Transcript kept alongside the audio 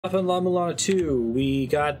Up in La-Mulana 2, we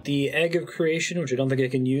got the Egg of Creation, which I don't think I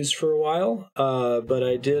can use for a while, but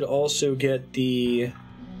I did also get the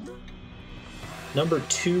number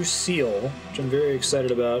 2 seal, which I'm very excited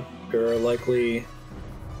about. There are likely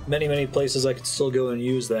many places I could still go and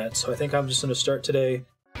use that, so I think I'm just going to start today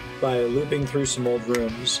by looping through some old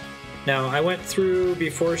rooms. Now, I went through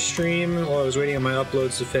before stream while I was waiting on my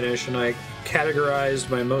uploads to finish, and I categorized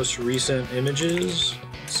my most recent images.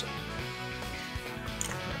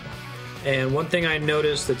 And one thing I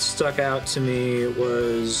noticed that stuck out to me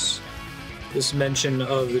was this mention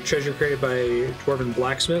of the treasure created by Dwarven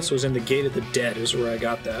Blacksmiths was in the Gate of the Dead, is where I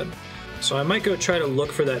got that. So I might go try to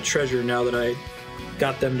look for that treasure now that I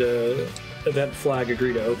got them to event flag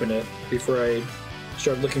agree to open it, before I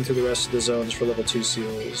start looking through the rest of the zones for level 2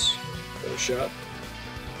 seals. Give it a shot.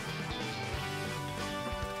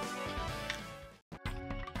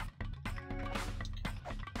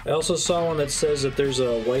 I also saw one that says that there's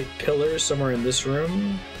a white pillar somewhere in this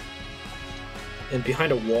room. And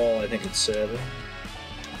behind a wall, I think it said.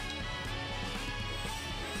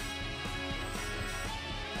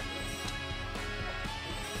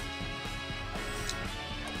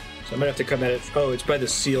 So I might have to come at it. Oh, it's by the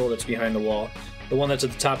seal that's behind the wall. The one that's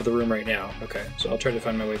at the top of the room right now. Okay, so I'll try to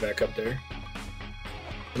find my way back up there.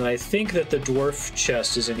 And I think that the dwarf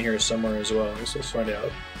chest is in here somewhere as well, so let's find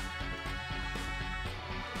out.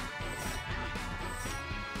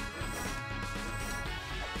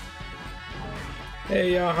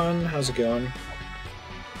 Hey Jahan, how's it going?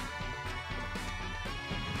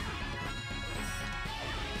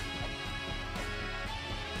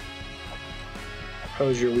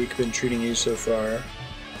 How's your week been treating you so far?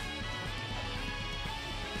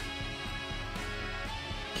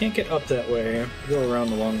 Can't get up that way. Go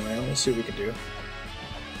around the long way. Let's see what we can do.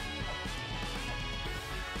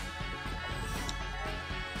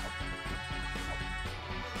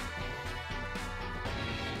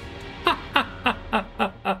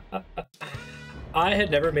 I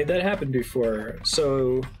had never made that happen before,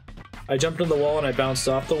 so I jumped on the wall and I bounced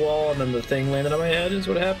off the wall and then the thing landed on my head is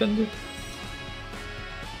what happened.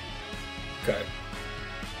 Okay.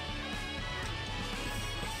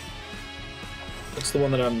 That's the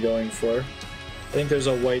one that I'm going for. I think there's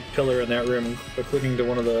a white pillar in that room, according to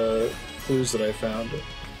one of the clues that I found.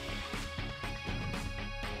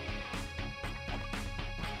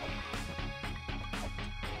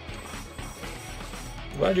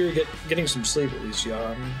 Glad you're getting some sleep at least,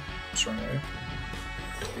 Jan. Strong way.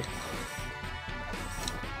 Okay.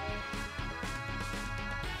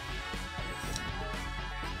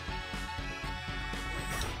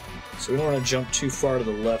 So we don't want to jump too far to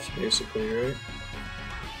the left, basically, right?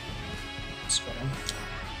 That's fine.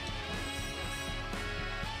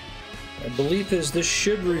 My belief is this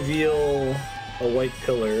should reveal a white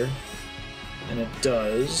pillar, and it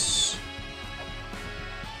does.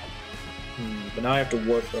 But now I have to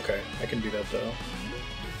warp. Okay, I can do that though.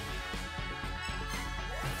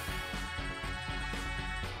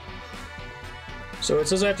 So it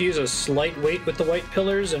says I have to use a slight weight with the white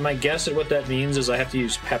pillars, and my guess at what that means is I have to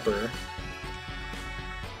use pepper.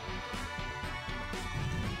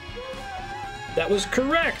 That was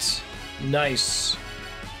correct! Nice.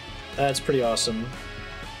 That's pretty awesome.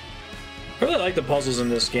 I really like the puzzles in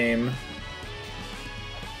this game.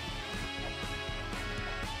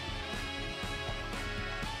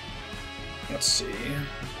 Let's see.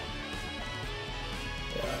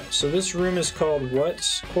 Yeah, so this room is called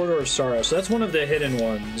what? Corridor of Sorrow. So that's one of the hidden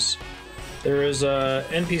ones. There is a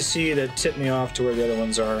NPC that tipped me off to where the other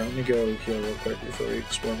ones are. Let me go heal real quick before we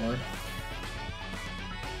explore more.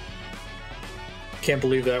 Can't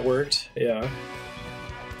believe that worked. Yeah.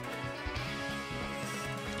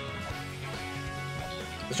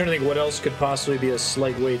 I was trying to think what else could possibly be a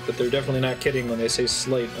slight weight, but they're definitely not kidding when they say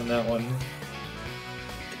slight on that one.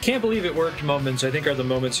 Can't believe it worked moments, I think, are the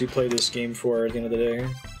moments you play this game for at the end of the day.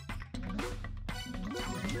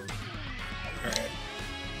 Alright.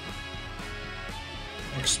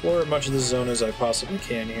 Explore as much of the zone as I possibly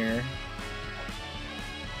can here.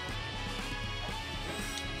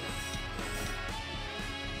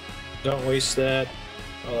 Don't waste that.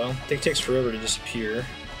 Oh well, I think it takes forever to disappear.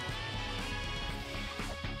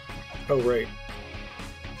 Oh, right.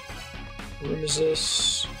 What room is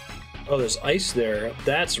this? Oh, there's ice there.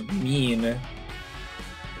 That's mean.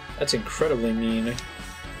 That's incredibly mean. I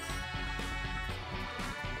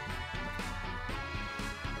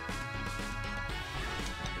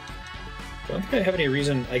don't think I have any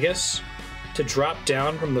reason, I guess, to drop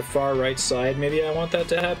down from the far right side. Maybe I want that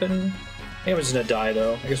to happen. I think I'm just gonna die,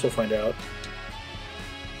 though. I guess we'll find out.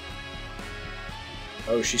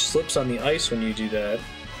 Oh, she slips on the ice when you do that.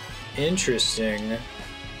 Interesting.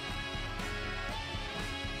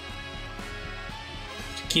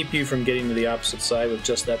 keep you from getting to the opposite side with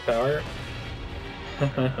just that power.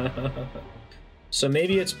 So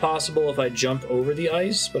maybe it's possible if I jump over the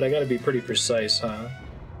ice, but I gotta be pretty precise, huh?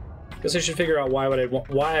 Guess I should figure out why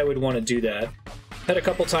I would want to do that. Had a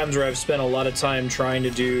couple times where I've spent a lot of time trying to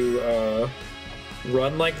do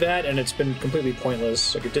run like that, and it's been completely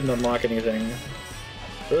pointless. Like, it didn't unlock anything.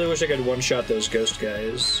 I really wish I could one-shot those ghost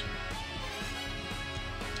guys.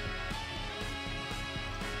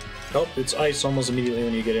 Oh, it's ice almost immediately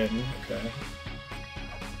when you get in. Okay.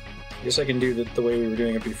 I guess I can do it the way we were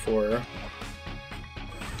doing it before.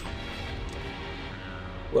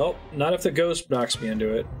 Well, not if the ghost knocks me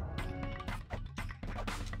into it.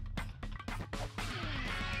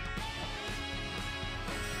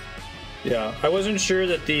 Yeah, I wasn't sure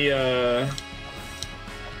that the,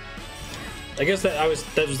 I guess that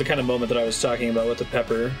was the kind of moment that I was talking about with the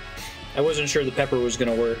pepper. I wasn't sure the pepper was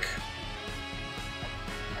gonna work.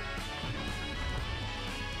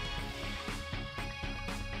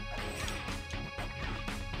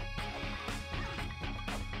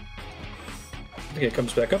 I think it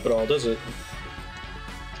comes back up at all, does it?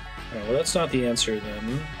 Oh, well, that's not the answer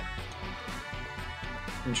then.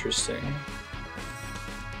 Interesting.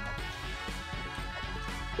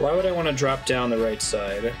 Why would I want to drop down the right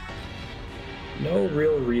side? No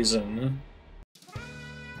real reason.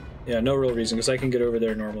 Yeah, no real reason, because I can get over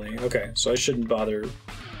there normally. Okay, so I shouldn't bother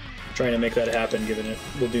trying to make that happen, given it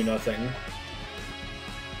will do nothing.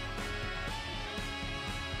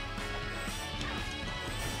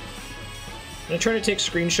 I'm gonna try to take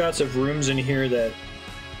screenshots of rooms in here that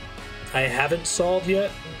I haven't solved yet.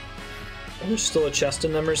 There's still a chest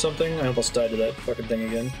in them or something. I almost died to that fucking thing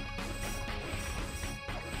again.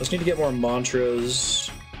 Just need to get more mantras.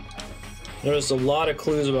 Noticed a lot of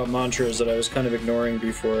clues about mantras that I was kind of ignoring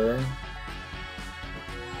before.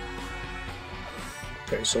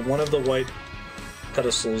 Okay, so one of the white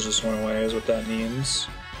pedestals just went away, is what that means.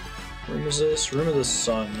 What room is this? Room of the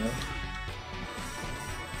Sun.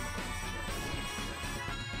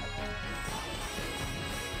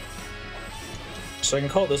 So I can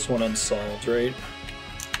call this one unsolved, right?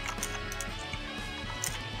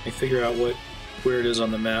 Let me figure out where it is on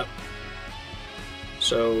the map.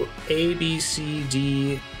 So A, B, C,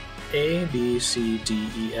 D, A, B, C, D,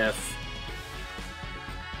 E, F.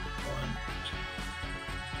 1,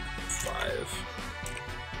 5.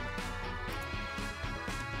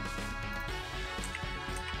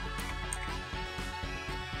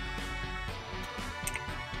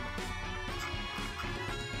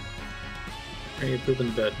 Are you pooping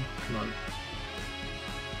the bed? Come on.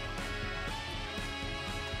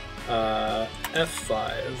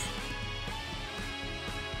 F5.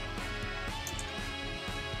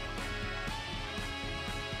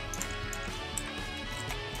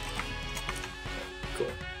 Cool.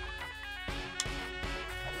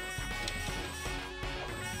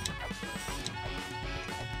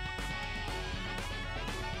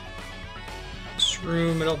 This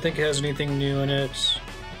room, I don't think it has anything new in it.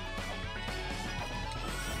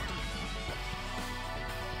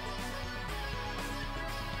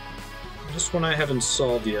 This one I haven't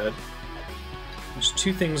solved yet. There's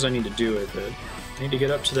two things I need to do with it. I need to get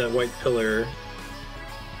up to that white pillar.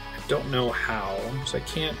 I don't know how, so I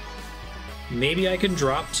can't... Maybe I can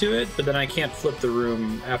drop to it, but then I can't flip the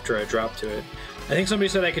room after I drop to it. I think somebody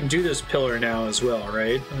said I can do this pillar now as well,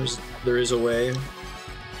 right? There is a way. And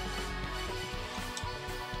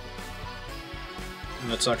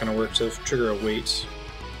that's not going to work to trigger a wait.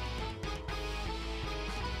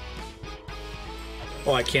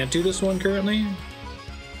 Oh, I can't do this one currently?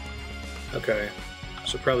 Okay.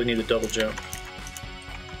 So probably need a double jump.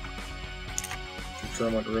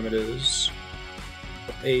 Confirm what room it is.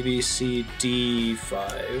 A, B, C, D,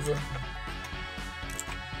 5.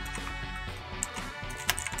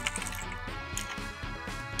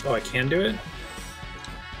 Oh, I can do it?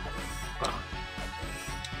 Huh.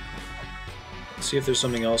 Let's see if there's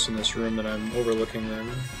something else in this room that I'm overlooking then.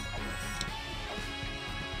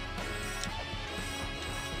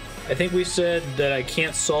 I think we said that I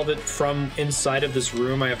can't solve it from inside of this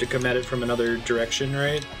room. I have to come at it from another direction,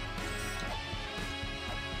 right?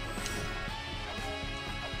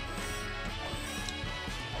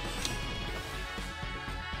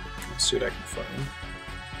 Let's see what I can find.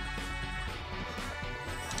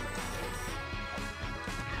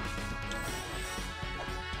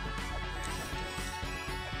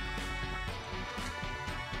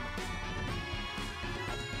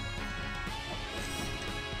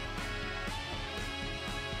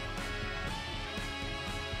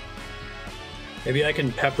 Maybe I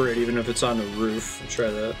can pepper it even if it's on the roof. I'll try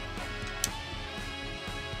that.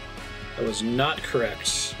 That was not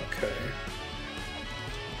correct. Okay.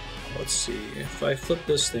 let's see. If I flip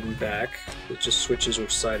this thing back, it just switches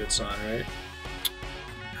which side it's on, right?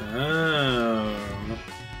 Oh,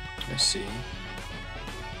 I see.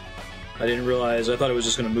 I didn't realize, I thought it was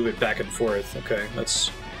just going to move it back and forth. Okay,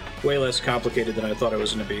 that's way less complicated than I thought it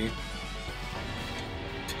was going to be.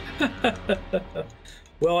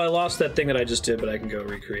 Well, I lost that thing that I just did, but I can go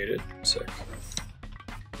recreate it. Sick.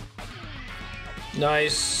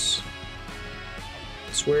 Nice.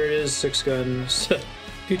 That's where it is, 6 guns.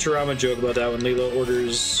 Futurama joke about that when Leela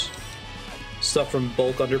orders stuff from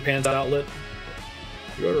bulk underpants outlet.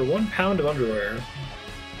 You order 1 pound of underwear.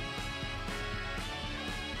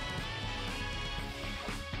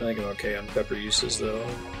 I think I'm okay on pepper uses, though.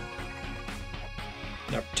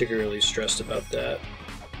 Not particularly stressed about that.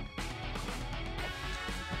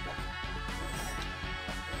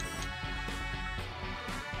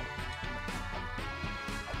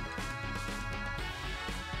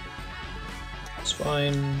 It's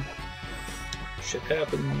fine. Shit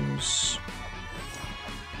happens.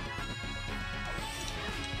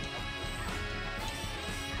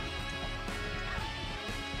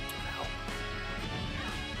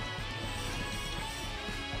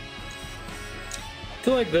 I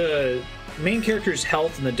feel like the main character's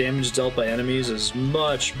health and the damage dealt by enemies is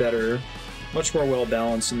much better, much more well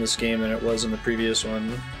balanced in this game than it was in the previous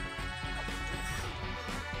one.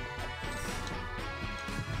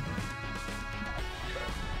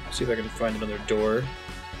 See if I can find another door.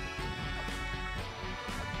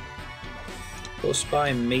 Close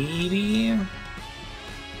by, maybe? I don't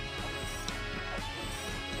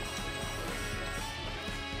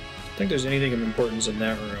think there's anything of importance in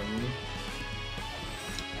that room.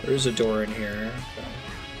 There's a door in here. Okay.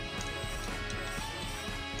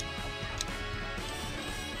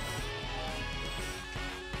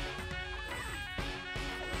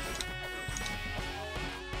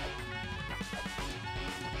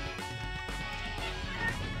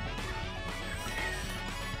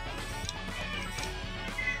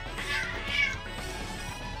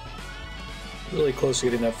 Really close to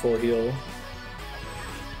getting that full heal.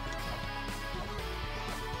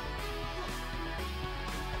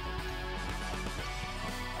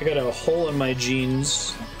 I got a hole in my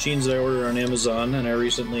jeans that I ordered on Amazon, and I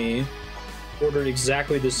recently ordered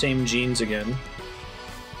exactly the same jeans again.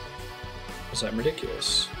 Because I'm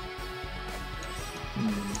ridiculous. I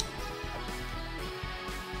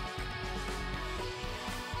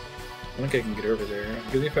think I can get over there.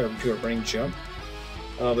 Maybe if I do a running jump.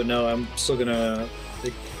 But no, I'm still gonna...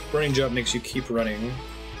 The running jump makes you keep running.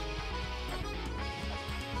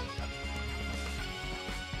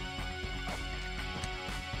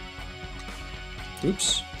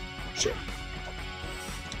 Oops. Shit.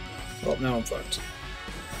 Well, now I'm fucked.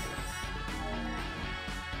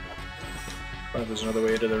 Oh, there's another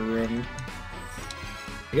way into the room.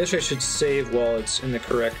 I guess I should save while it's in the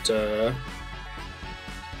correct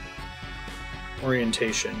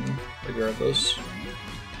orientation, regardless.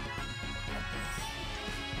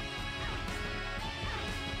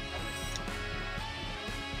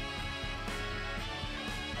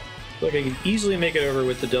 Look, I can easily make it over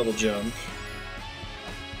with the double jump.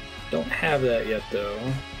 Don't have that yet, though.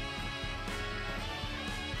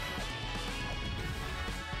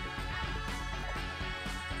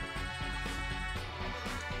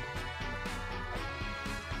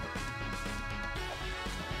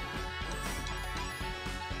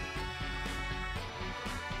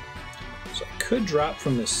 So I could drop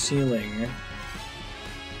from the ceiling. I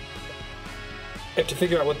have to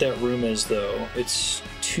figure out what that room is, though. It's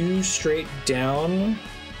 2 straight down.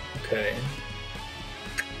 Okay.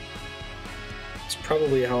 It's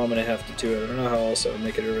probably how I'm gonna have to do it. I don't know how else I would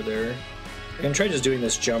make it over there. I can try just doing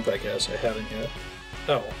this jump, I guess. I haven't yet.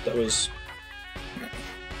 Oh, that was...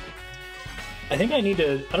 I think I need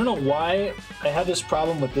to... I don't know why I have this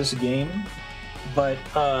problem with this game, but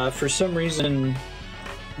for some reason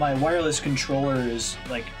my wireless controller is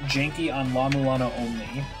like janky on La-Mulana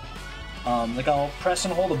only. Like I'll press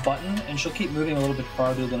and hold a button and she'll keep moving a little bit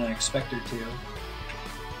farther than I expect her to.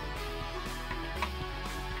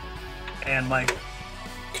 And my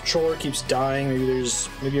controller keeps dying.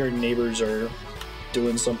 Maybe our neighbors are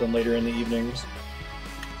doing something later in the evenings.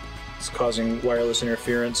 It's causing wireless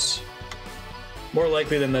interference. More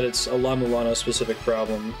likely than that it's a La-Mulana specific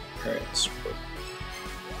problem. Alright,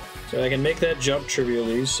 so I can make that jump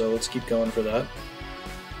trivially, so let's keep going for that.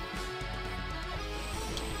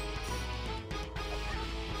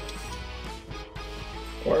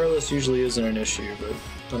 Wireless usually isn't an issue, but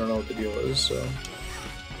I don't know what the deal is, so...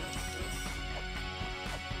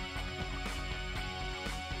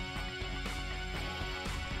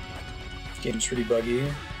 Game's pretty buggy.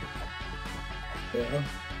 Yeah.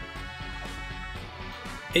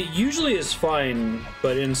 It usually is fine,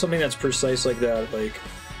 but in something that's precise like that, like,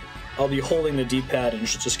 I'll be holding the D-pad and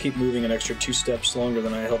she'll just keep moving an extra 2 steps longer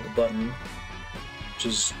than I held the button, which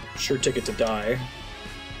is sure ticket to die.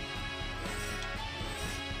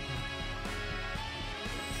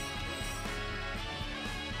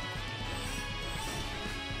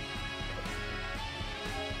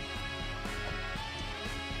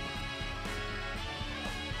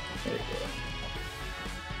 There we go.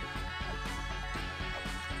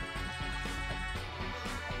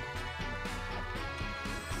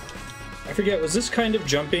 I forget, was this kind of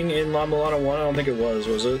jumping in La-Mulana 1? I don't think it was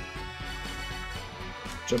it?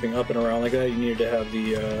 Jumping up and around like that, you needed to have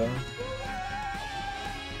the,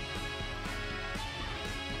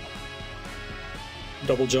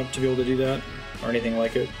 double jump to be able to do that, or anything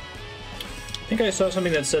like it. I think I saw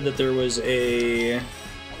something that said that there was a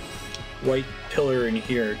white pillar in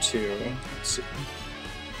here, too. Let's see.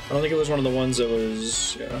 I don't think it was one of the ones that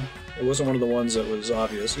was, yeah, it wasn't one of the ones that was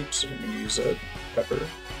obvious. Oops, I didn't mean to use that pepper.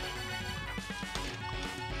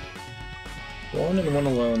 One and one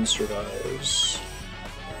alone survives.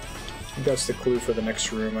 I think that's the clue for the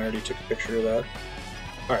next room. I already took a picture of that.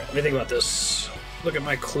 Alright, let me think about this. Look at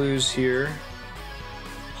my clues here.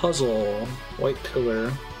 Puzzle. White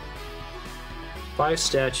pillar. 5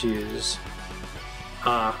 statues.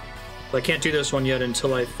 Ah. I can't do this one yet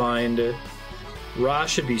until I find... Ra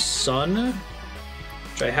should be sun,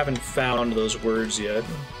 which I haven't found those words yet.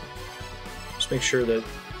 Just make sure that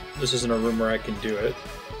this isn't a room where I can do it.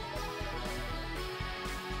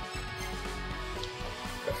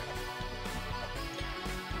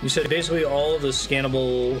 You said basically all of the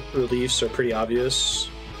scannable reliefs are pretty obvious.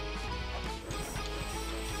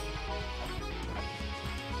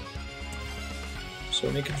 So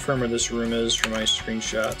let me confirm where this room is for my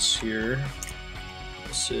screenshots here.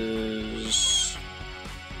 This is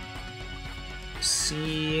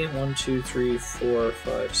C 1, 2, 3, 4,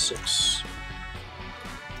 5, 6.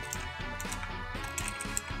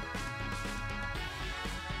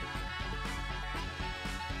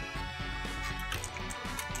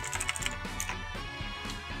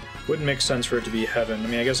 Wouldn't make sense for it to be heaven. I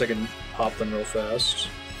mean, I guess I can pop them real fast.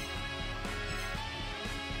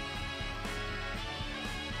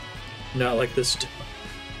 Not like this.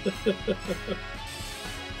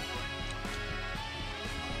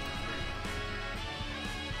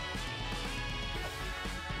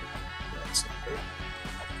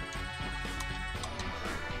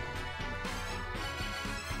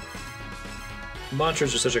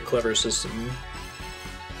 Mantras are such a clever system.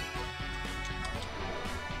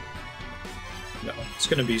 No, it's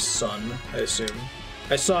gonna be sun, I assume.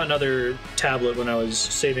 I saw another tablet when I was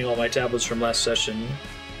saving all my tablets from last session.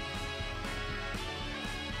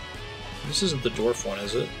 This isn't the dwarf one,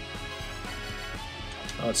 is it?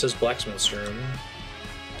 Oh, it says blacksmith's room.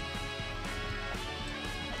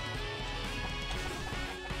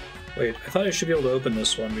 Wait, I thought I should be able to open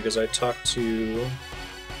this one because I talked to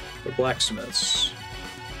the blacksmiths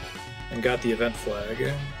and got the event flag.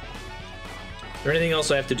 Is there anything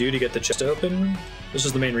else I have to do to get the chest open? This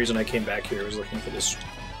is the main reason I came back here, was looking for this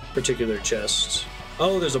particular chest.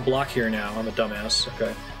 Oh, there's a block here now. I'm a dumbass.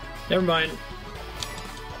 Okay. Never mind.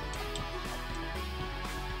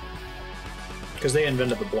 Because they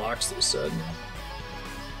invented the blocks, they said.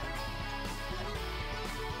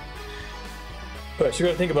 Alright, so you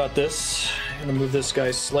gotta think about this. I'm gonna move this guy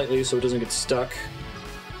slightly so it doesn't get stuck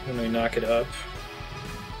when I knock it up.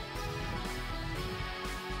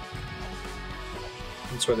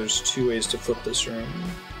 That's why there's 2 ways to flip this room.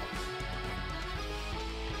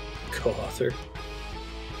 Co-author.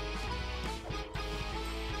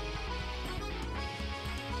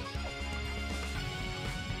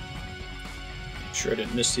 Sure I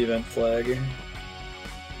didn't miss the event flag.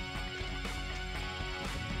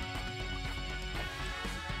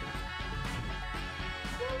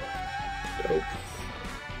 Dope.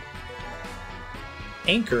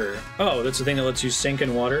 Anchor. Oh, that's the thing that lets you sink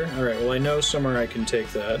in water? Alright, well I know somewhere I can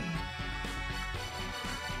take that.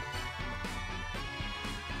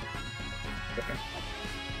 Okay.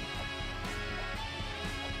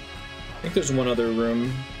 I think there's one other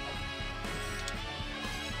room.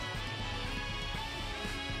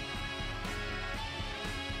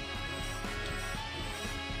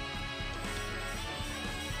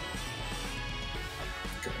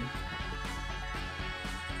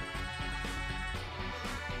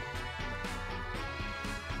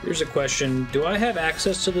 Here's a question. Do I have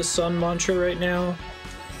access to the sun mantra right now?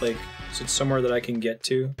 Like, is it somewhere that I can get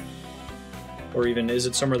to? Or even, is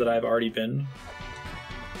it somewhere that I've already been?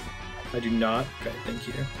 I do not. Okay, thank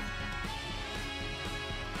you.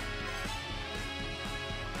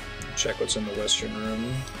 check what's in the western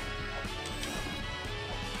room.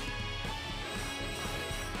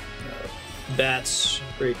 Bats,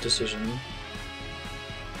 great decision.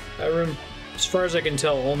 That room, as far as I can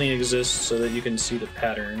tell, only exists so that you can see the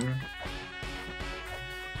pattern.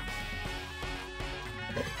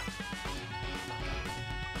 Okay.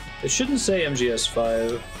 It shouldn't say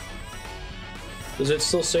MGS5. Does it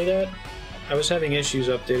still say that? I was having issues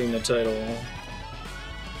updating the title.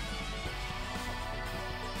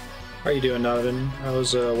 How you doing, Annwfn?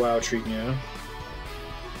 How's WoW treating you?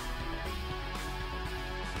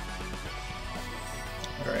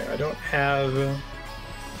 Alright, I don't have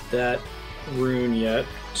that rune yet,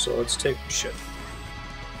 so let's take... shit.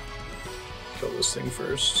 Kill this thing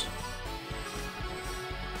first.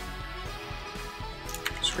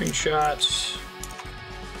 Screenshot.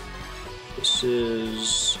 This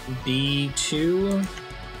is B2.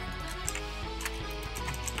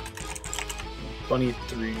 Bunny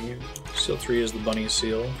 3. Seal 3 is the bunny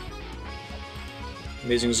seal.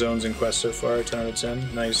 Amazing zones and quests so far, 10 out of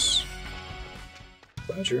 10. Nice.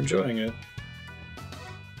 Glad you're enjoying it.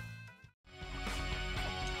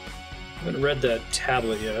 I haven't read that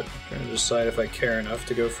tablet yet. I'm trying to decide if I care enough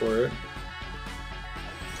to go for it.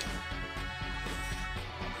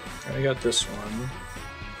 I got this one.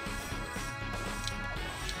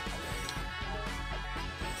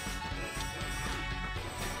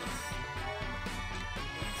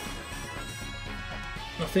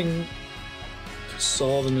 Nothing to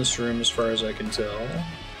solve in this room as far as I can tell.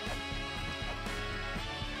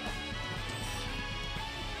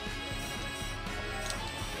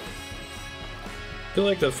 I feel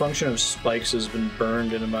like the function of spikes has been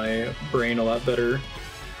burned into my brain a lot better.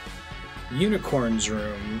 Unicorn's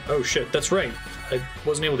room. Oh shit, that's right. I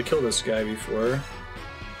wasn't able to kill this guy before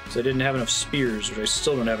because I didn't have enough spears, which I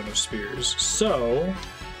still don't have enough spears. So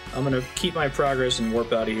I'm gonna keep my progress and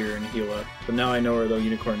warp out of here and heal up. But now I know where the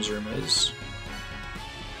unicorn's room is.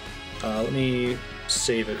 Let me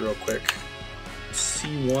save it real quick.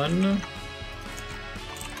 C1.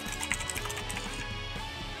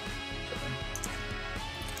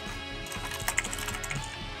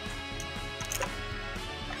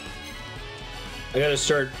 I gotta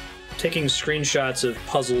start taking screenshots of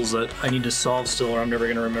puzzles that I need to solve still, or I'm never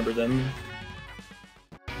gonna remember them.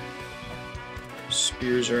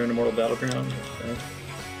 Spears are in Immortal Battleground. Okay.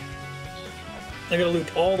 I gotta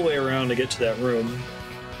loop all the way around to get to that room.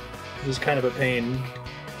 This is kind of a pain.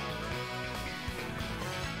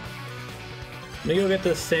 I'm gonna go get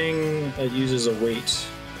the thing that uses a weight.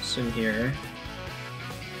 It's in here.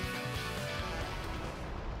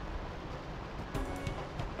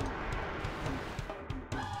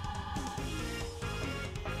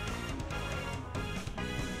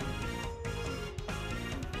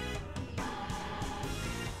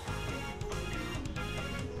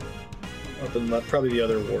 Probably the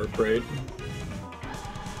other warp, right?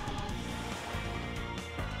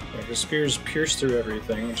 Yeah, the spears pierce through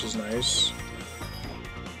everything, which is nice.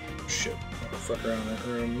 Shit, I'll fuck around that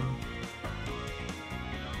room.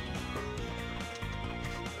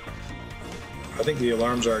 I think the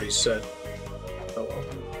alarm's already set. Oh well.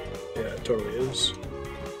 Yeah, it totally is.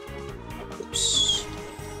 Oops.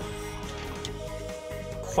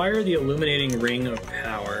 Acquire the illuminating ring of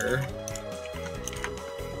power.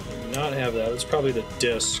 Not have that. It's probably the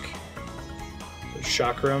disc. The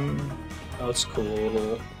chakram. Oh, that's cool. A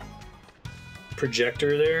little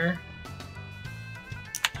projector there.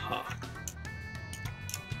 Huh.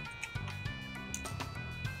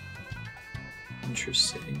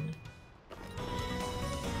 Interesting.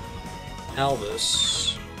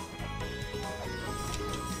 Alvis.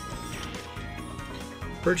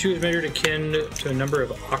 Virtue is measured akin to a number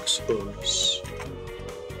of ox hooves.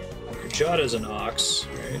 Jada's an ox,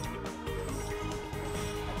 right?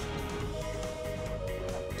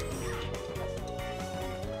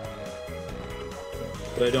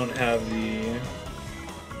 But I don't have the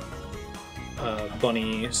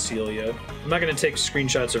bunny seal yet. I'm not going to take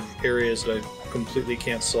screenshots of areas that I completely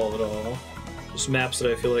can't solve at all. Just maps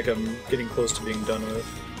that I feel like I'm getting close to being done with.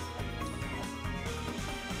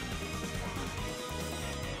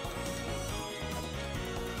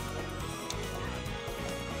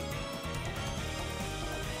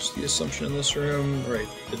 Just the assumption in this room. Right,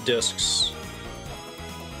 the discs,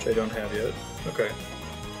 which I don't have yet. Okay.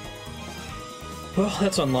 Well,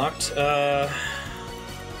 that's unlocked.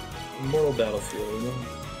 Immortal Battlefield.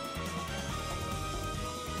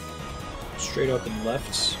 Straight up and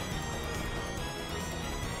left.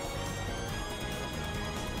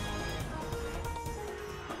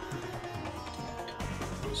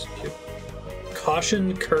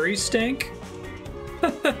 Caution curry stank?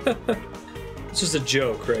 This is a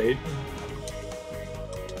joke, right?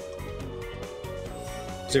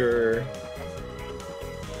 They were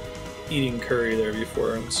eating curry there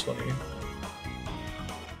before, and it's funny.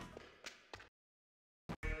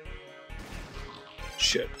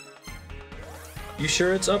 Shit. You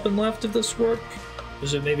sure it's up and left of this warp?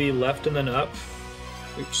 Is it maybe left and then up?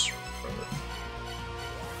 Oops.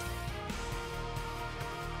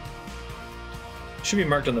 Should be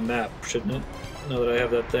marked on the map, shouldn't it? Now that I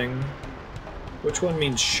have that thing. Which one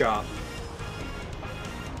means shop?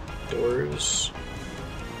 Doors.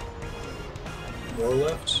 More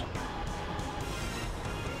left?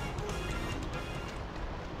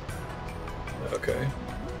 Okay.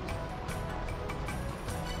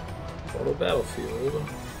 Total battlefield.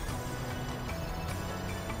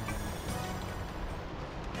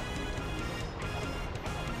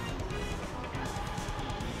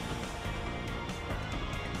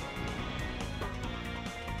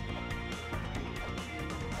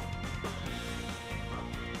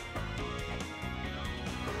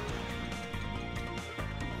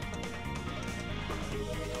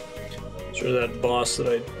 Sure, that boss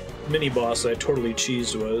that mini boss that I totally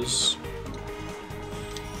cheesed was.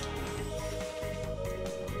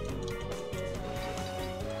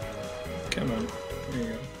 Come on, there you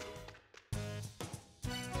go.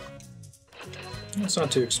 It's not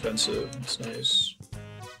too expensive, it's nice.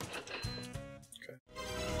 Okay.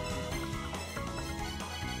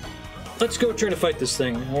 Let's go try to fight this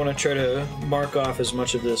thing. I want to try to mark off as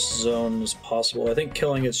much of this zone as possible. I think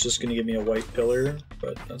killing it's just going to give me a white pillar,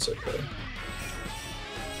 but that's okay.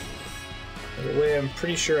 The way I'm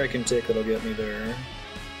pretty sure I can take that'll get me there.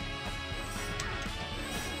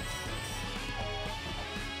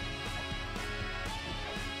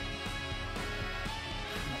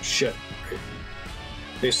 Shit.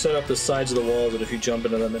 They set up the sides of the walls that if you jump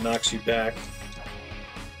into them, it knocks you back.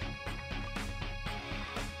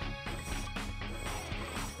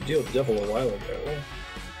 I dealt with the devil a while ago.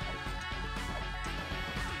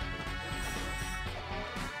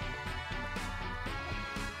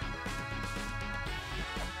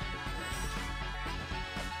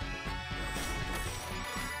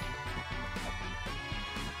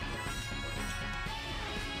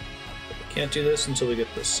 Can't do this until we get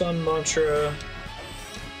the sun mantra.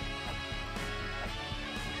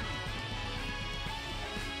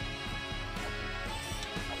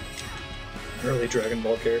 Early Dragon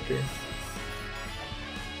Ball character.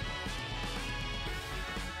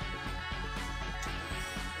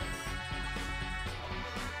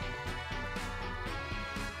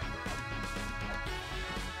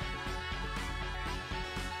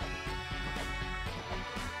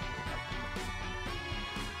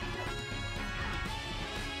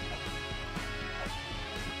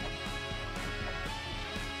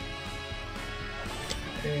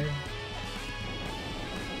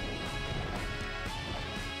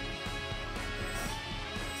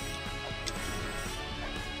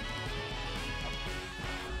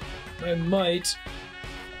 I might.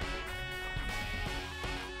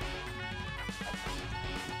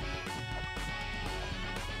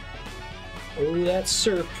 Oh, that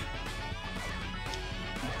Serp.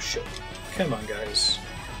 Oh, shit. Come on, guys.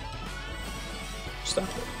 Stop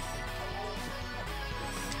it.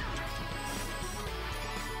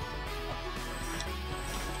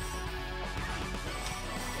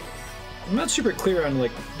 I'm not super clear on,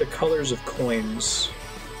 like, the colors of coins.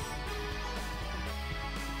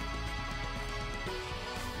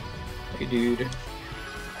 Hey, dude. You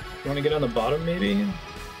want to get on the bottom, maybe?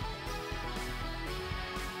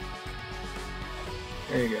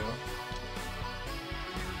 There you go.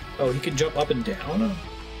 Oh, he can jump up and down?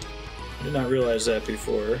 I did not realize that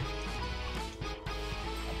before.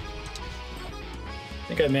 I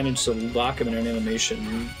think I managed to lock him in an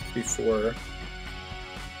animation before.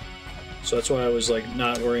 So that's why I was like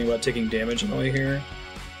not worrying about taking damage on the way here.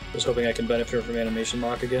 I was hoping I can benefit from animation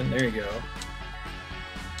lock again. There you go.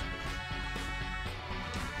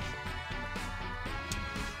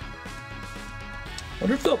 I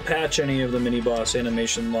wonder if they'll patch any of the mini-boss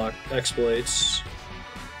animation lock exploits.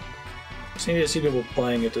 Just need to see people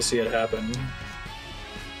playing it to see it happen.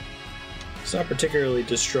 It's not particularly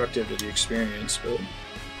destructive to the experience, but...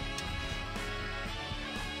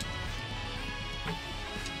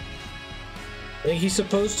 I think he's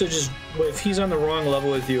supposed to just... if he's on the wrong level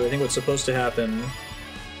with you, I think what's supposed to happen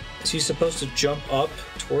is he's supposed to jump up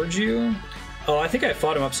towards you. Oh, I think I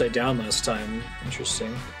fought him upside down last time.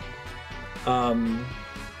 Interesting. I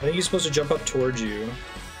think he's supposed to jump up towards you.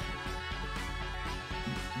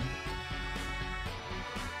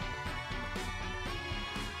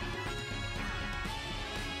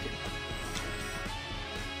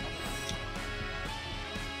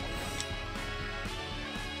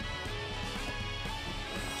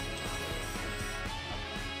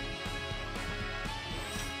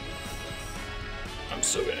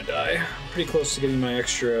 also gonna die. Pretty close to getting my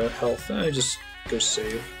extra health. I just go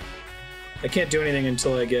save. I can't do anything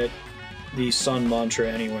until I get the Sun Mantra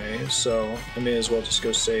anyway, so I may as well just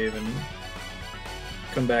go save and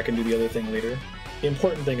come back and do the other thing later. The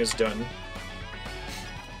important thing is done.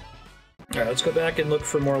 Alright, let's go back and look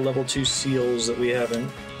for more level 2 seals that we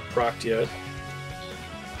haven't procced yet.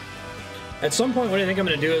 At some point, what I think I'm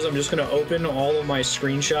going to do is I'm just going to open all of my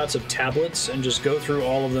screenshots of tablets and just go through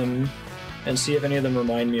all of them and see if any of them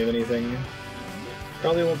remind me of anything.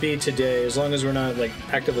 Probably won't be today, as long as we're not, like,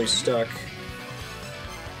 actively stuck.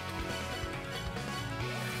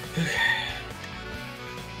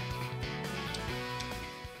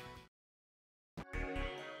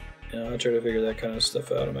 Yeah, I'll try to figure that kind of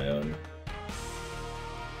stuff out on my own.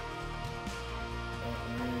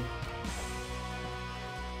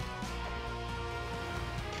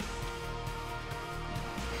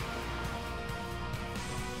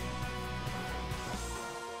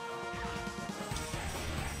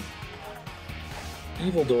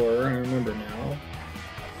 Evil door, I remember now.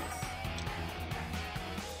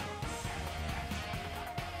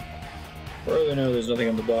 For all I know, there's nothing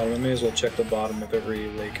on the bottom. I may as well check the bottom of every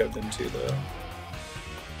lake I've been to, though.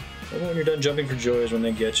 Only when you're done jumping for joy is when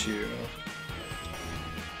they get you.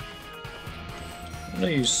 I know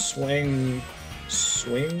you swung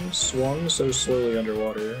so slowly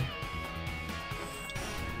underwater.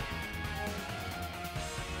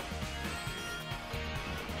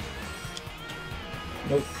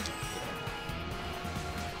 Nope.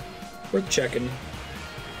 Worth checking.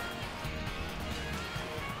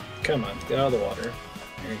 Come on, get out of the water.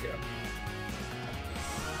 There you go.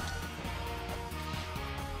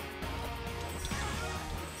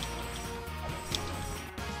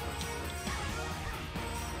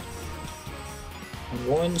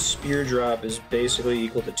 One spear drop is basically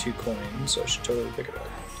equal to 2 coins, so I should totally pick it up.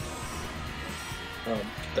 Oh,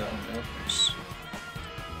 get that one out. Nice.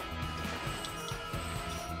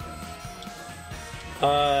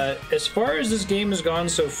 As far as this game has gone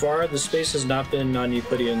so far, the space has not been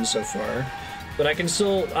non-Euclidean so far. But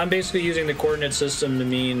I'm basically using the coordinate system to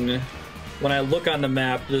mean, when I look on the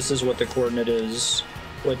map, this is what the coordinate is.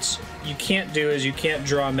 What you can't do is you can't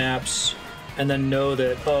draw maps and then know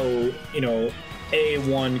that, oh, you know,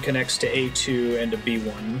 A1 connects to A2 and to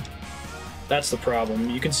B1. That's the problem.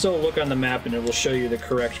 You can still look on the map and it will show you the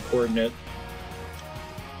correct coordinate.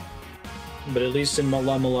 But at least in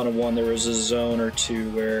La-Mulana 1, there was a zone or two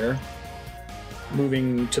where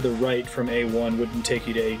moving to the right from A1 wouldn't take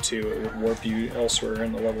you to A2, it would warp you elsewhere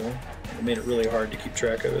in the level. It made it really hard to keep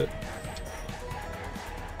track of it.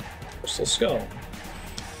 Crystal Skull.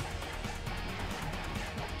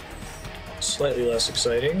 Slightly less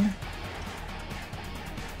exciting.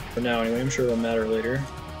 For now, anyway. I'm sure it'll matter later.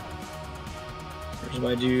 There's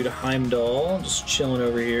my dude Heimdall, just chilling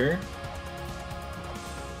over here.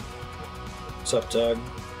 What's up, dog?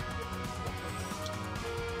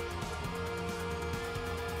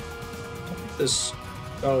 This...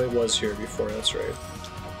 Oh, it was here before, that's right.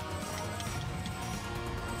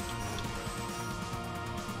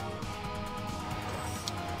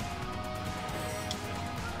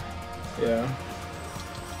 Yeah.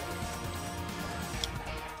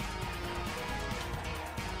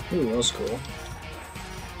 Ooh, that was cool.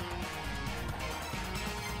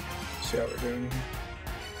 Let's see how we're doing.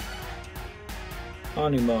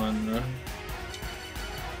 Annwfn.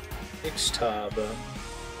 Ixtab.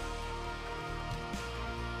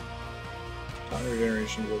 Final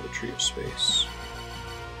regeneration below the Tree of Space.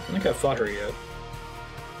 I don't think I've fought her yet.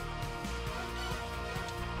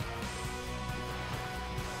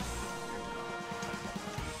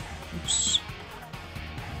 Oops.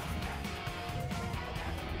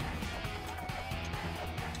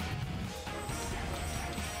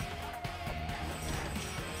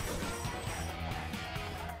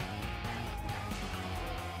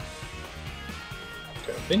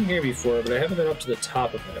 Okay, I've been here before, but I haven't been up to the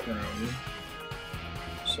top of that room.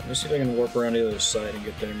 So let me see if I can warp around the other side and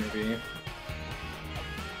get there, maybe.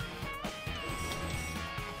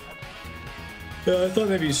 I thought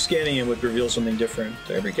maybe scanning it would reveal something different.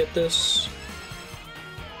 Did I ever get this?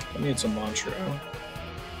 I need some mantra.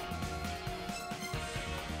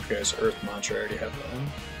 Okay, it's Earth mantra. I already have that one.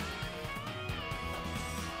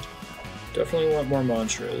 Definitely want more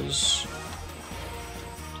mantras.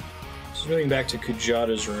 This is moving back to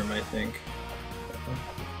Kujata's room, I think.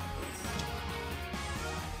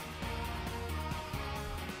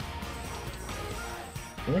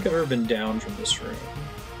 I don't think I've ever been down from this room.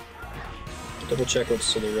 Double check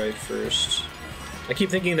what's to the right first. I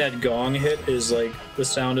keep thinking that gong hit is like the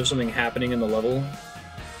sound of something happening in the level.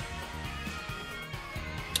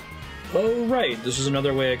 Oh, right. This is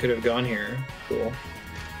another way I could have gone here. Cool.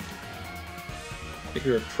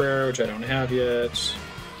 Figure of Prayer, which I don't have yet.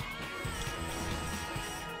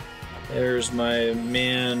 There's my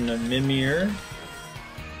man, Mimir.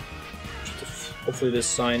 Hopefully this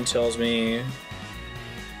sign tells me...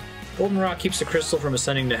 Golden rock keeps the crystal from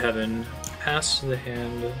ascending to heaven. Pass to the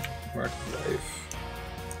hand, mark of life.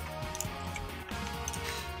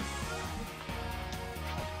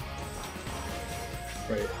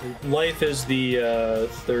 Right. Life is the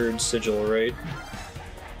third sigil, right?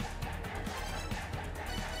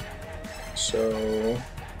 So...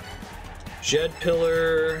 Jed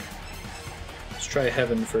Pillar... Let's try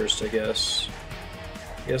heaven first, I guess.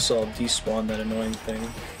 I guess I'll despawn that annoying thing.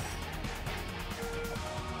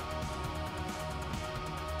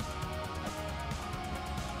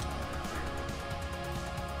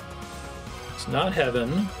 It's not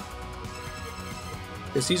heaven.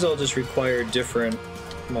 Because these all just require different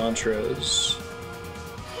mantras.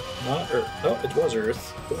 Not Earth. Oh, it was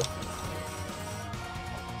Earth. Cool.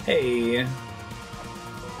 Hey.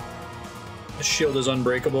 The shield is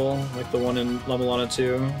unbreakable, like the one in La-Mulana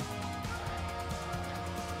 2.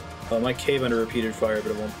 Oh, my cave under repeated fire,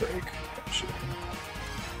 but it won't break. Gotcha.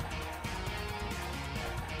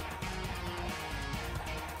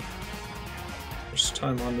 First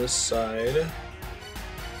time on this side.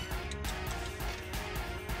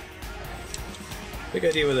 Big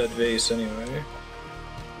idea with that vase, anyway.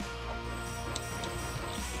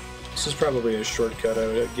 This is probably a shortcut, I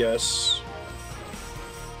would guess.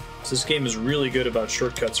 This game is really good about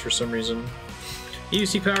shortcuts for some reason.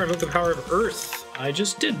 EUC power, invoke the power of Earth. I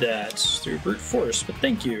just did that through brute force, but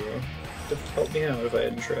thank you. It would have helped me out if I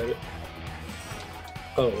hadn't tried it.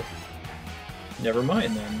 Oh. Never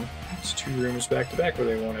mind then. It's 2 rooms back to back where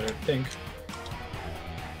they wanted, I think.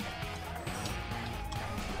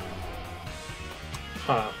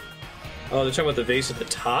 Huh. Oh, they're talking about the vase at the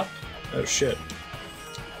top? Oh shit.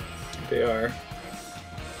 They are.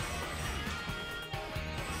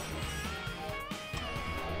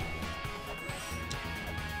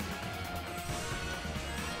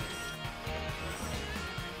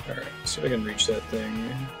 Alright, see if I can reach that thing.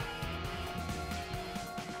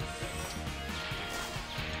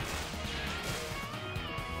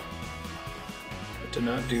 It did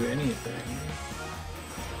not do anything.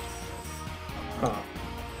 Huh.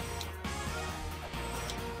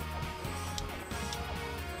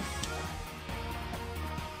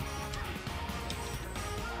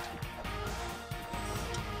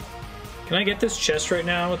 Can I get this chest right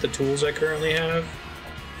now with the tools I currently have?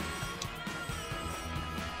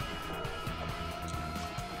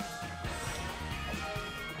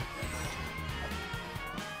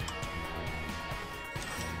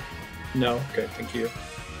 No? Okay, thank you.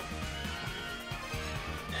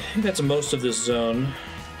 I think that's most of this zone.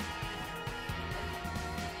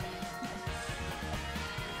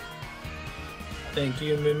 Thank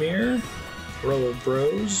you, Mimir. Row of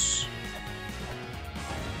bros.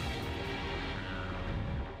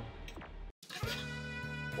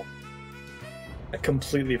 I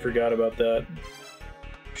completely forgot about that.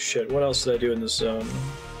 Shit, what else did I do in this zone?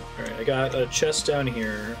 Alright, I got a chest down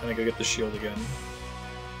here, and I go get the shield again.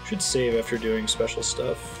 Should save after doing special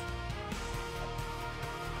stuff.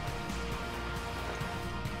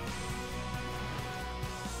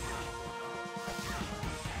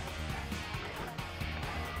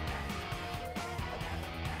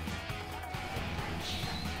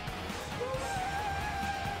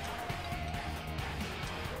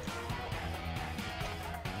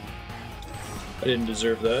 I didn't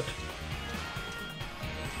deserve that.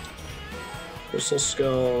 Crystal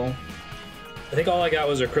Skull. I think all I got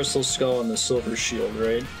was a Crystal Skull and the Silver Shield,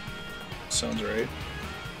 right? Sounds right.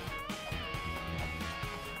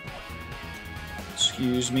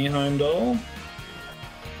 Excuse me, Heimdall.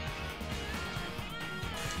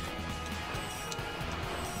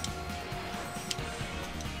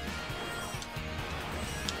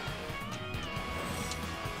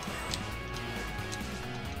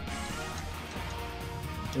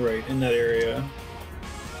 Right, in that area.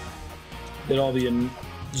 They'd all be in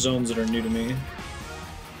zones that are new to me.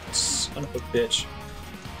 Son of a bitch.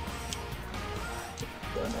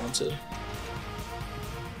 Unwanted.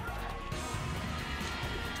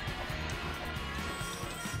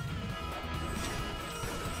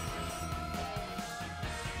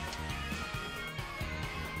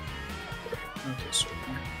 Okay, so.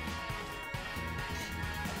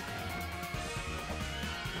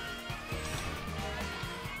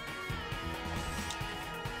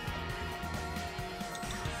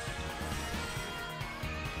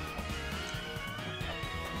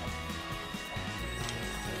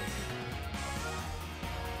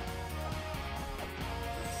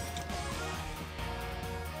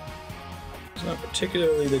 It's not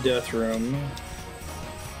particularly the death room.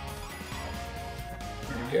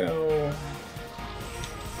 There we go.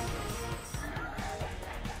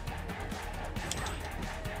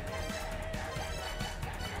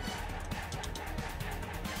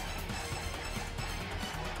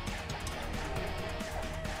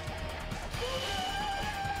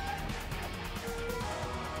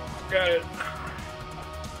 Got it.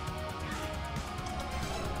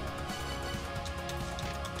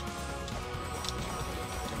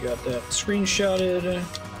 Got that screenshotted.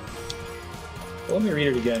 Well, let me read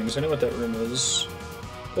it again, because I know what that room is.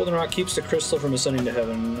 Golden rock keeps the crystal from ascending to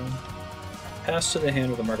heaven. Pass to the hand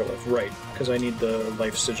with a mark of life. Right, because I need the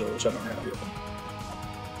life sigil, which I don't have yet.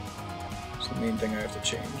 It's the main thing I have to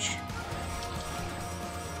change.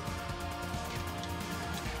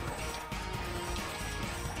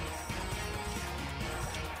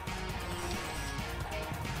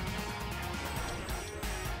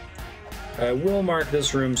 I will mark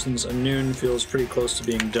this room since Annwfn feels pretty close to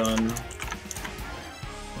being done.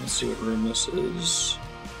 Let's see what room this is.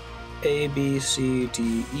 A, B, C,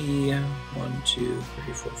 D, E. 1, 2,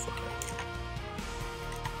 3, 4, 5.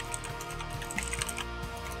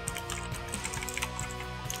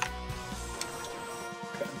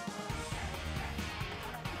 Okay.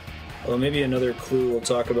 Well, maybe another clue we'll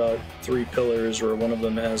talk about 3 pillars where one of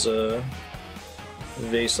them has a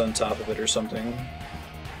vase on top of it or something.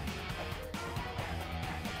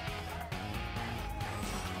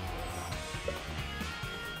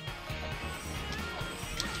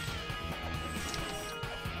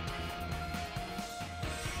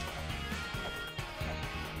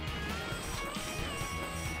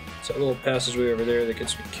 That little passageway over there that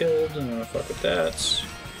gets me killed. I don't want to fuck with that.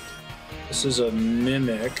 This is a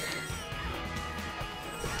mimic.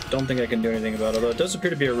 Don't think I can do anything about it, although it does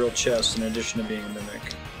appear to be a real chest in addition to being a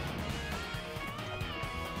mimic.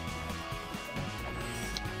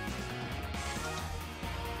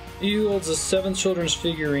 You holds a 7 children's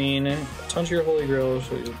figurine. A ton to your holy grail.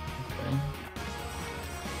 So okay.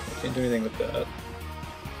 I can't do anything with that.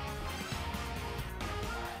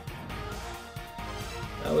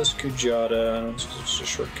 That was Kujata. It's just a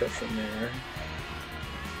shortcut from there.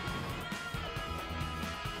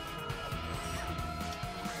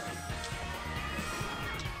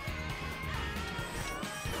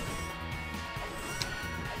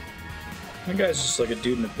 That guy's just like a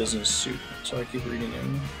dude in a business suit, so I keep reading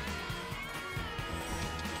him.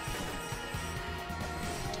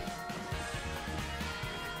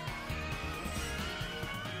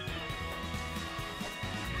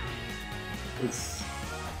 Oof.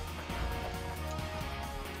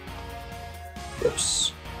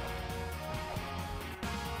 Whoops.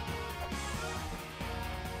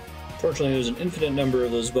 Fortunately, there's an infinite number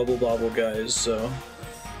of those bubble bobble guys, so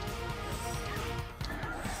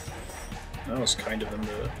that was kind of them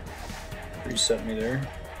to reset me there.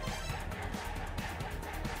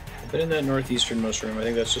 I've been in that northeasternmost room. I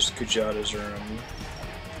think that's just Kujata's room.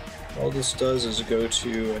 All this does is go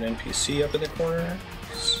to an NPC up in the corner.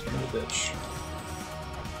 Son of a bitch.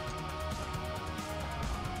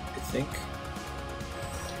 I think.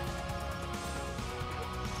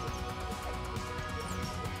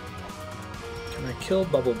 Can I kill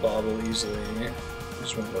Bubble Bobble easily? I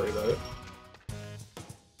just won't worry about it.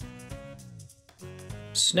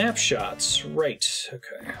 Snapshots, right,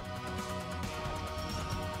 okay.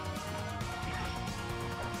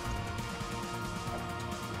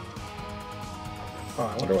 Oh,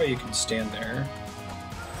 I wonder why you can stand there.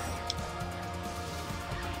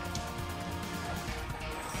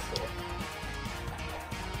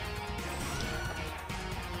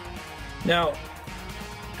 Now,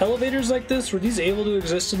 elevators like this, were these able to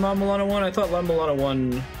exist in La-Mulana 1? I thought La-Mulana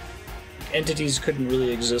 1 entities couldn't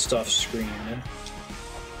really exist off screen.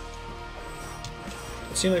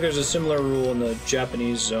 It seemed like there's a similar rule in the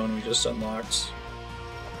Japanese zone we just unlocked.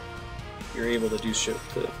 You're able to do shit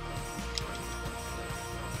with it.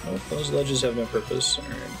 Oh, those ledges have no purpose.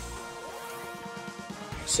 Alright.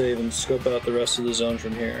 Save and scope out the rest of the zone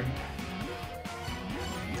from here.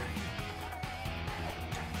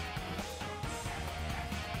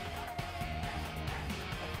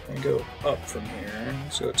 And go up from here.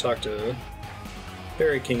 Let's go talk to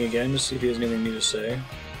Fairy King again, just see if he has anything new to say.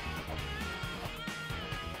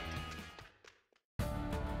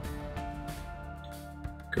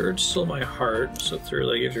 Gird still my heart, so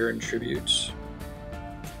thoroughly give her in tribute.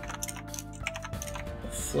 A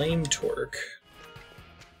flame torque.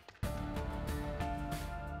 His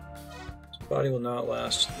body will not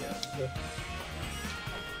last to the end.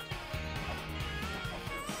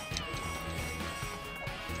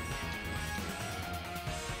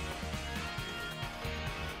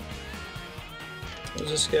 What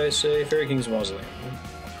does this guy say? Fairy King's Mausoleum.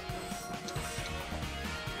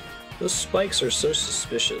 Those spikes are so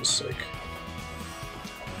suspicious, like...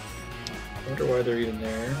 I wonder why they're even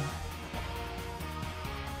there.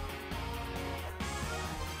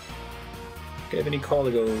 Okay, I have any call to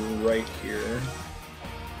go right here.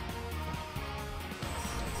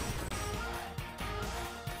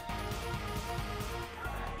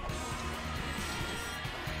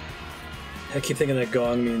 I keep thinking that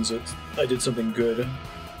gong means that I did something good.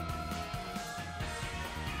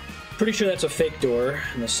 Pretty sure that's a fake door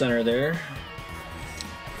in the center there.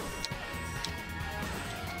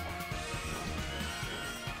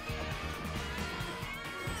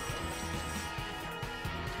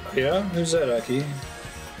 Yeah? Who's that, Aki?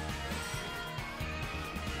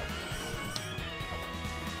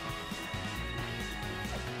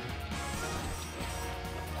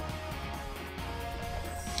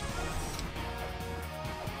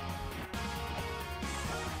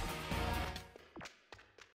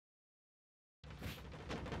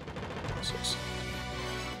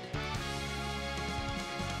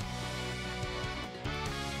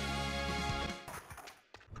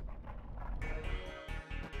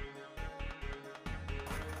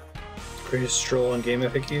 Greatest troll on game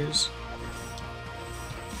FAQs.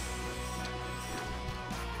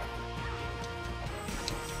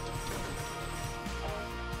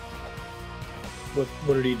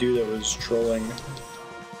 What did he do that was trolling?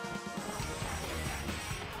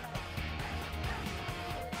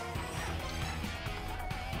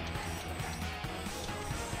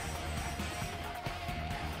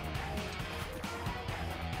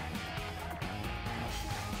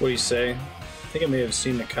 What do you say? I think I may have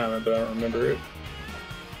seen the comment, but I don't remember it.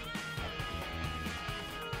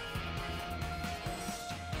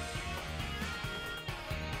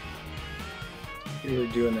 You were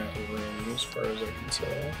doing that room, as far as I can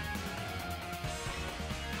tell.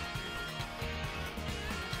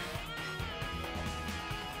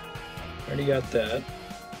 Already got that.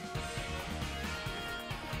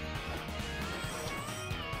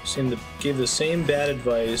 Seemed to give the same bad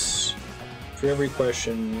advice for every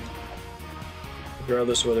question,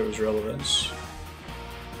 regardless of whether it was relevance.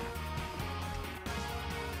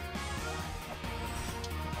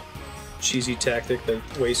 Cheesy tactic that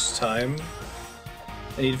wastes time.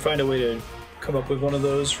 I need to find a way to come up with one of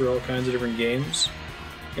those for all kinds of different games.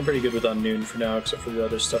 I'm pretty good with Annwfn for now, except for the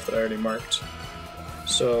other stuff that I already marked.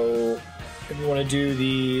 So, if you want to do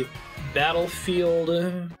the battlefield...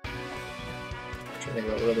 I'm trying to think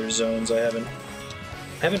about what other zones I haven't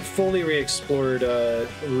fully re-explored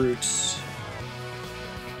routes.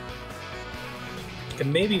 I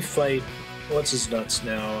can maybe fight what's his nuts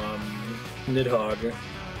now, Nidhogg.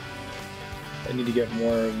 I need to get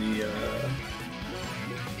more of the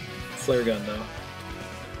flare gun though.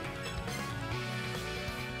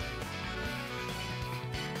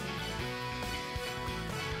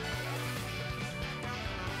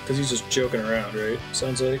 Because he's just joking around, right?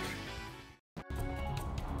 Sounds like.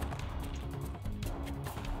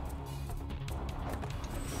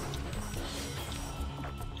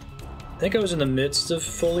 I think I was in the midst of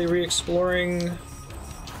fully re-exploring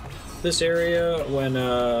this area when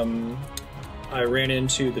I ran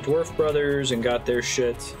into the Dwarf Brothers and got their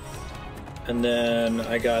shit, and then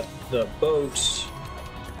I got the boat,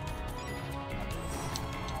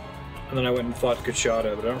 and then I went and fought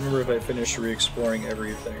Kachada, but I don't remember if I finished re-exploring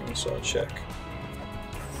everything, so I'll check.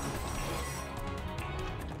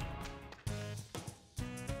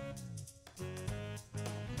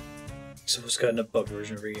 So it's gotten a bug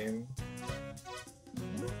version of every game.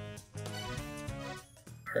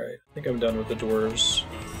 Alright, I think I'm done with the dwarves.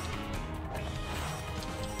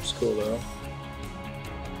 It's cool though.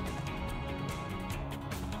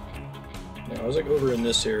 Yeah, I was like over in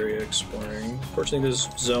this area exploring. Fortunately this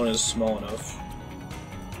zone is small enough.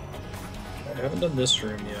 I haven't done this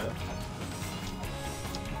room yet.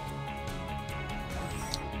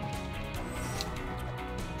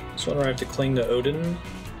 This one where I have to cling to Odin.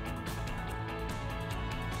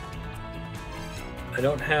 I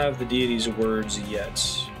don't have the deity's words yet,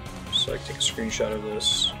 so I can take a screenshot of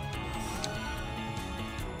this.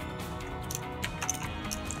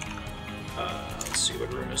 Let's see,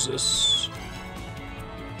 what room is this?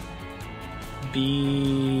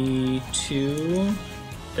 B2?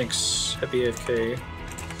 Thanks, happy AFK.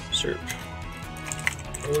 Search.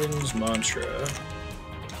 Odin's Mantra.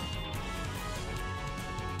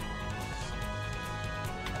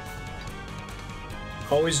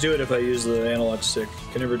 Always do it if I use the analog stick.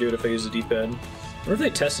 Can never do it if I use the D-pad. I wonder if they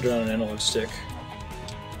tested it on an analog stick.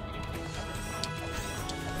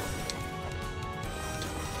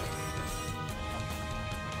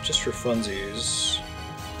 Just for funsies.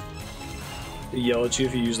 Yell at you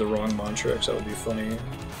if you use the wrong mantra, 'cause that would be funny.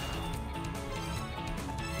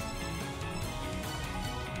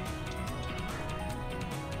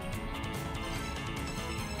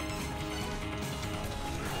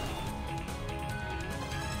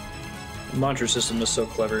 The mantra system is so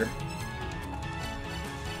clever.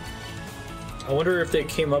 I wonder if they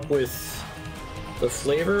came up with the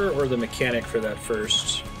flavor or the mechanic for that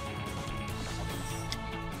first.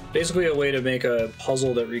 Basically a way to make a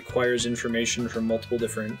puzzle that requires information from multiple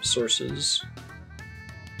different sources.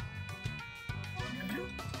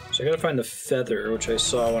 So I gotta find the feather, which I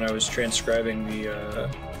saw when I was transcribing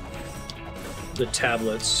the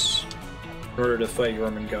tablets in order to fight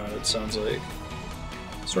Jormungand, it sounds like.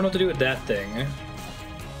 So I don't know what to do with that thing.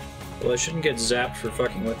 Well, I shouldn't get zapped for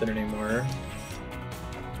fucking with it anymore.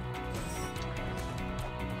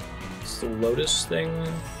 It's the lotus thing?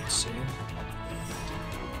 Let's see.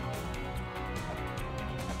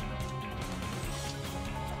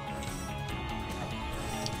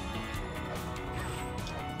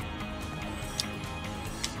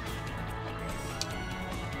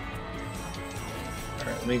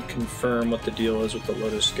 Let me confirm what the deal is with the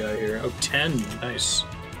Lotus guy here. Oh, 10! Nice.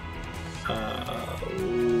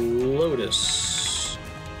 Lotus.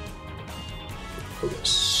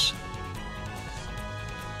 Lotus.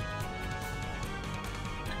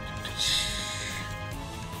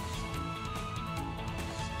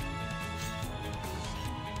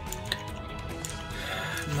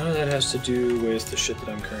 None of that has to do with the shit that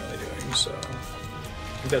I'm currently doing, so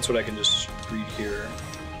I think that's what I can just read here.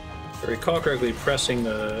 If I recall correctly, pressing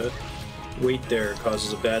the weight there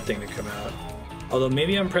causes a bad thing to come out. Although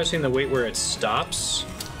maybe I'm pressing the weight where it stops,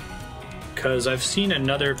 because I've seen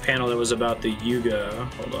another panel that was about the Yuga.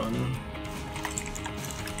 Hold on.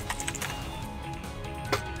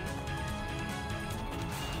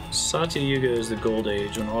 Satya Yuga is the gold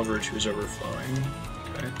age when all virtue is overflowing.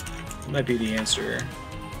 Okay, that might be the answer.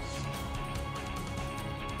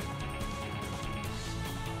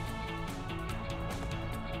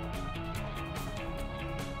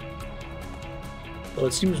 Well,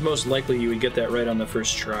 it seems most likely you would get that right on the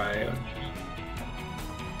first try. Okay.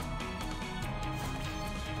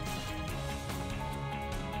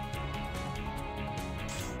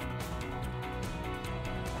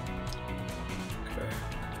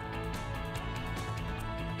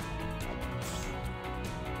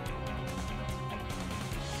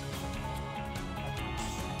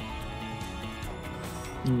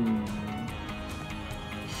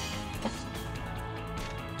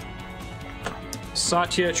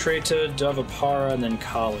 Satya, Treta, Dvapara, and then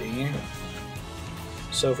Kali.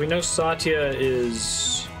 So if we know Satya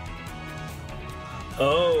is...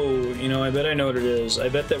 Oh, you know, I bet I know what it is. I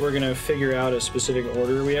bet that we're going to figure out a specific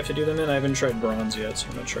order we have to do them in. I haven't tried bronze yet, so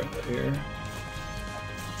I'm going to try that here.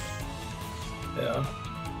 Yeah.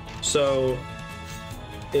 So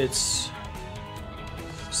it's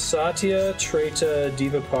Satya, Treta,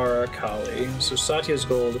 Dvapara, Kali. So Satya's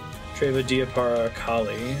gold, Treta, Dvapara,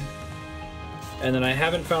 Kali. And then I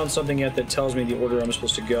haven't found something yet that tells me the order I'm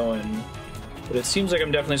supposed to go in. But it seems like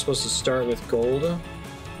I'm definitely supposed to start with gold.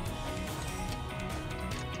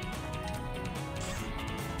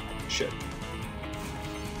 Shit.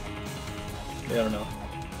 Yeah, I don't know.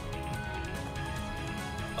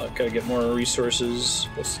 I've got to get more resources.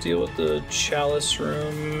 Let's deal with the chalice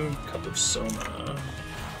room. Cup of Soma.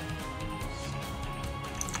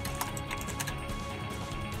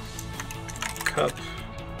 Cup.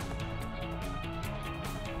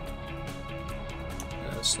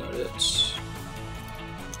 That's not it.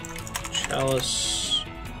 Chalice.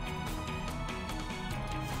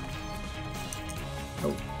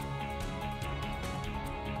 Nope.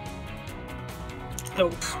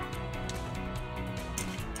 Nope.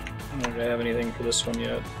 I don't think I have anything for this one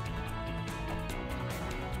yet.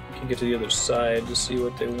 I can get to the other side to see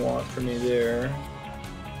what they want from me there.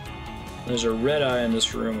 There's a red eye in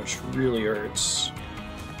this room, which really hurts.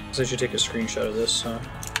 Guess I should take a screenshot of this, huh?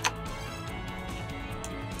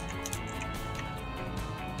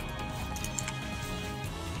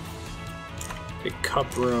 The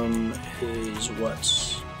cup room is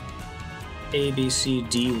what? A, B, C,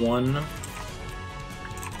 D1. Okay.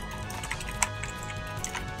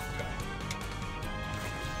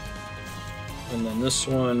 And then this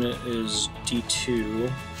one is D2,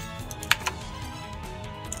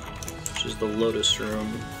 which is the Lotus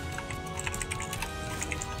room.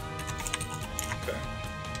 Okay.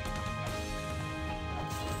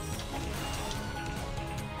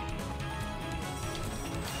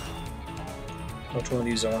 Which one of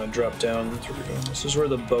these I want to drop down through? This is where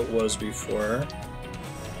the boat was before.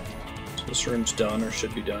 So this room's done, or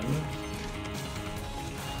should be done.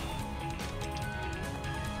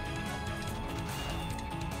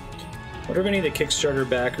 wonder if any of the Kickstarter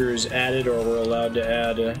backers added or were allowed to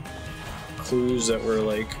add clues that were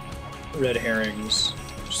like red herrings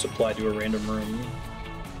just applied to a random room.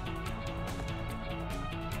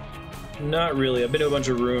 Not really. I've been to a bunch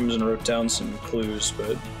of rooms and wrote down some clues,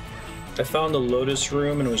 but I found the Lotus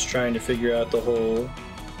room and was trying to figure out the whole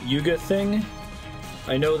Yuga thing.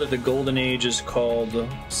 I know that the Golden Age is called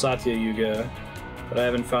Satya Yuga, but I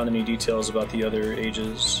haven't found any details about the other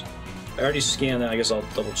ages. I already scanned that. I guess I'll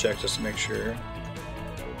double check just to make sure.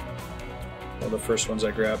 One of the first ones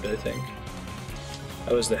I grabbed, I think.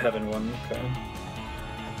 That was the Heaven one. Okay.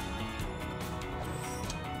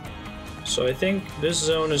 So I think this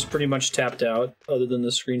zone is pretty much tapped out, other than the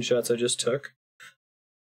screenshots I just took.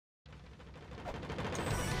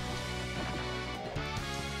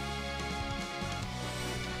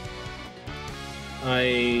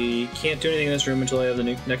 I can't do anything in this room until I have the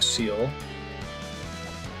next seal.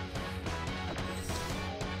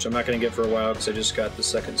 Which I'm not going to get for a while because I just got the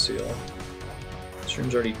second seal. This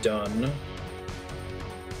room's already done.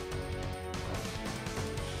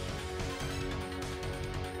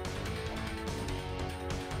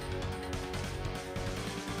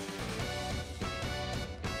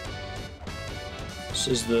 This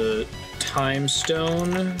is the Time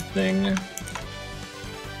Stone thing.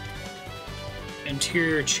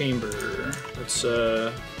 Interior chamber. That's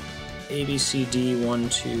A, B, C, D, 1,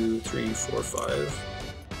 2, 3, 4, 5.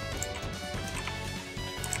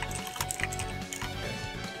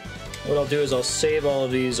 What I'll do is I'll save all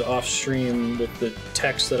of these off stream with the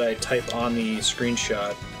text that I type on the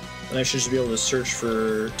screenshot, and I should just be able to search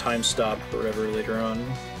for time stop or whatever later on.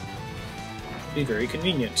 Be very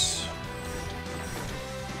convenient.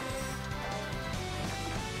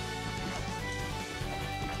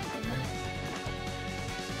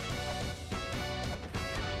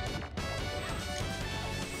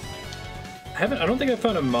 I don't think I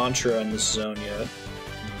found a mantra in this zone yet.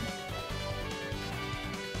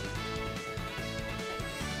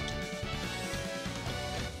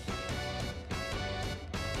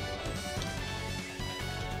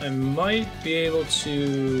 I might be able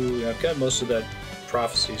to... I've got most of that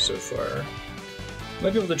prophecy so far.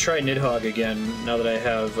 Might be able to try Nidhogg again now that I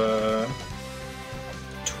have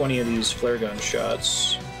 20 of these flare gun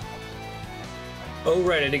shots. Oh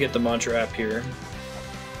right, I did get the mantra app here.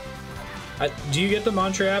 Do you get the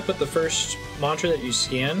mantra app with the first mantra that you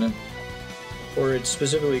scan? Or it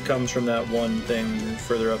specifically comes from that one thing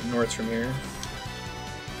further up north from here?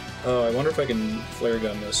 Oh, I wonder if I can flare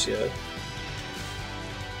gun this yet.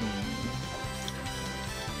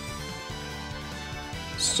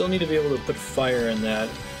 Still need to be able to put fire in that.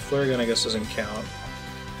 Flare gun I guess doesn't count.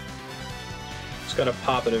 It's gotta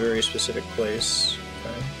pop at a very specific place.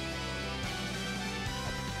 Okay.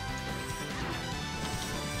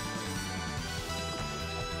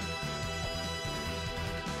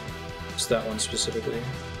 It's that one specifically.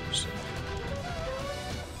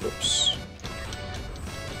 Oops.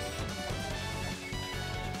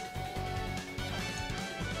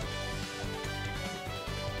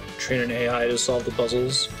 Train an AI to solve the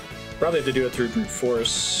puzzles. Probably have to do it through brute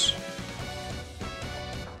force.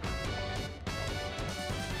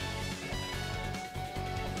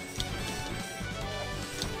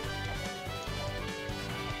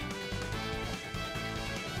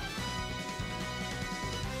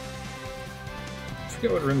 I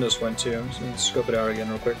forget what room this went to. I'm just gonna scope it out again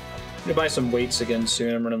real quick. I'm gonna buy some weights again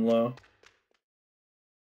soon. I'm running low.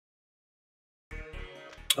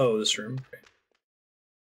 Oh, this room. Okay.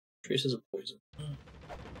 Traces of poison.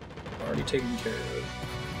 Already taken care of.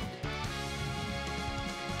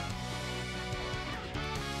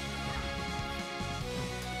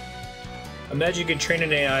 Imagine you could train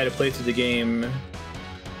an AI to play through the game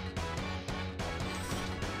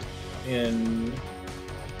and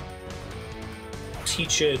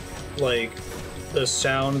teach it like the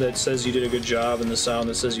sound that says you did a good job and the sound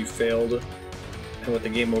that says you failed, and what the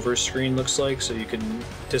game over screen looks like, so you can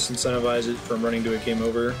disincentivize it from running to a game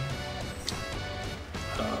over.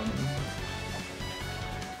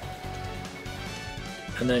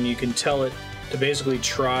 And then you can tell it to basically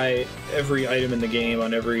try every item in the game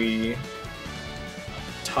on every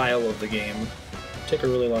tile of the game. It'll take a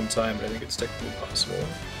really long time, but I think it's technically possible.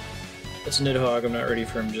 That's Nidhogg. I'm not ready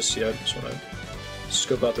for him just yet. Just want to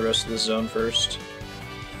scope out the rest of the zone first.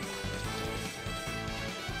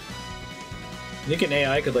 You think an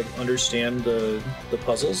AI could like understand the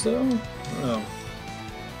puzzles though? I don't know.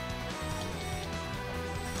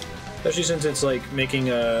 Especially since it's like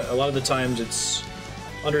making a lot of the times it's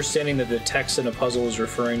understanding that the text in a puzzle is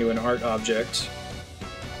referring to an art object.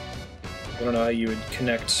 I don't know how you would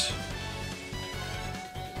connect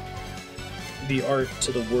the art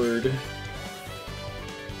to the word.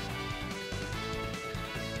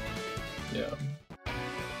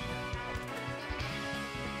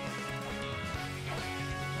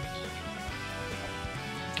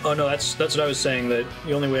 Oh no, that's what I was saying, that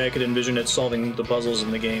the only way I could envision it solving the puzzles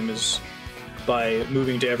in the game is by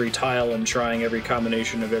moving to every tile and trying every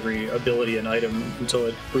combination of every ability and item until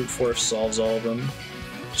it brute force solves all of them.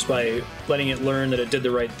 Just by letting it learn that it did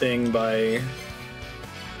the right thing by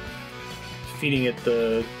feeding it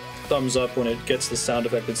the thumbs up when it gets the sound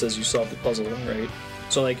effect that says you solved the puzzle, right?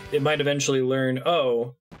 So like, it might eventually learn,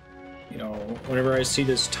 oh, you know, whenever I see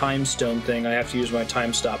this time stone thing, I have to use my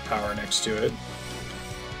time stop power next to it.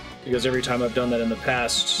 Because every time I've done that in the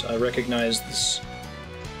past, I recognize this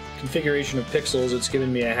configuration of pixels, it's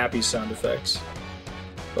given me a happy sound effect.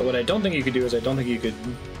 But what I don't think you could do is I don't think you could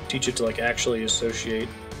teach it to like actually associate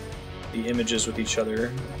the images with each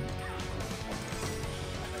other.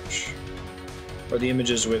 Or the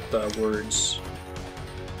images with words.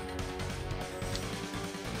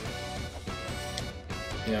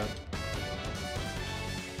 Yeah.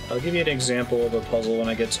 I'll give you an example of a puzzle when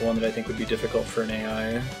I get to one that I think would be difficult for an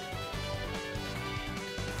AI.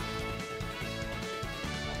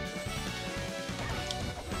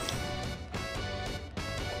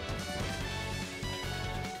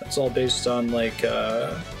 It's all based on, like,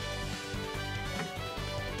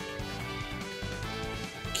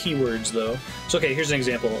 keywords, though. So, okay, here's an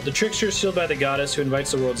example. The trickster sealed by the goddess who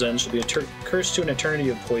invites the world's end shall be cursed to an eternity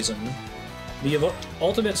of poison. The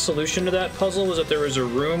ultimate solution to that puzzle was that there was a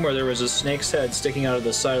room where there was a snake's head sticking out of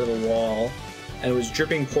the side of the wall, and it was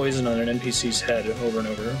dripping poison on an NPC's head over and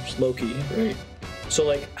over. It's Loki, right? So,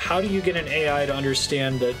 like, how do you get an AI to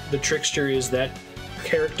understand that the trickster is that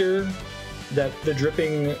character, that the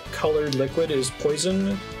dripping colored liquid is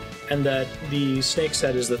poison, and that the snake's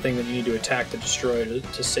head is the thing that you need to attack to destroy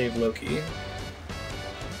to save Loki?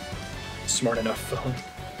 Smart enough phone.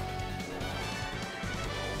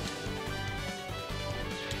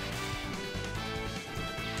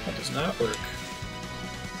 That does not work.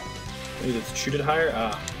 I need to shoot it higher?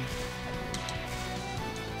 Ah.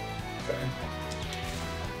 Okay.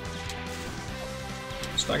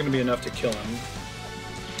 It's not going to be enough to kill him.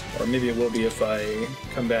 Or maybe it will be if I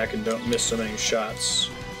come back and don't miss so many shots.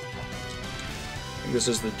 I think this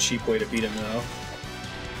is the cheap way to beat him now.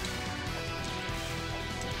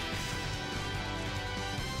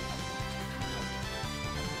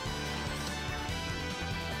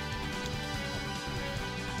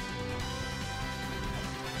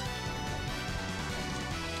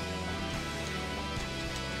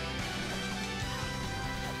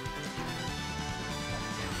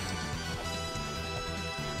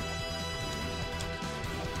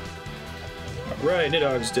 Right,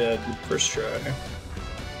 Nidhogg's dead. First try.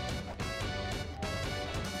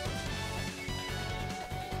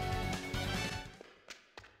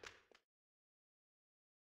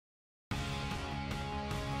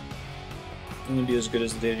 I'm gonna be as good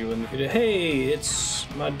as the dad you wouldn't. Hey, it's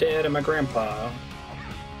my dad and my grandpa.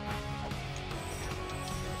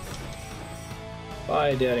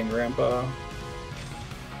 Bye, Dad and Grandpa.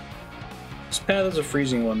 This path is a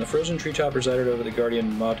freezing one. The frozen treetop resided over the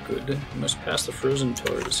guardian Modgood. You must pass the frozen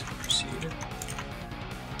pillar to proceed.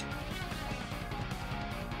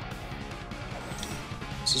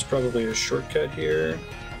 This is probably a shortcut here.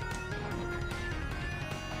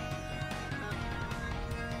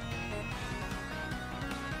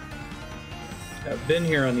 I've been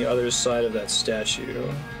here on the other side of that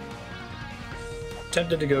statue.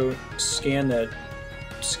 Tempted to go scan that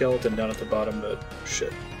skeleton down at the bottom, but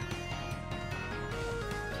shit.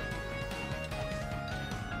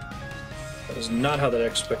 That is not how I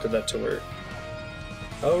expected that to work.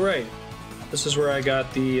 Oh right, this is where I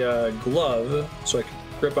got the glove, so I can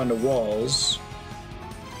grip onto walls.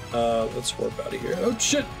 Let's warp out of here. Oh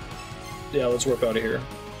shit! Yeah, let's warp out of here.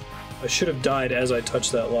 I should have died as I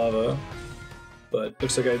touched that lava, but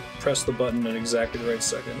looks like I pressed the button at exactly the right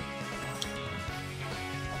second.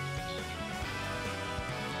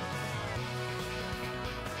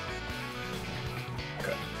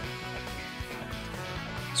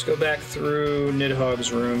 Let's go back through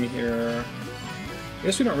Nidhogg's room here. I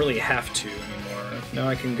guess we don't really have to anymore. Now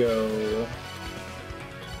I can go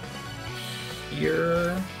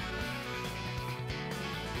here.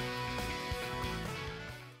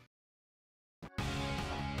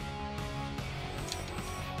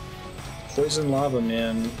 Poison lava,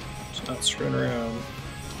 man. It's not screwing around.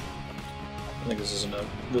 I think this isn't gonna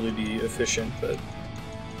really be efficient, but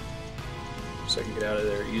so I can get out of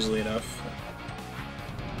there easily enough.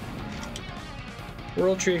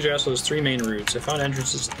 World Tree Exhausted has 3 main routes. I found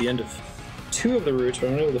entrances at the end of 2 of the routes, but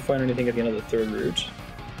I'm not able to find anything at the end of the 3rd route.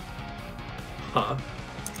 Huh.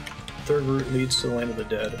 3rd route leads to the Land of the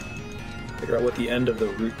Dead. Figure out what the end of the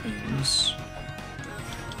route means.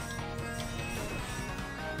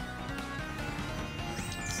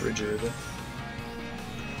 frigid.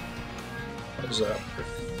 How does that work?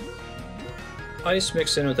 Ice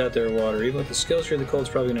mixed in with that there water. Even with the skills here, the cold's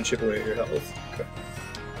probably going to chip away at your health. Okay.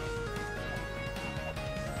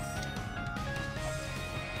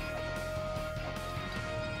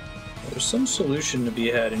 There's some solution to be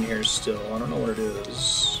had in here still. I don't know what it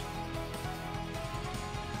is.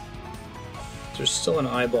 There's still an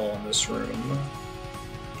eyeball in this room.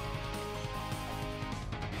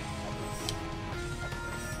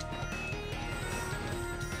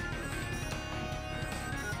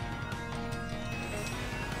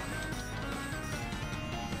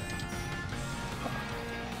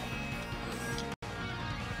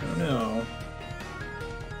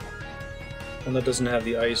 One that doesn't have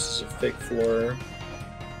the ice is a fake floor.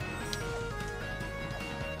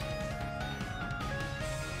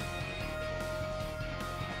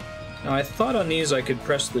 Now I thought on these I could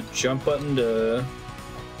press the jump button to...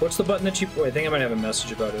 What's the button that you... Oh, I think I might have a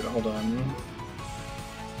message about it. Hold on.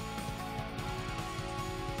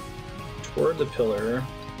 Toward the pillar.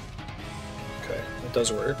 Okay, it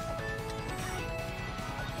does work.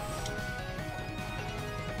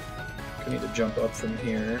 I need to jump up from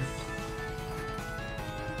here.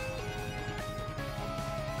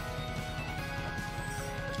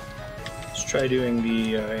 Let's try doing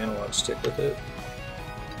the analog stick with it.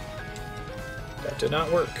 That did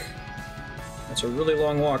not work. That's a really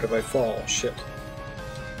long walk if I fall. Shit.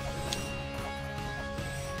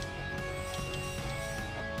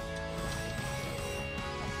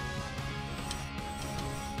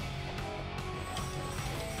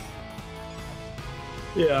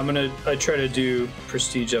 Yeah, I try to do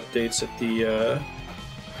prestige updates at the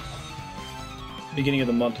beginning of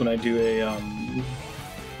the month when I do a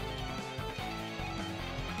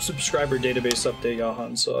subscriber database update,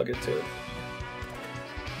 Yahan, so I'll get to it.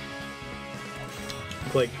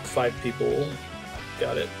 Like 5 people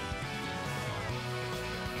got it.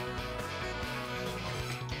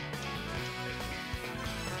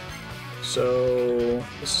 So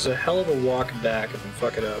this is a hell of a walk back if I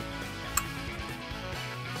fuck it up.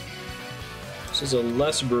 This is a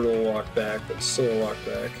less brutal walk back, but still a walk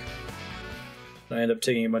back. I end up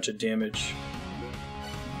taking a bunch of damage.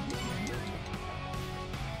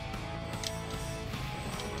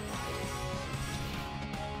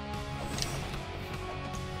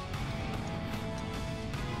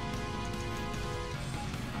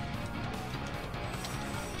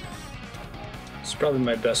 It's probably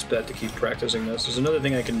my best bet to keep practicing this. There's another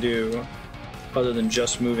thing I can do other than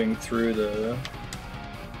just moving through the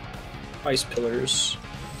ice pillars.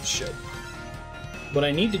 Shit. What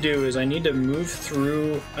I need to do is I need to move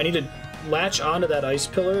through, I need to latch onto that ice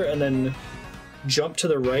pillar and then jump to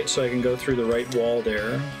the right so I can go through the right wall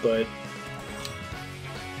there, but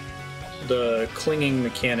the clinging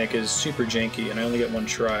mechanic is super janky and I only get one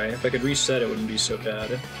try. If I could reset it, wouldn't be so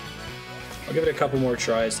bad. I'll give it a couple more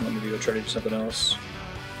tries and then maybe go try to do something else.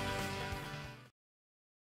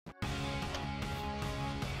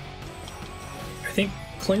 I think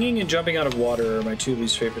clinging and jumping out of water are my 2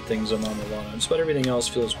 least favorite things on La-Mulana. Just about everything else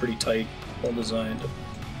feels pretty tight, well designed.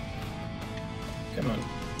 Come on,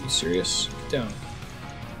 are you serious? Get down.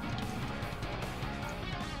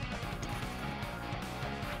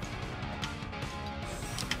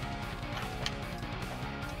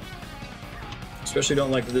 Especially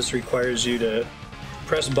don't like that this requires you to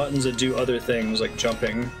press buttons that do other things, like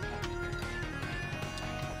jumping.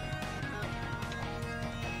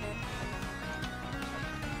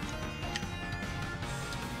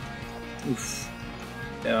 Oof.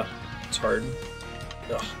 Yeah, it's hard.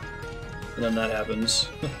 Ugh. And then that happens.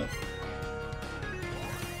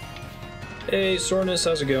 Hey, Sornus,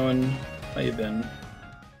 how's it going? How you been?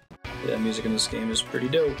 Yeah, music in this game is pretty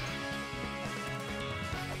dope.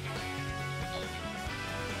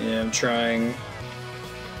 Yeah, I'm trying.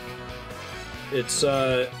 It's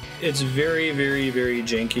very, very, very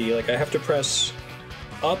janky. Like, I have to press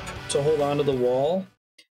up to hold onto the wall,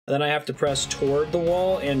 and then I have to press toward the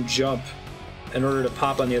wall and jump in order to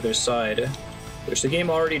pop on the other side, which the game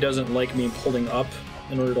already doesn't like me holding up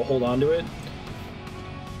in order to hold onto it.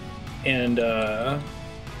 And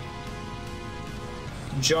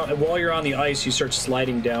while you're on the ice, you start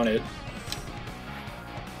sliding down it.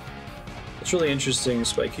 It's really interesting,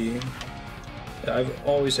 Spiky. Yeah, I've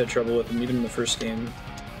always had trouble with them, even in the first game.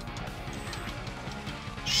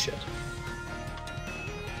 Shit.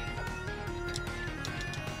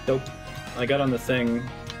 Nope. I got on the thing.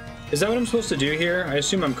 Is that what I'm supposed to do here? I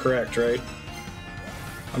assume I'm correct, right?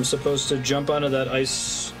 I'm supposed to jump onto that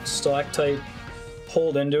ice stalactite,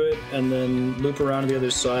 hold into it, and then loop around to the other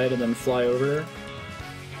side, and then fly over.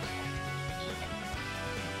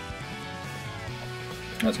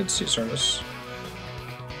 That's good to see service.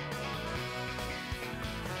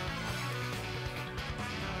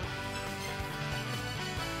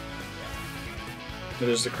 That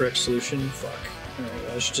is the correct solution? Fuck.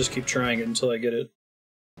 Alright, I should just keep trying it until I get it.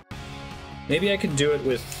 Maybe I can do it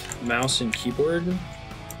with mouse and keyboard?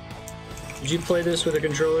 Did you play this with a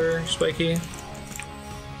controller, Spiky?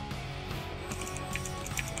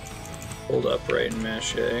 Hold up right and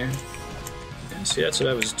mash A. And see, that's what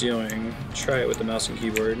I was doing. Try it with the mouse and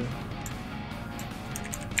keyboard.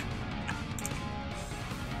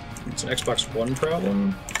 It's an Xbox One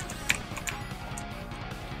problem.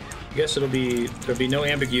 I guess there'll be no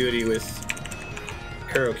ambiguity with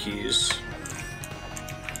arrow keys.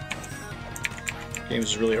 Games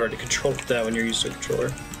is really hard to control with that when you're used to a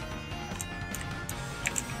controller.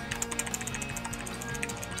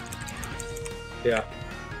 Yeah.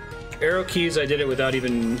 Arrow keys, I did it without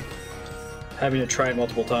even having to try it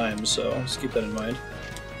multiple times, so just keep that in mind.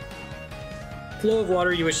 Flow of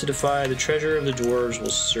water you wish to defy, the treasure of the dwarves will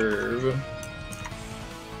serve.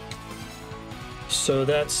 So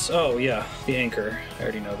that's... oh yeah, the anchor. I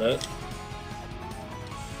already know that.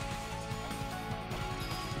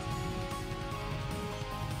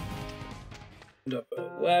 Put up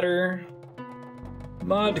a ladder.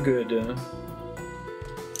 Mod good.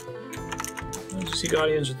 Seek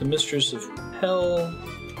audience with the Mistress of Hell.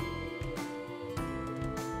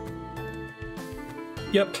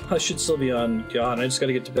 Yep, I should still be on. God, I just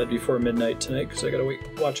gotta get to bed before midnight tonight because I gotta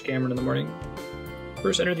watch Cameron in the morning.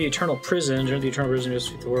 First, enter the Eternal Prison. Enter the Eternal Prison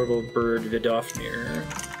with the horrible bird Vidofnir.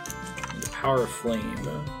 The Power of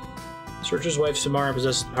Flame. Searcher's wife Samara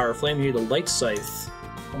possesses the Power of Flame. You need the Light Scythe.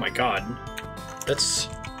 Oh my god. That's...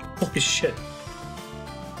 holy shit.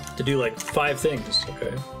 To do like 5 things.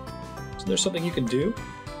 Okay. Is there something you can do?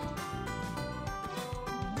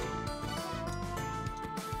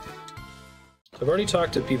 I've already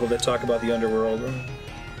talked to people that talk about the underworld.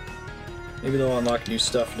 Maybe they'll unlock new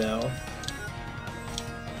stuff now.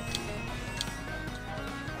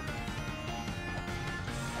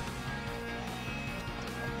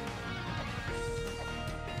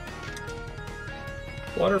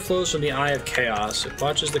 Water flows from the Eye of Chaos. It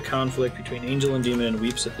watches the conflict between angel and demon and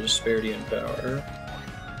weeps at the disparity in power.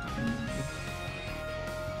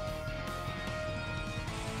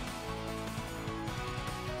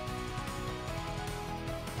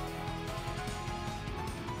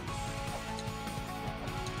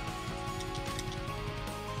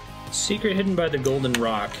 Secret hidden by the golden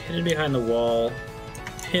rock. Hidden behind the wall.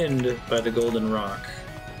 Pinned by the golden rock.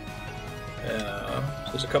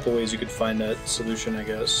 So there's a couple ways you could find that solution, I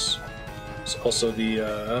guess. It's also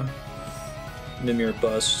the Mimir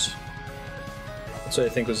bust. That's what I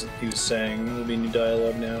think he was saying. There'll be new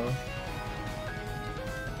dialogue now.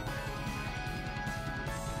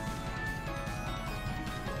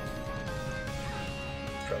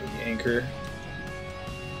 Probably the anchor.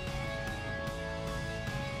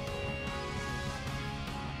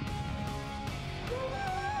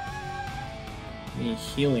 Any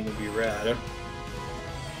healing would be rad.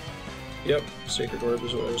 Yep, Sacred Orb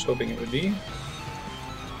is what I was hoping it would be.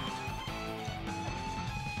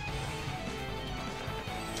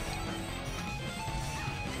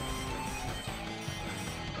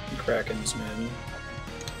 Krakens, man.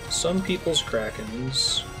 Some people's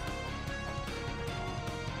Krakens.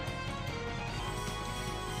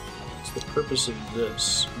 What's the purpose of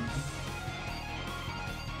this?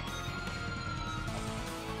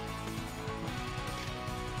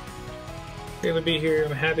 Great to be here.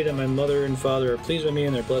 I'm happy that my mother and father are pleased with me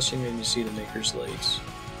and they're blessing me to see the Maker's Light.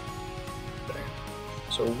 Okay.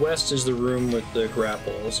 So west is the room with the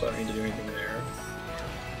grapple, so I don't need to do anything there.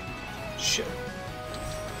 Shit.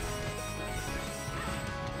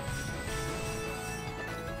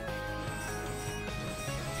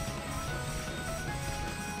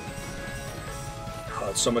 Oh,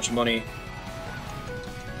 it's so much money.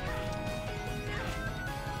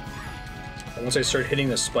 And once I start hitting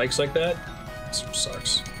the spikes like that, this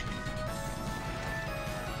sucks.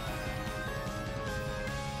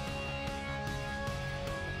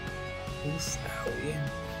 Oof, owie.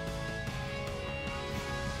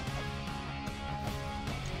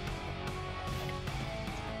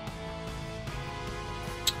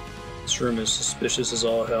 This room is suspicious as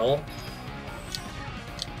all hell.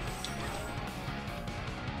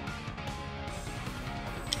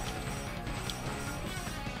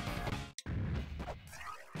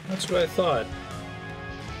 That's what I thought.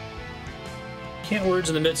 Cant words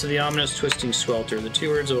in the midst of the ominous twisting swelter. The 2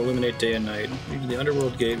 words will illuminate day and night. Lead to the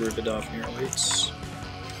underworld gate where Vidofnir awaits.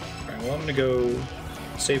 Alright, well I'm gonna go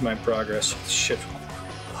save my progress. Shit.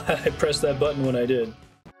 I pressed that button when I did.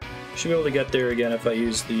 Should be able to get there again if I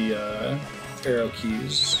use the arrow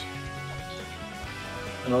keys.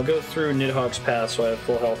 And I'll go through Nidhogg's path so I have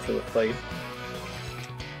full health for the fight.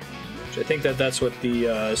 Which I think that's what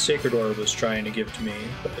the Sacred Orb was trying to give to me,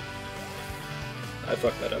 but I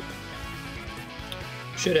fucked that up.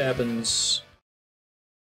 Shit happens.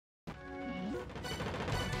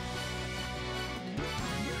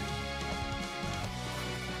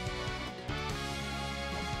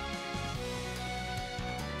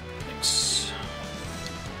 Thanks.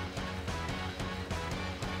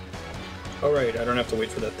 Alright, I don't have to wait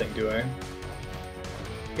for that thing, do I?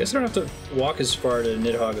 I guess I don't have to walk as far to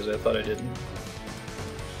Nidhogg as I thought I did. I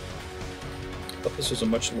thought this was a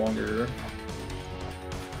much longer...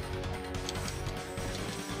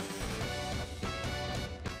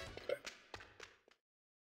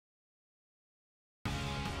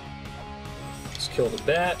 Let's kill the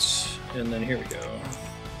bat, and then here we go.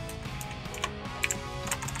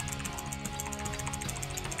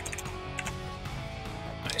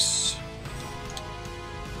 Nice.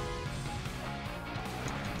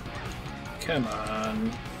 Come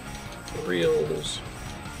on. For reals.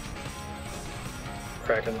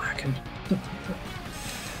 Crackin' lackin'.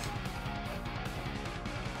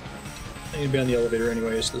 I need to be on the elevator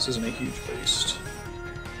anyway, so this isn't a huge waste.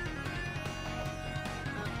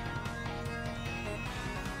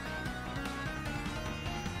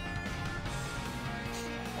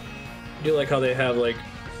 I do like how they have like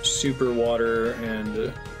super water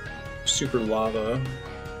and super lava.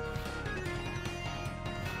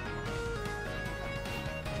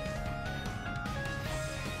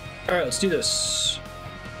 Alright, let's do this.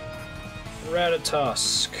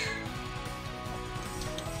 Ratatoskr.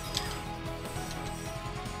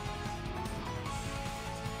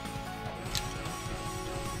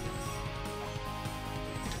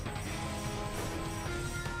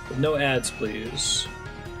 No ads, please.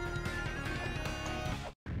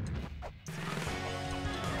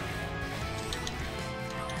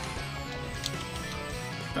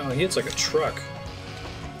 Oh, he hits like a truck.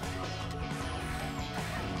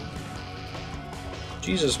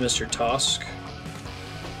 Jesus, Mr. Tosk.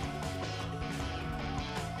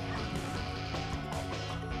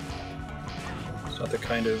 It's not the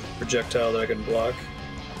kind of projectile that I can block.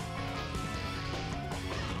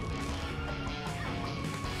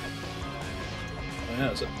 Yeah,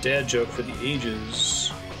 it's a dad joke for the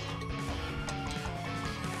ages.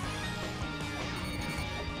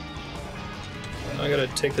 I gotta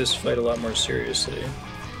take this fight a lot more seriously.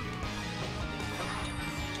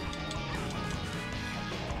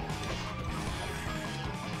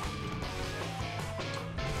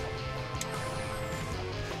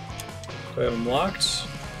 Do I have him locked?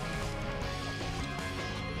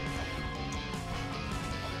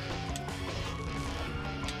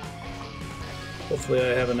 Hopefully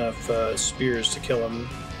I have enough spears to kill him.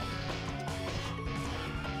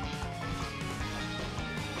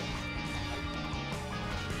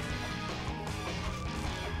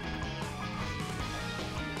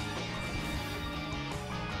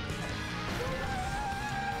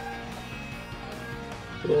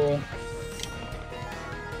 Cool.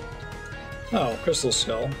 Oh, Crystal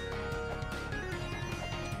Skull.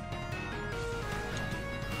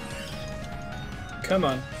 Come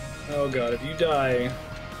on. Oh god, if you die...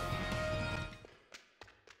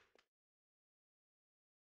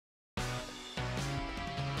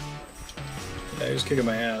 Yeah, he's kicking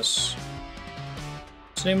my ass.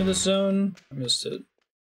 What's the name of this zone? I missed it.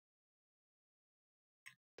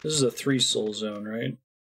 This is a 3-soul zone, right?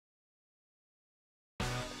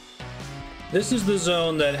 This is the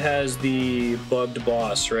zone that has the bugged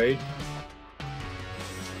boss, right?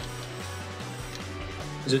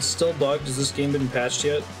 Is it still bugged? Has this game been patched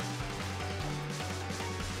yet?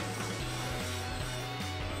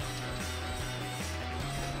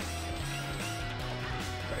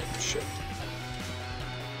 Right, shit.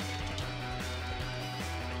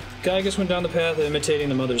 Gygus went down the path of imitating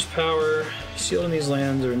the mother's power. Sealed in these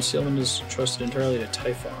lands, or concealment is trusted entirely to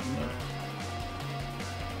Typhon.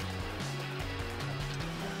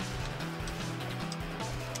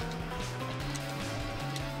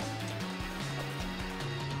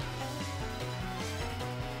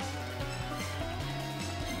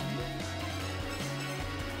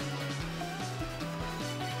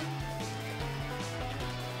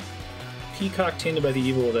 Peacock tainted by the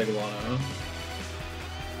evil of La-Mulana.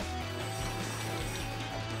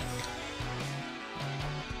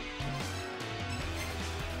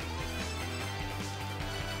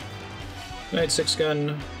 Night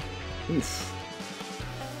 6-gun. Oof.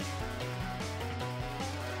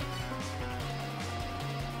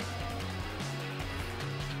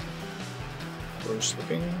 Or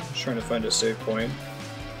slipping. Just trying to find a save point.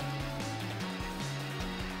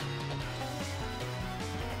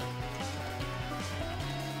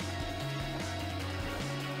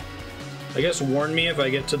 I guess warn me if I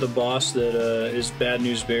get to the boss that is Bad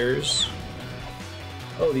News Bears.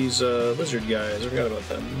 Oh, these lizard guys. I forgot about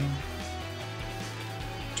them.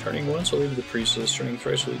 Turning once will lead to the priestess. Turning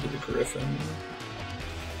thrice will lead to the griffin.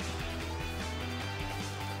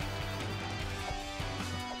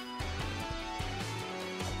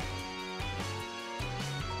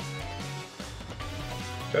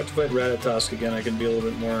 If I have to fight Ratatoskr again, I can be a little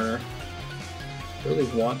bit more... I really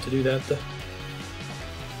want to do that though.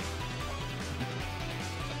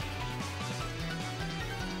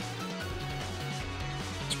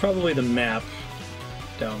 Probably the map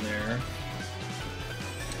down there.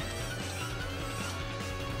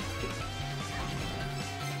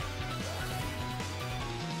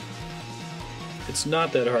 It's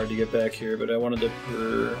not that hard to get back here, but I wanted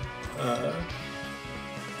to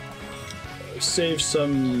save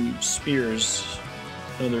some spears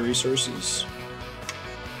and other resources.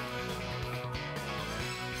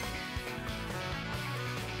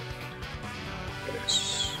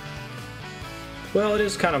 Well, it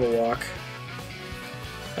is kind of a walk.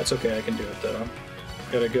 That's okay, I can do it though.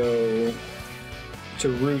 Gotta go to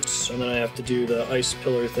roots, and then I have to do the ice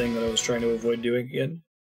pillar thing that I was trying to avoid doing again.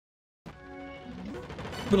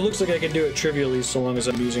 But it looks like I can do it trivially so long as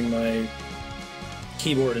I'm using my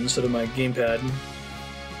keyboard instead of my gamepad.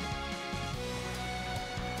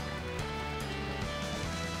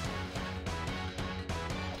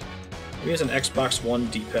 Maybe it's an Xbox One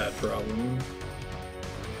D-pad problem.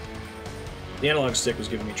 The analog stick was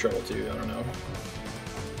giving me trouble too, I don't know.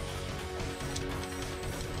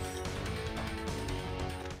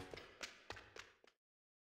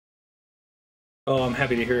 Oh, I'm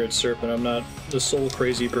happy to hear it, Serpent. I'm not the sole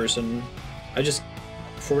crazy person. I just,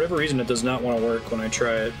 for whatever reason, it does not want to work when I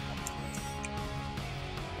try it.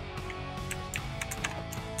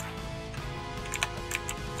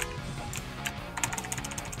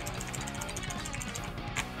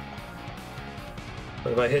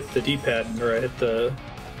 But if I hit the D-pad, or I hit the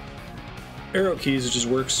arrow keys, it just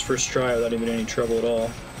works first try without even any trouble at all.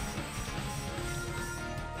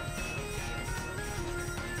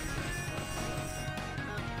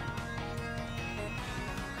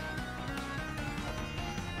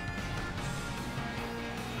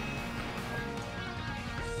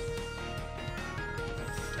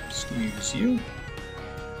 Excuse you.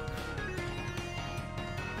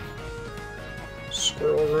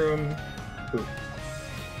 Squirrel room. Ooh.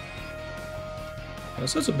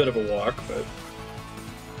 So that's a bit of a walk, but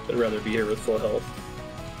I'd rather be here with full health.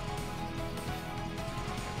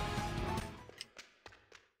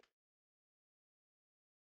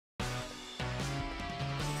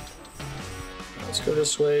 Let's go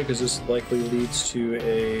this way, because this likely leads to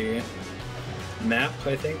a map,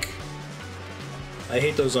 I think. I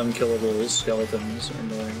hate those unkillable skeletons, they're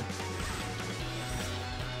annoying.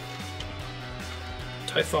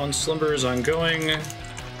 Typhon slumber is ongoing.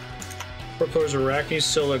 Propose Arachne,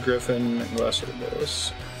 Scylla, Griffin, and Glass of the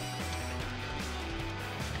Bolus.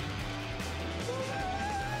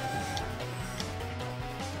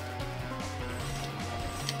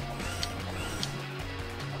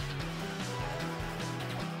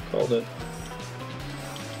 Called it.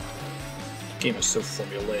 Game is so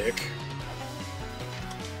formulaic.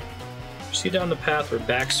 See down the path where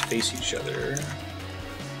backs face each other.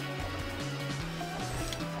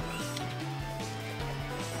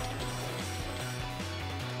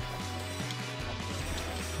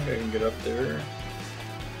 I can get up there.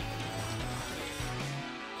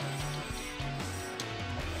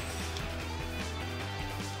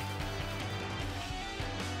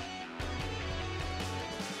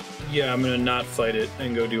 Yeah, I'm gonna not fight it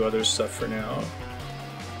and go do other stuff for now.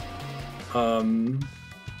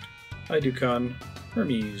 Hi, Dukan.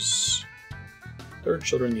 Hermes. Third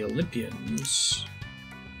children, the Olympians.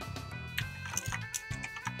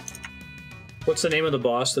 What's the name of the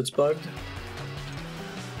boss that's bugged?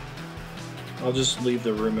 I'll just leave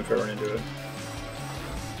the room if I run into it.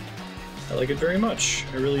 I like it very much.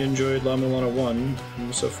 I really enjoyed La-Mulana 1,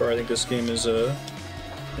 and so far I think this game is an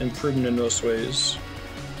improvement in most ways.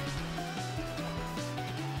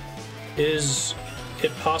 Is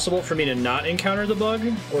it possible for me to not encounter the bug,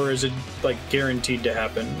 or is it like guaranteed to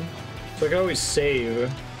happen? So I can always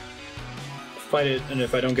save, fight it, and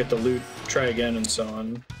if I don't get the loot, try again and so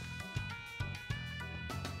on.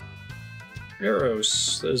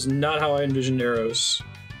 Eros. That is not how I envisioned Eros.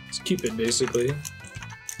 It's Cupid, basically.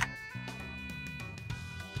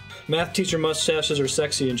 Math teacher mustaches are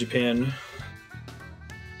sexy in Japan.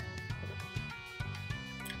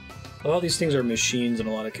 All these things are machines in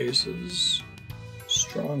a lot of cases.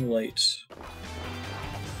 Strong light.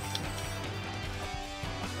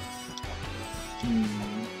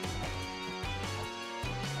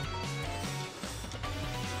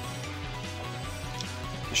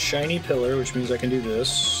 A shiny pillar, which means I can do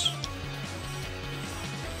this.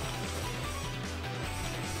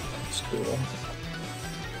 That's cool.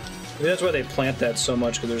 Maybe that's why they plant that so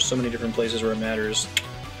much, because there's so many different places where it matters.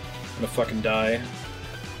 I'm gonna fucking die.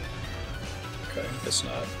 Okay, guess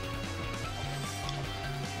not.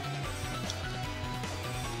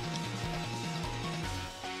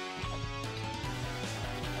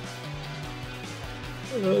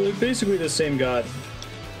 They're basically the same god.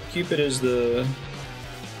 Cupid is the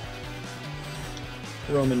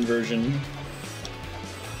Roman version.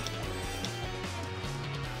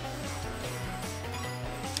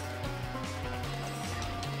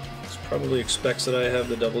 This probably expects that I have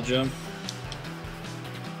the double jump.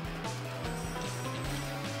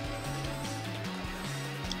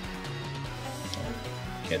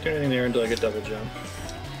 Can't do anything there until I get double jump.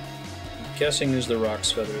 I'm guessing is the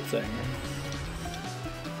Rock's Feather thing.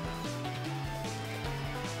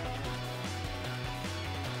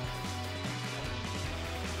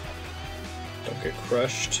 Don't get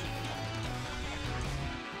crushed.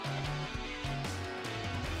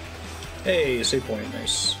 Hey, save point,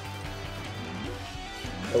 nice.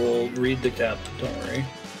 I will read the cap, don't worry.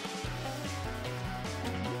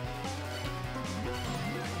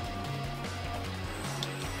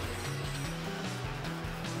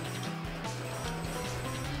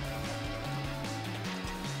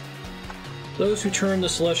 Those who turn the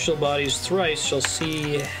celestial bodies thrice shall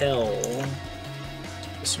see hell.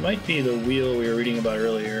 This might be the wheel we were reading about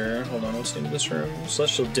earlier. Hold on, what's the name of this room?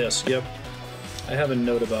 Celestial Disc, yep. I have a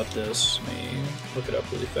note about this. Let me look it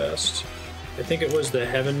up really fast. I think it was the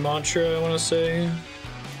Heaven mantra, I want to say.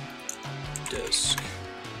 Disc.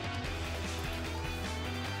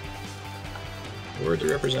 Word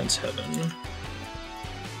that represents heaven.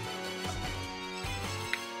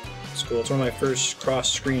 It's cool. It's one of my first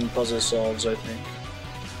cross-screen puzzle solves, I think.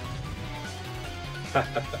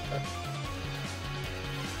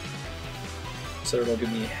 So it'll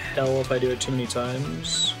give me hell if I do it too many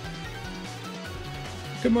times.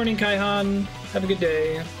 Good morning, Kaihan. Have a good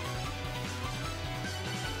day.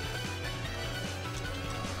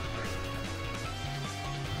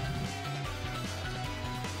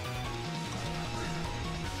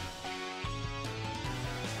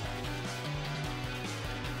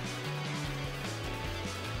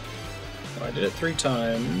 Oh, I did it 3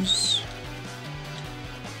 times.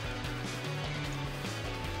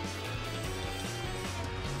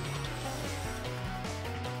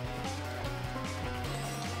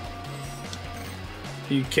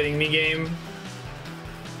 Are you kidding me, game?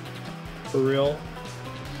 For real?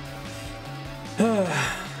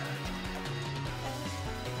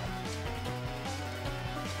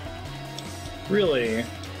 Really?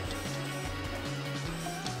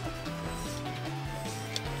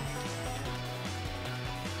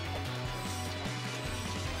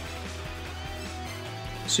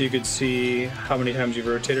 So you could see how many times you've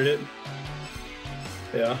rotated it?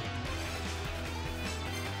 Yeah.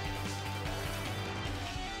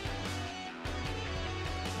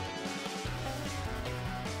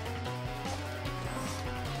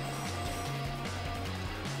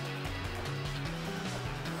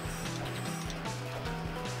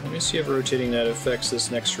 Let me see if rotating that affects this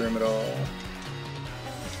next room at all.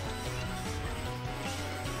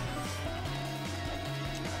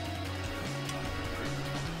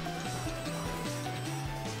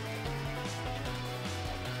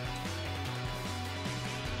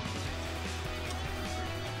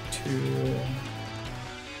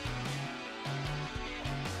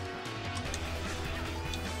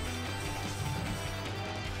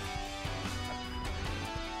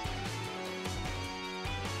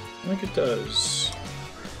 I think it does.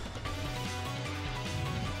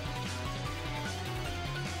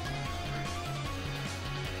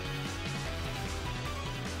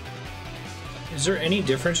 Is there any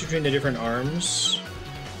difference between the different arms?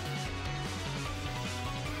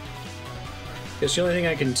 I guess the only thing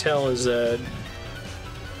I can tell is that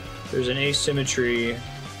there's an asymmetry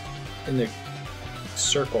in the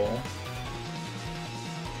circle.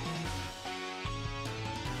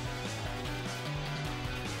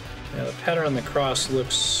 Yeah, the pattern on the cross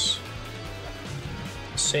looks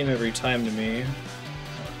the same every time to me.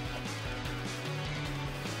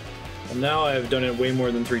 Well, now I've done it way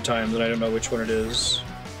more than 3 times, and I don't know which one it is.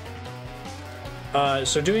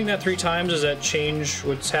 So doing that 3 times, does that change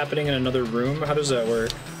what's happening in another room? How does that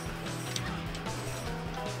work?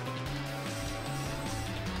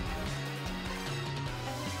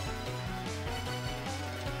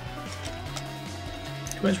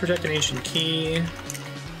 Commits protect an ancient key.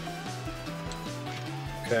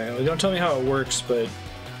 Okay, well, don't tell me how it works, but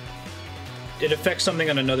it affects something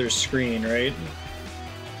on another screen, right?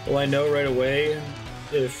 Will I know right away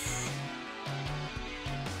if...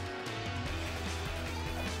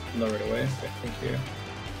 No, right away. Okay, thank you.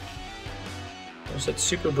 There's that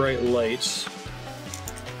super bright light. I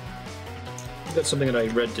think that's something that I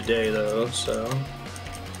read today, though, so...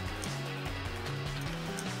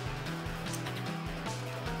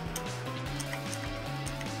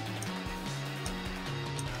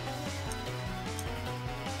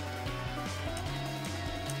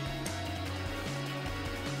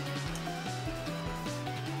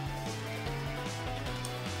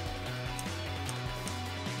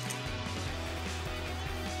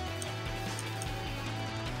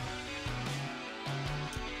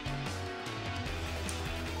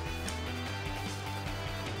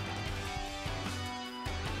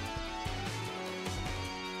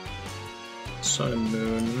 Sun and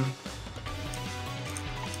moon.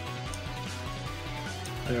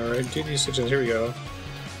 Alright, do these 6 things. Here we go.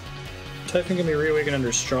 Typhon can be reawakened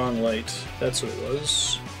under strong light. That's what it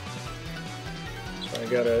was. So I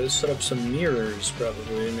gotta set up some mirrors,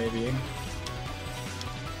 probably, maybe.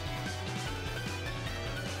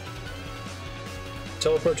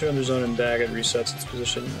 Teleport to another zone and back, it resets its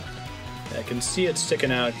position. I can see it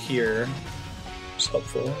sticking out here. It's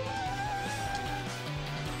helpful.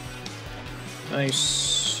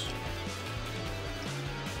 Nice.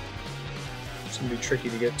 It's gonna be tricky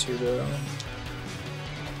to get to, though.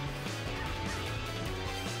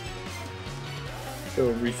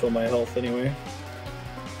 Go refill my health anyway.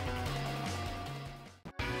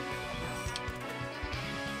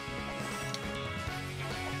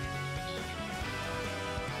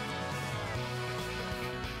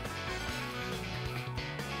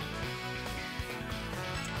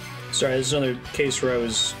 Sorry, this is another case where I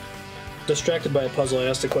was distracted by a puzzle. I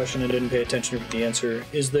asked a question and didn't pay attention to the answer.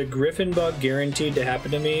 Is the griffin bug guaranteed to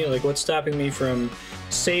happen to me? Like, what's stopping me from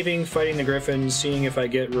saving, fighting the griffin, seeing if I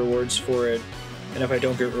get rewards for it, and if I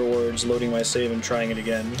don't get rewards, loading my save and trying it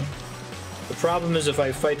again? The problem is if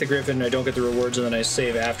I fight the griffin and I don't get the rewards and then I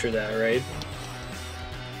save after that, right?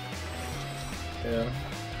 Yeah.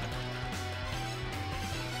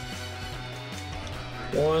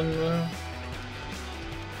 1...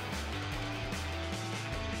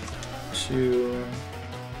 2...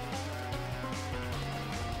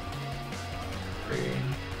 3...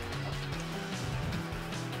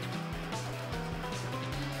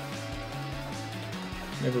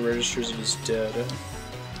 Never registers if he's dead.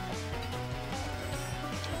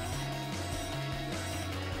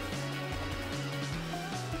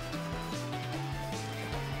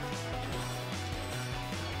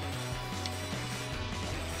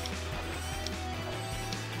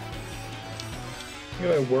 If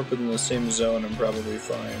I warp within the same zone, I'm probably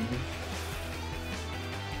fine.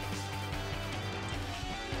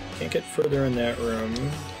 Can't get further in that room.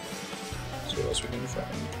 So what else we can find?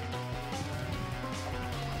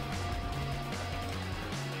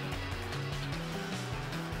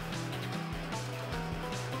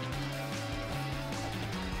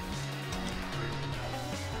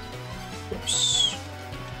 Oops.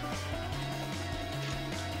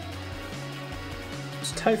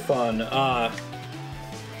 It's Typhon.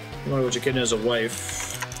 You want what you're getting as a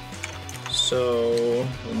wife. So,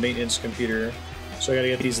 the maintenance computer. So I gotta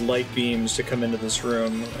get these light beams to come into this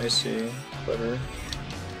room. I see. Clever.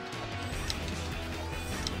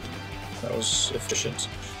 That was efficient.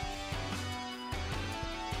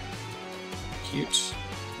 Cute.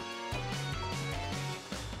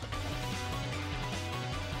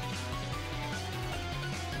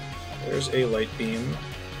 There's a light beam.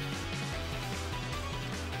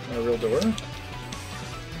 A real door.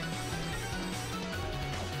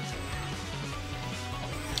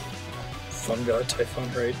 Fun god,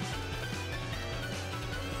 Typhon, right?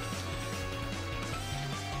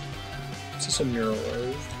 Is this a mural?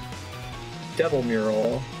 Devil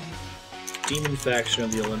mural. Demon faction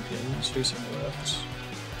of the Olympians, facing the left.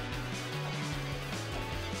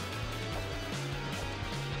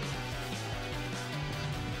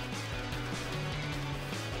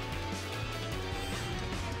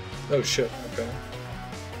 Oh shit, okay.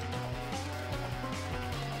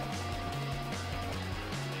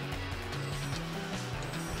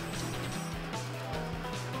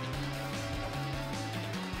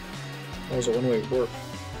 That was a one-way warp.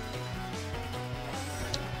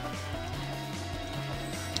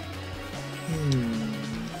 I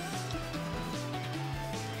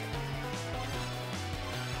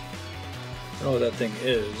don't know what that thing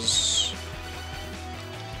is.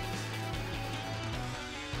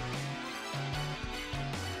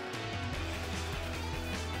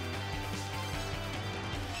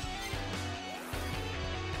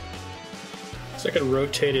 So I could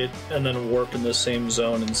rotate it and then warp in the same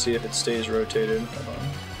zone and see if it stays rotated. Hold on.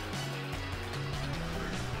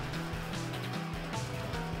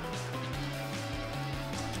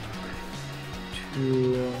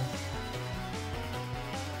 Two,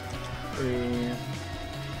 three,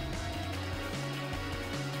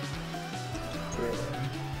 four.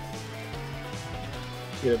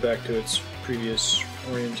 Get it back to its previous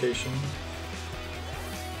orientation.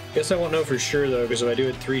 Guess I won't know for sure though, because if I do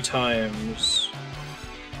it 3 times.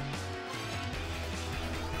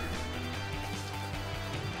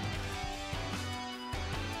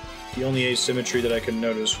 The only asymmetry that I can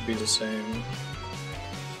notice would be the same.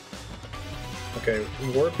 Okay,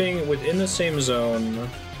 warping within the same zone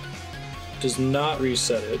does not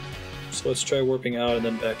reset it. So let's try warping out and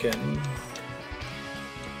then back in.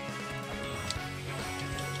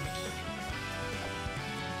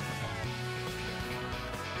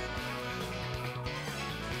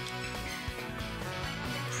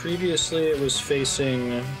 Previously it was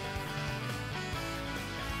facing...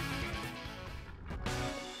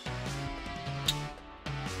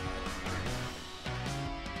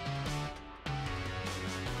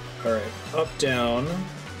 Alright, up, down.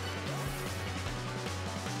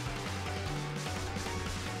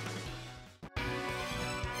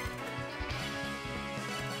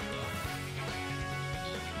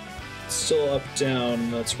 Still up,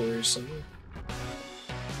 down, that's worrisome.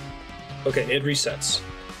 Okay, it resets.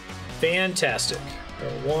 Fantastic.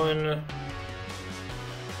 Right, 1,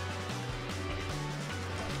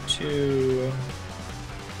 2,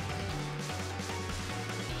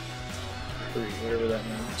 3, whatever that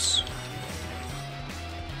means.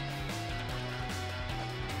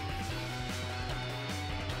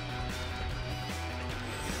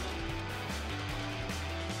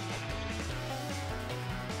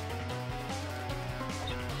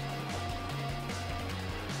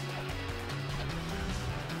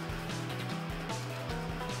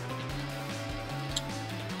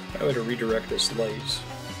 I would redirect this light.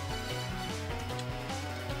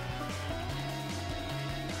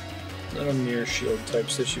 Not a mirror shield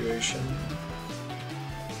type situation.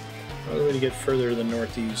 Another way to get further to the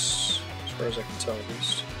northeast, as far as I can tell at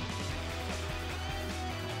least.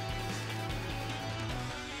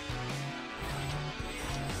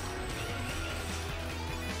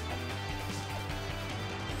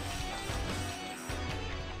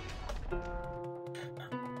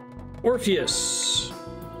 Orpheus!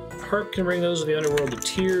 Harp can bring those of the underworld to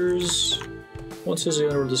tears. Once says the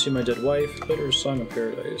underworld to see my dead wife. Later, a song of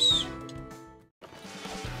paradise.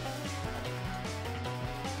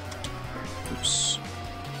 Oops.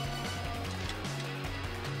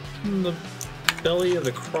 In the belly of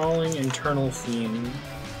the crawling infernal fiend.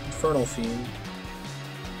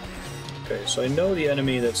 Okay, so I know the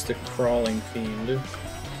enemy that's the crawling fiend.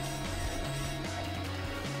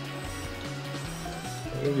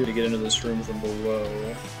 What do we do to get into this room from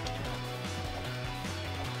below?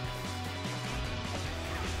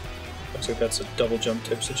 Looks like that's a double jump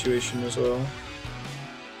type situation as well.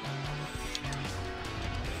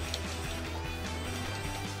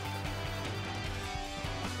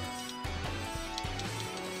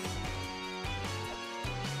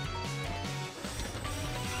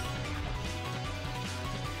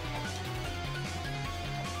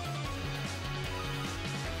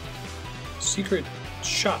 Secret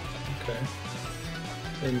shop. Okay.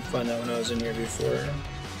 Didn't find that when I was in here before.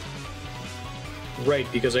 Right,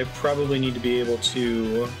 because I probably need to be able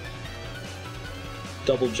to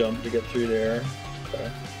double jump to get through there.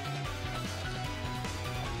 Okay.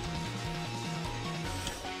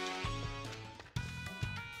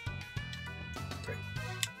 Great.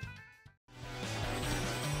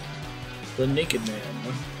 The Naked Man.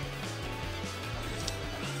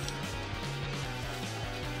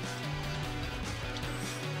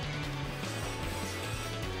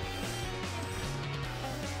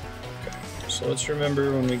 So let's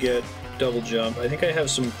remember when we get double jump. I think I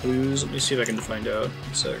have some clues. Let me see if I can find out.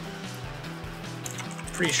 One sec.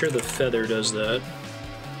 Pretty sure the feather does that.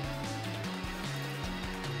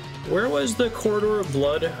 Where was the corridor of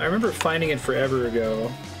blood? I remember finding it forever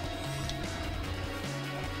ago.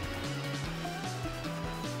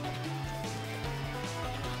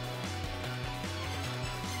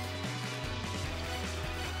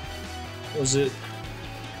 Was it?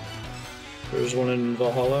 There was one in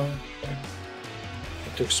Valhalla? Okay.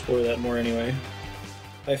 To explore that more anyway.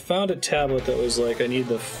 I found a tablet that was like, I need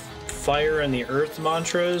the fire and the earth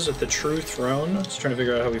mantras at the true throne. I was trying to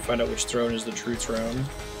figure out how we find out which throne is the true throne.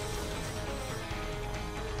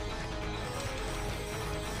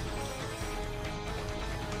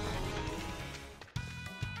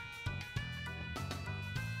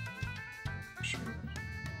 Sure.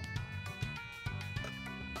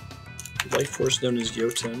 life force known as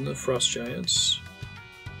Jotun, the Frost Giants.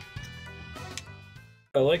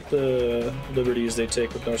 I like the liberties they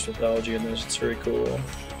take with Norse mythology in this, it's very cool.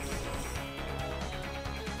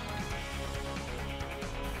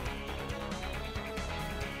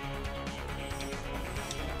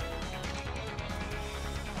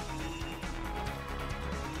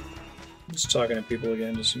 Just talking to people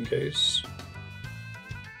again, just in case.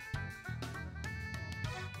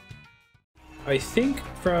 I think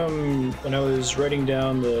from when I was writing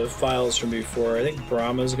down the files from before, I think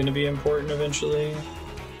Brahma is going to be important eventually.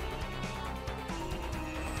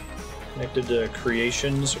 Connected to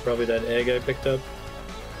creation, so probably that egg I picked up.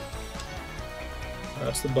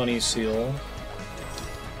 That's the bunny seal.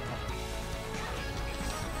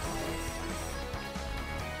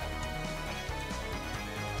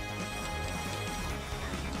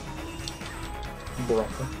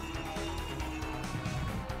 Brahma.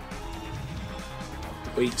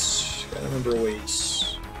 Weights. Gotta remember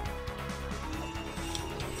weights.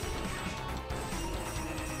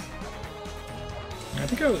 I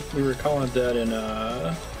think we were calling it that in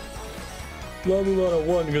La-Mulana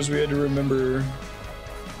 1 because we had to remember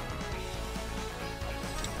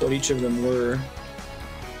what each of them were.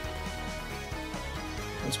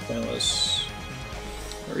 That's pointless.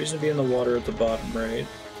 No reason to be in the water at the bottom, right?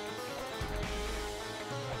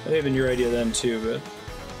 That may have been your idea then too, but...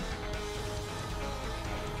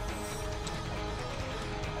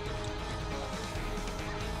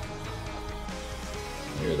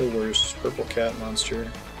 You're the worst purple cat monster.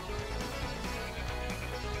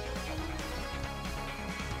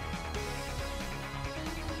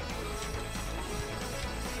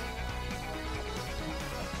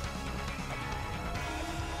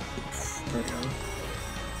 There we go.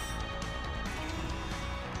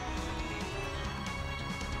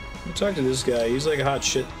 We'll talk to this guy. He's like a hot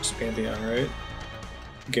shit Pantheon, right?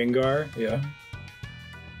 Gengar? Yeah.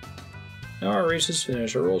 Now our race is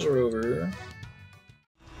finished. Our rolls are over.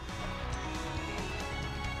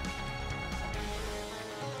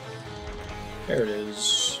 There it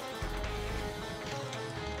is.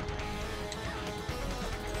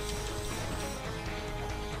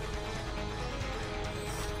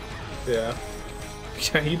 Yeah.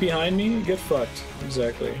 Are you behind me? Get fucked.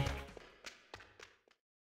 Exactly.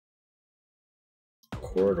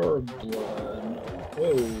 Corridor of Blood.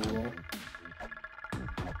 Whoa.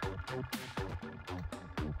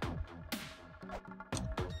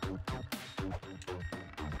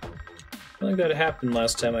 I think that happened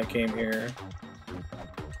last time I came here.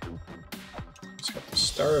 It's got the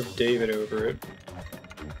Star of David over it.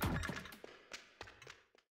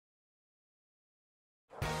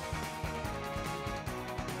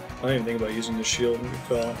 I didn't even think about using the shield when we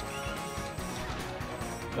fell.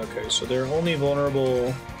 Okay, so they're only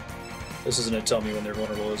vulnerable... This isn't gonna tell me when they're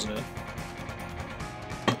vulnerable, isn't it?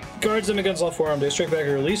 Guards them against all forearm. They strike back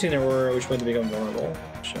and releasing their aura, which point they become vulnerable.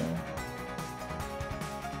 So...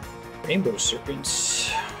 Rainbow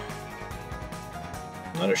serpents.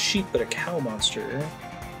 Not a sheep, but a cow monster.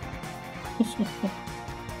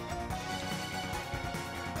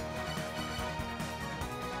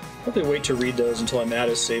 Probably wait to read those until I'm at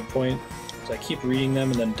a save point, because I keep reading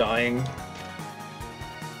them and then dying.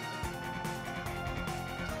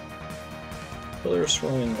 Pillar of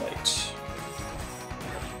Swirling Light.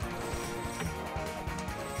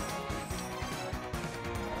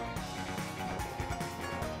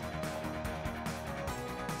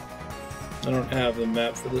 I don't have the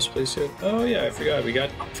map for this place yet. Oh yeah, I forgot. We got...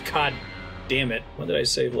 God damn it. When did I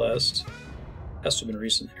save last? Has to have been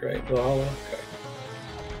recently, right? Valhalla? Okay.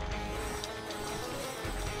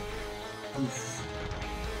 Oof.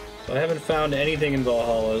 So I haven't found anything in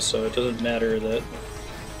Valhalla, so it doesn't matter that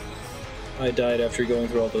I died after going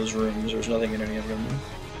through all those rooms. There's nothing in any of them.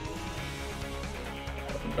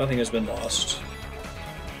 Nothing has been lost.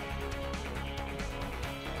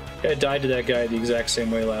 I died to that guy the exact same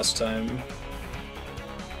way last time.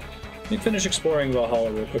 Let me finish exploring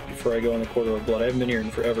Valhalla real quick before I go in the Corridor of Blood. I haven't been here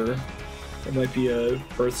in forever. There might be a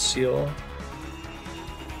Earth Seal.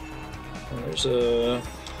 There's a...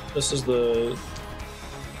 This is the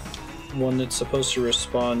one that's supposed to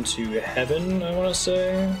respond to heaven, I want to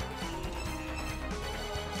say.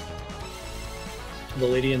 The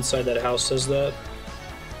lady inside that house says that.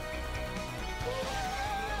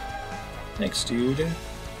 Thanks, dude.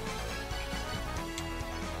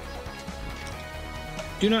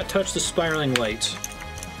 Do not touch the spiraling light.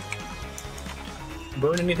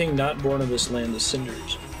 Burn anything not born of this land to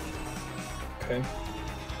cinders. Okay.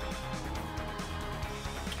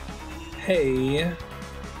 Hey,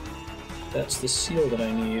 that's the seal that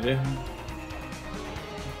I need. Okay.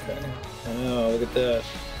 Oh, look at that.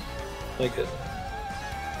 Like it.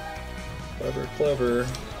 Clever, clever.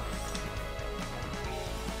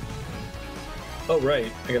 Oh,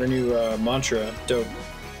 right. I got a new mantra. Dope.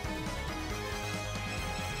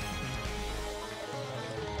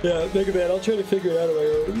 Yeah, Mega Man, I'll try to figure it out on my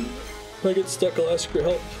own. If I get stuck, I'll ask for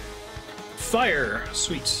help. Fire!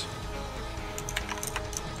 Sweet.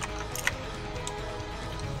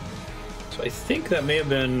 So I think that may have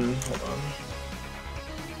been... Hold on.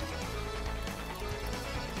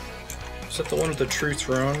 Is that the one with the True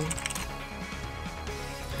Throne?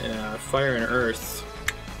 Yeah, Fire and Earth.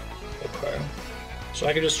 Okay. So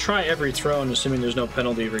I can just try every throne, assuming there's no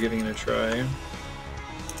penalty for giving it a try.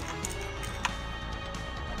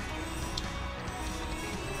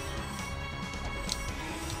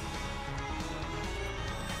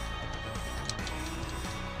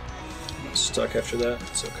 I'm stuck after that.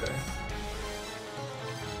 It's okay.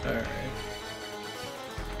 Alright.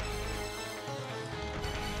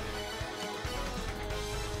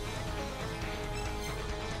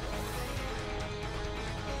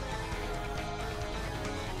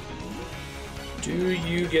 Do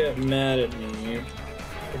you get mad at me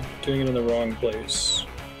for doing it in the wrong place?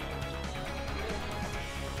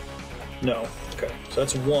 No. Okay, so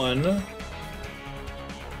that's one.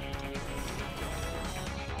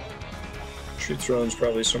 True Throne's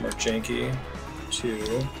probably somewhere janky.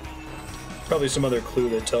 Two. Probably some other clue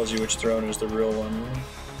that tells you which throne is the real one.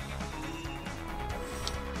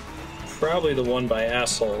 Probably the one by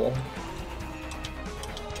Asshole.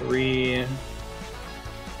 Three.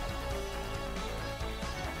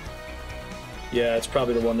 Yeah, it's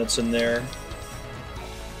probably the one that's in there.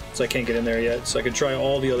 So I can't get in there yet, so I can try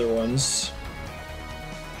all the other ones.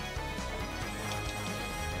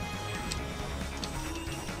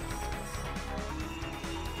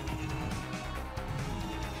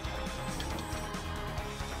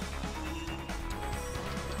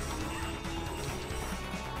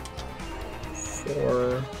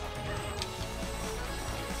 Four.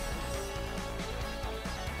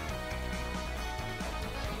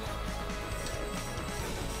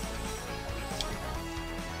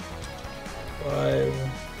 Five.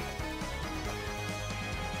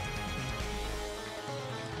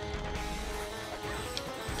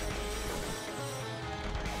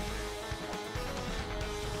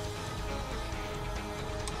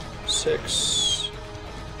 Six.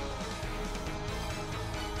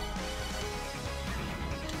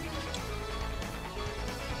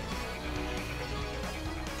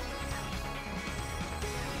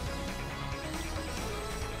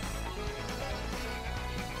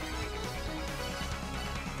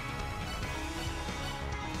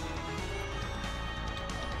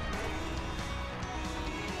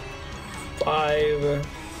 Five.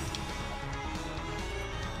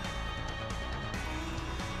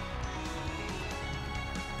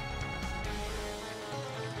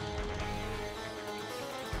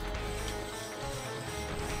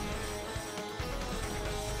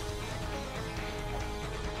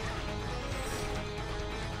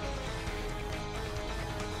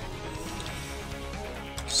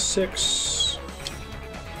 Six.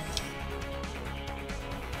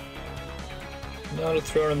 Not a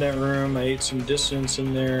throne in that room. I ate some dissonance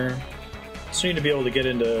in there. Just need to be able to get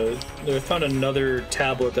into... I found another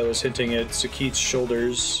tablet that was hinting at Sakit's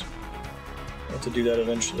shoulders. I'll have to do that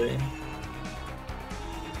eventually.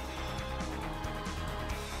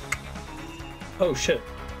 Oh shit.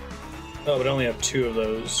 Oh, but I only have two of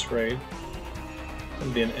those, right?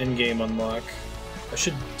 That'd be an endgame unlock. I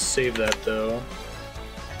should save that though.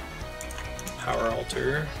 Power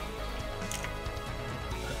altar.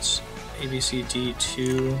 That's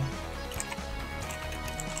ABCD2.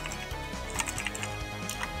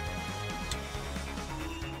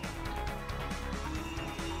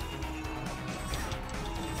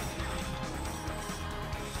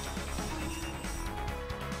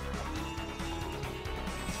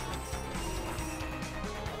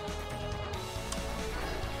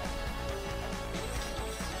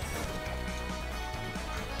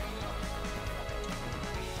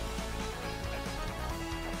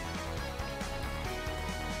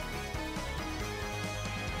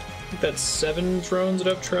 That's 7 thrones that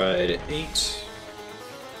I've tried. 8.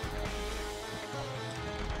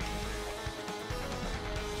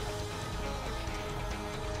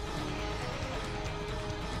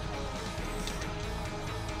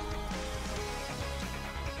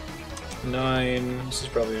 Nine. This is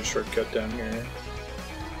probably a shortcut down here.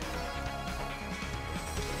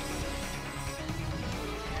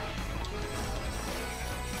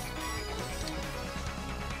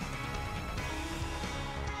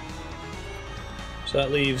 So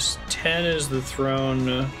that leaves 10 is the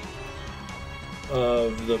throne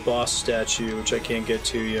of the boss statue, which I can't get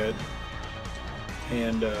to yet.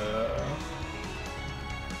 And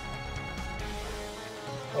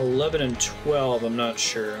 11 and 12, I'm not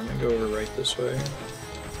sure. I'm gonna go over right this way.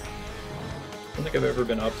 I don't think I've ever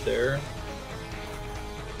been up there.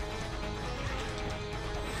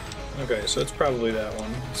 Okay, so it's probably that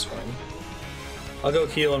one. It's fine. I'll go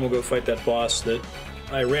heal and we'll go fight that boss that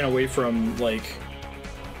I ran away from, like,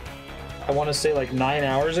 I want to say like 9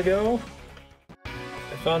 hours ago.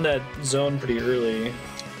 I found that zone pretty early.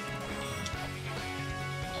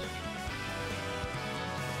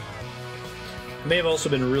 I may have also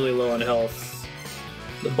been really low on health.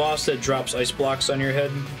 The boss that drops ice blocks on your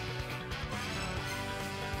head.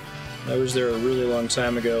 I was there a really long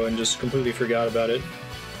time ago and just completely forgot about it.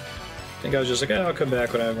 I think I was just like, oh, I'll come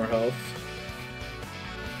back when I have more health.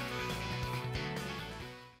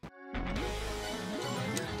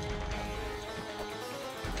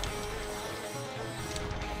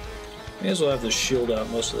 May as well have the shield out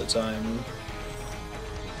most of the time.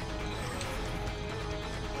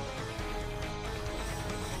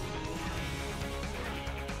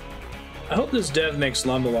 I hope this dev makes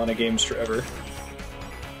La-Mulana games forever.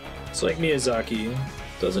 It's like Miyazaki.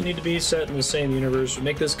 Doesn't need to be set in the same universe, but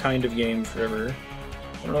make this kind of game forever.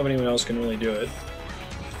 I don't know if anyone else can really do it.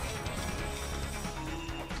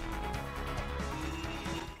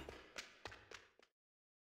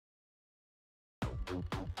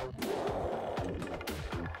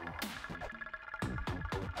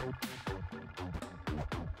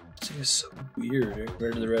 This thing is so weird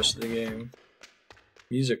compared to the rest of the game.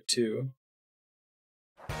 Music too.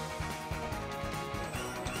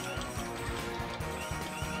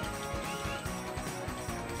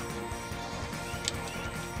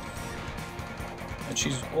 And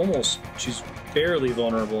she's barely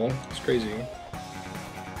vulnerable. It's crazy.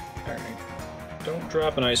 Alright. Don't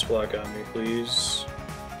drop an ice block on me, please.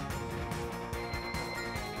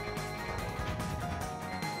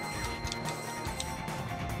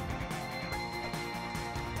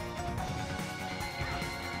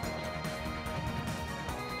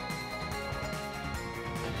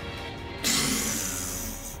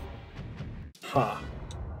 Huh.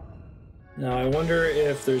 Now I wonder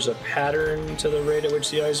if there's a pattern to the rate at which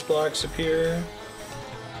the ice blocks appear.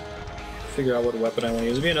 Figure out what weapon I want to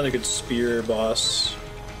use. It'd be another good spear boss.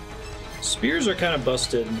 Spears are kind of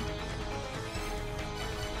busted.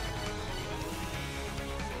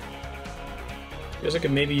 I guess I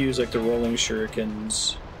could maybe use like the rolling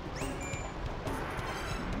shurikens.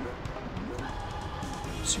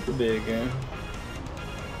 Super big, eh?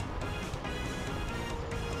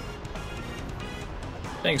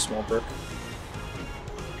 Thanks, Smallbrook.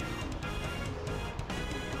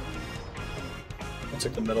 That's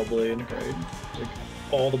like the metal blade, right? Like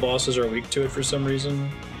all the bosses are weak to it for some reason.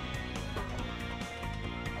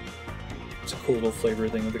 It's a cool little flavor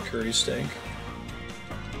thing with the curry stank.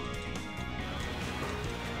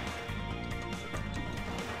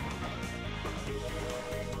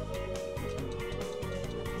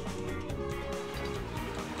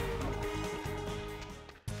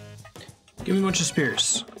 Give me a bunch of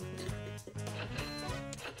spears.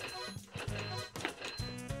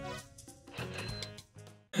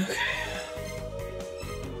 Okay.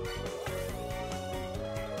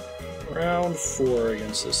 Round 4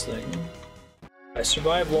 against this thing. I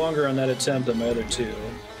survived longer on that attempt than my other two.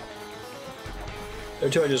 The other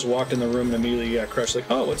two I just walked in the room and immediately got crushed. Like,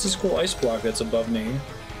 oh, what's this cool ice block that's above me?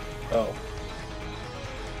 Oh.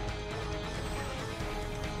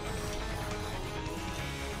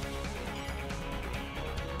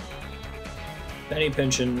 Penny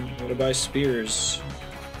pinching, what to buy spears?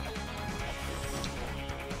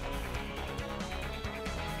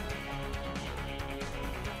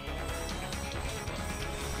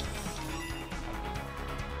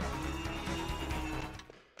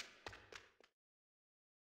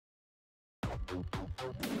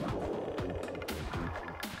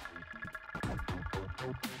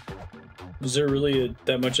 Is there really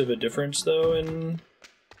that much of a difference though in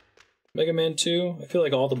Mega Man 2? I feel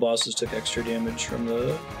like all the bosses took extra damage from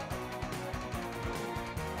the...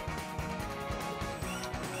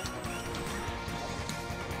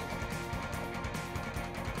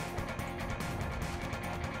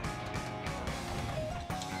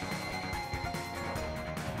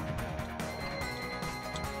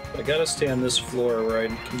 I gotta stay on this floor where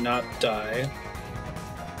I cannot die.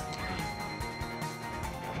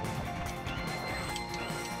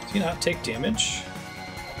 Does he not take damage?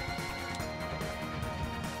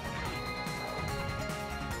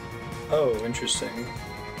 Oh, interesting.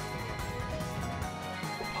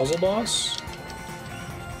 Puzzle boss?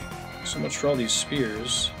 So much for all these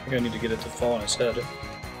spears. I think I need to get it to fall on his head.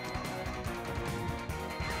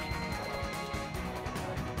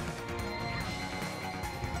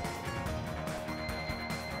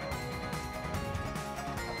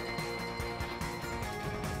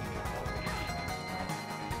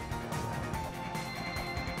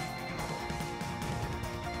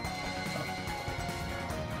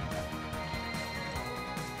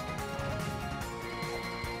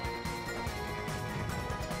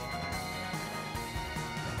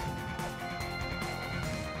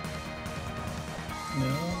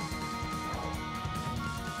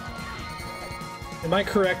 Am I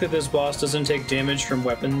correct that this boss doesn't take damage from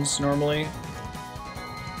weapons normally?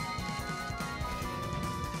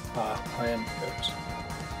 Ah, I am correct.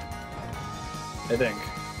 I think.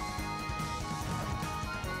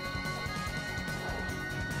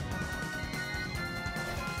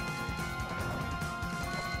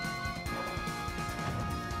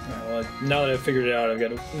 Alright, well, now that I've figured it out, I've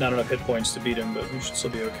got not enough hit points to beat him, but we should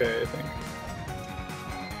still be okay, I think.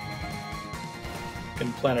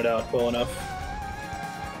 Can plan it out well enough.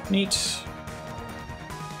 Neat.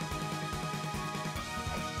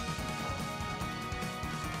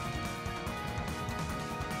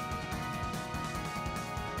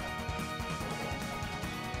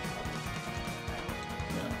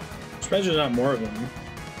 Surprised there's not more of them.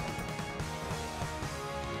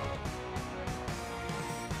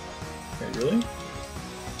 Wait, really?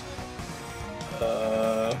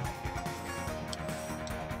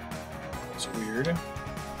 That's weird.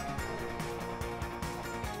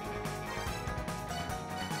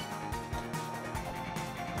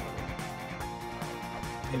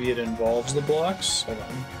 Maybe it involves the blocks? Hold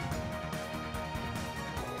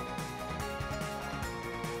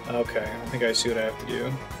on. Okay, I think I see what I have to do.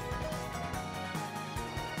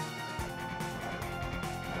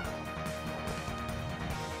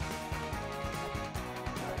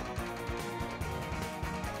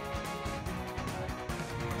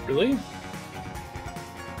 Really?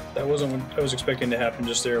 That wasn't what I was expecting to happen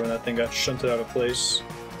just there when that thing got shunted out of place.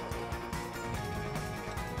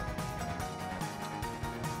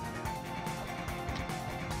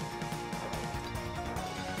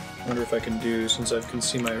 I wonder if I can do, since I can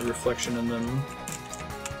see my reflection in them.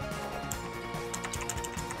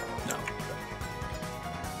 No.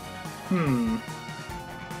 Okay.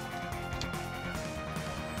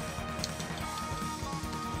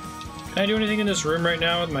 Can I do anything in this room right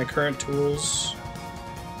now with my current tools?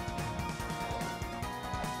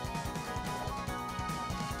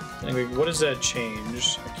 Anyway, what does that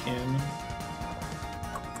change? I can...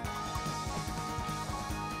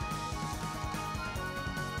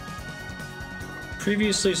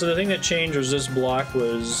 Previously, so the thing that changed was this block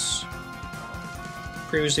was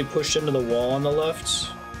previously pushed into the wall on the left.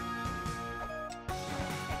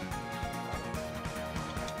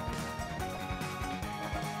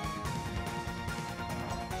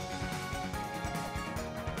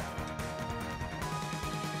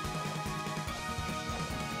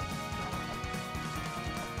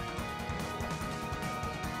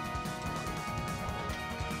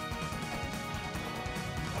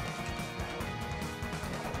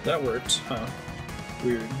 That worked, huh?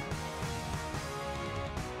 Weird.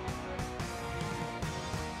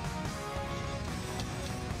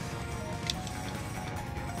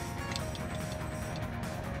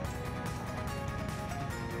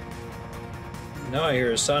 Now I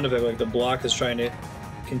hear a sound effect like the block is trying to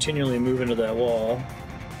continually move into that wall.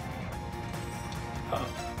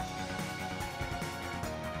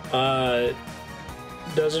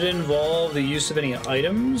 Does it involve the use of any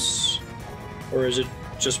items? Or is it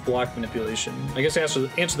just block manipulation? I guess answer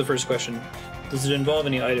the first question. Does it involve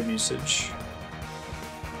any item usage?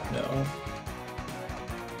 No.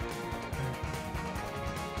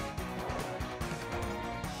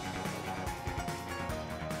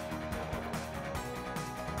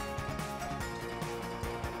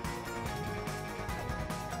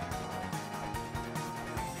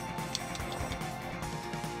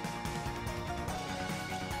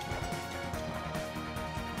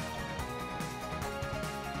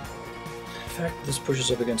 The fact that this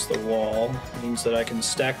pushes up against the wall means that I can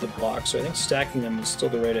stack the blocks, so I think stacking them is still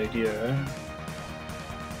the right idea.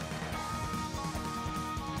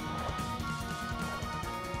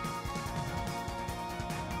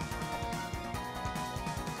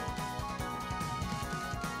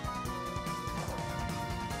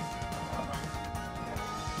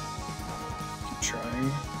 Keep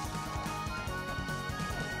trying.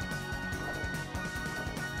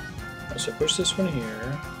 So push this one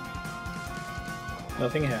here.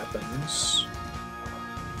 Nothing happens.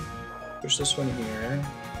 Push this one here.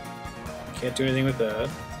 Can't do anything with that.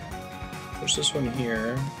 Push this one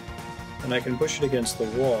here, and I can push it against the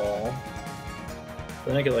wall.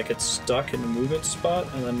 Then I get like it's stuck in the movement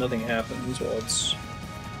spot, and then nothing happens while it's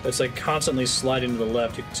like constantly sliding to the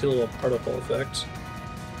left. You can see a little particle effect,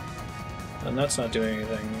 and that's not doing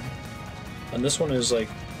anything. And this one is like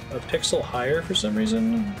a pixel higher for some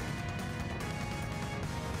reason.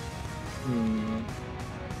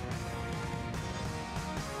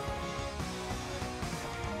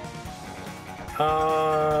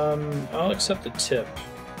 I'll accept the tip.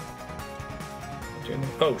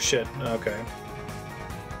 Oh shit, okay.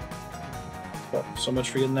 Well, so much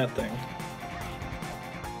for getting that thing.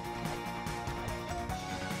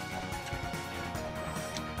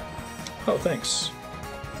 Oh, thanks.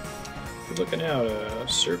 Good looking out,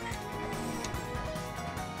 Serp.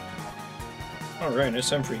 Alright, it's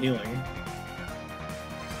time for healing.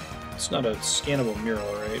 It's not a scannable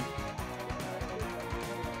mural, right?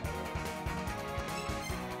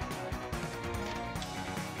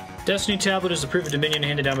 Destiny Tablet is the proof of dominion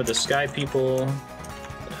handed down by the Sky People.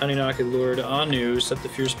 The Anunnaki Lord Anu set the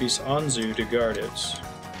fierce beast Anzu to guard it.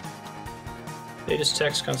 Latest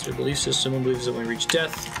text, constant belief system, and believes that when we reach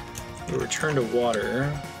death, we will return to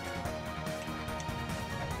water.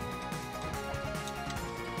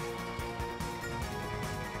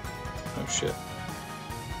 Oh shit.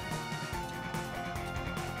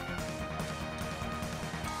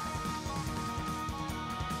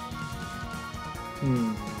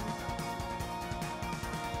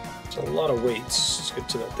 It's a lot of weights. Let's get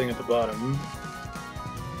to that thing at the bottom.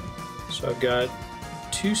 So I've got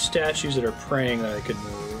 2 statues that are praying that I could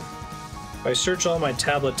move. If I search all my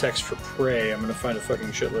tablet text for pray, I'm gonna find a fucking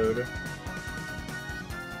shitload.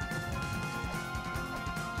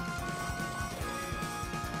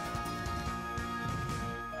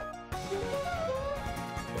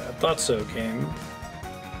 Yeah, I thought so, game.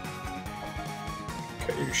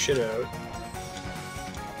 Cut your shit out.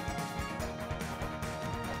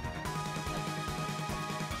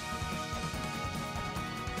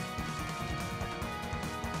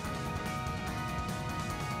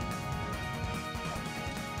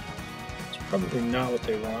 Probably not what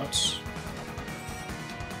they want.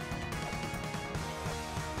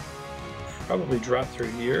 Probably drop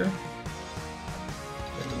through here.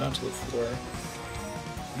 And not to the floor.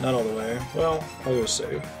 Not all the way. Well, I'll go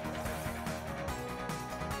save.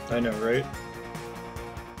 I know, right?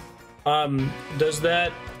 Does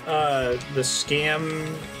that, the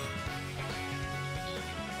scam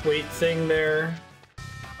weight thing there,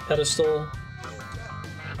 pedestal,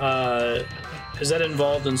 is that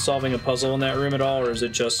involved in solving a puzzle in that room at all, or is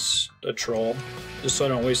it just a troll? Just so I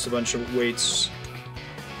don't waste a bunch of weights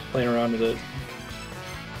playing around with it.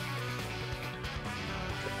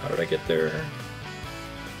 How did I get there?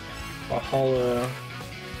 Valhalla.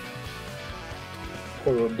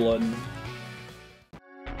 Horror blood.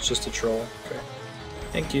 It's just a troll. Okay.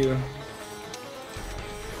 Thank you.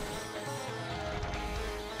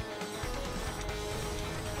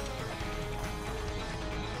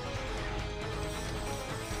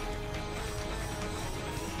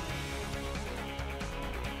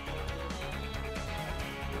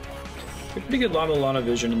 Pretty good La-Mulana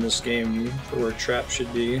vision in this game for where traps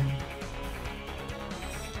should be. I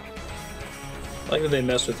like that they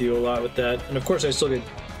mess with you a lot with that. And of course I still get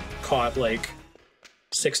caught like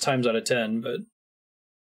 6 times out of 10, but...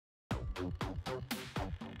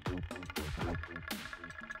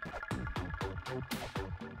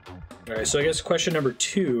 Alright, so I guess question number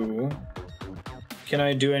 2. Can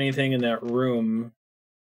I do anything in that room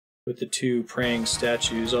with the 2 praying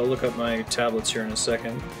statues? I'll look up my tablets here in a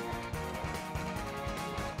second.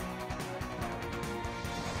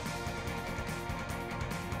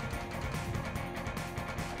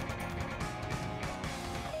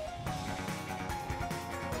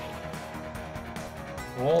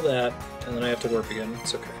 All that, and then I have to warp again.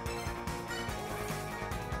 It's okay.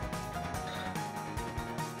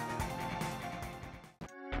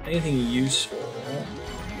 Anything useful?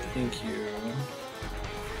 Thank you.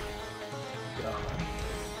 God.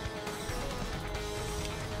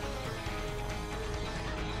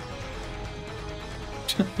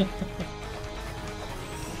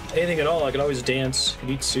 Anything at all, I could always dance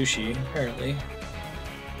and eat sushi, apparently.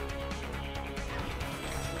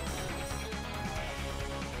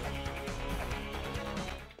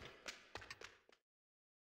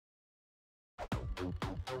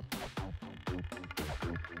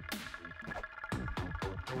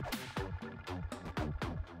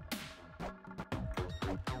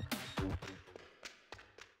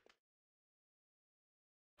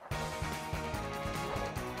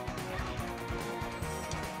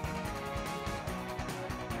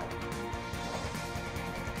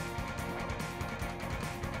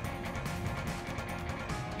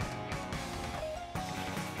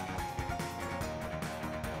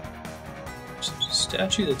 So there's a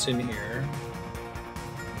statue that's in here.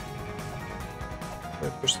 I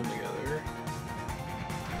push them together.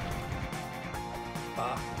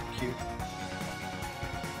 Ah, cute.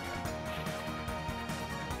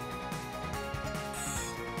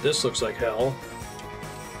 This looks like hell.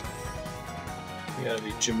 You gotta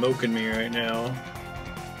be jamoking me right now.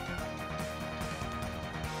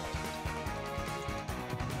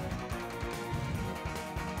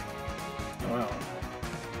 Wow.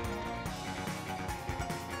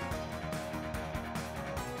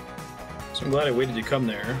 So I'm glad I waited to come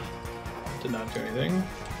there. Did not do anything.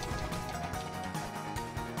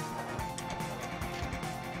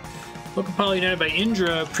 Lokapala united by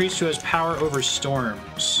Indra, priest who has power over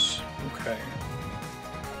storms. Okay.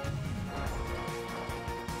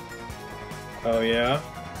 Oh yeah?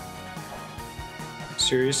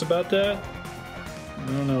 Serious about that? I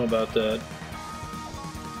don't know about that.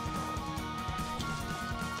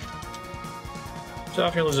 So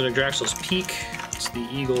often lives at Yggdrasil's peak. It's the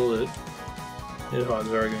eagle that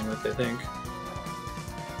Nidhogg's arguing with, I think.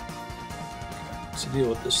 What's the deal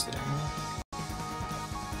with this thing?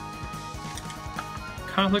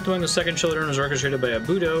 Conflict among the second children was orchestrated by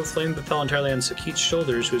Abudo. Flame fell entirely on Sakit's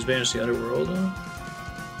shoulders, who has banished the underworld.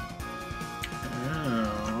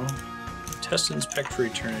 Oh. Test and inspect for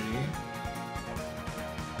eternity.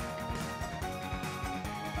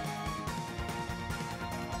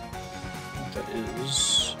 What that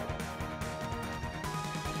is.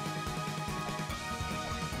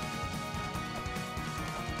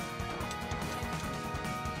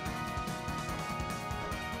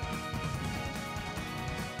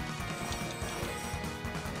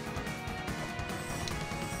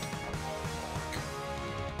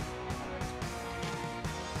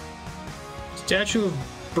 Statue of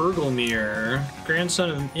Bergelmir, grandson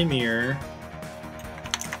of Ymir.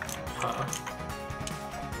 Huh.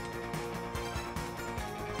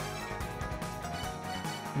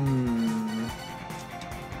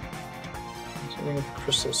 Something with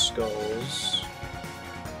crystal skulls.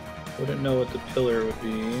 Wouldn't know what the pillar would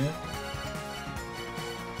be.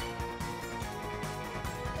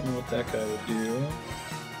 Don't know what that guy would do.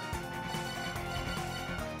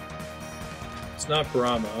 It's not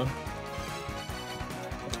Brahma.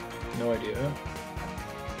 No idea.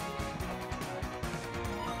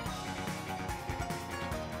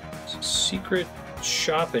 There's a secret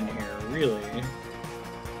shop in here, really.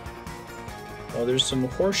 Oh, there's some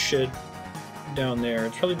horse shit down there.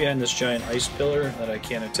 It's probably behind this giant ice pillar that I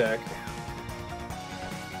can't attack.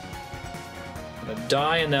 I'm gonna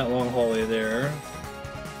die in that long hallway there.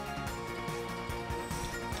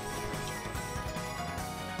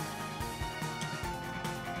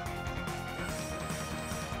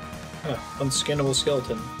 Unscannable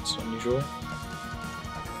skeleton. It's unusual.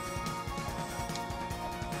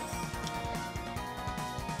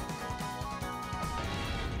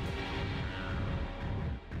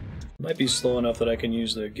 Might be slow enough that I can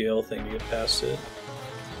use the Gale thing to get past it.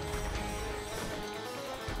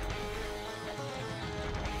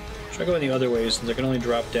 Try going the other way since I can only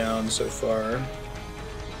drop down so far.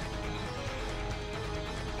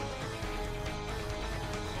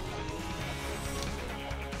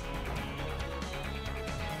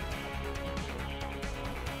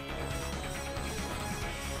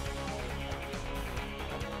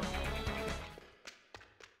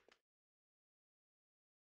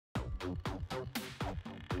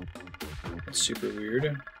 Super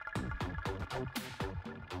weird.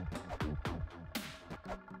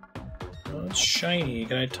 Oh, it's shiny.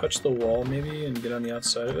 Can I touch the wall maybe and get on the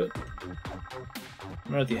outside of it?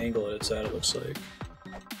 I'm not at the angle that it's at, it looks like.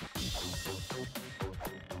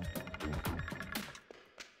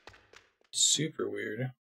 Super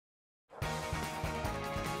weird. Yeah,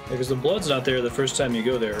 because the blood's not there the first time you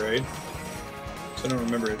go there, right? So I don't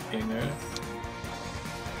remember it being there.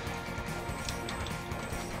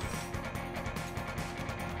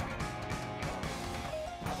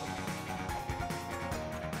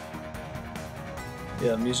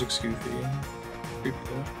 Yeah, music's goofy. Creepy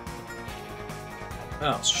though.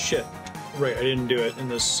 Oh, shit. Right, I didn't do it in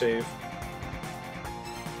this save.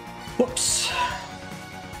 Whoops.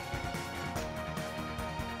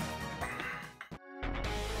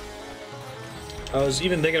 I was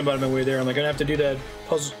even thinking about it on my way there. I'm like, I'm gonna have to do that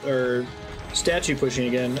puzzle or statue pushing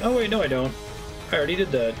again. Oh wait, no I don't. I already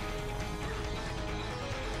did that.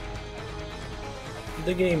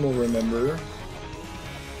 The game will remember.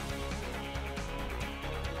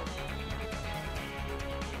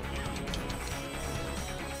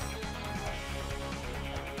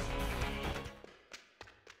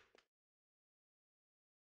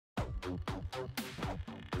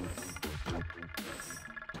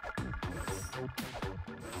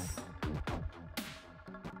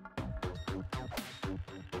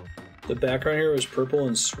 The background here was purple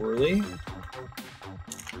and swirly.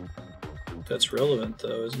 That's relevant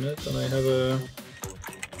though, isn't it? Then I have a...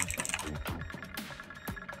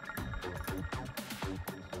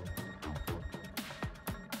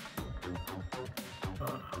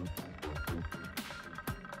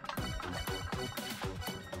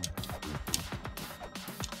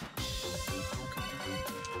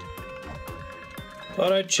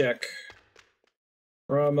 Thought I'd check.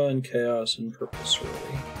 Rama and Chaos and purple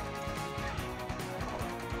swirly.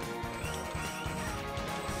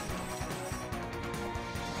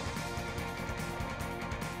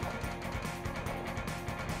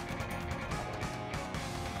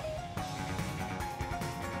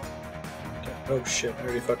 Oh shit, I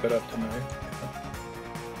already fucked that up, didn't I?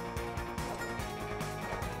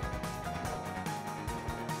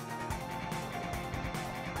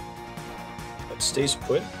 That stays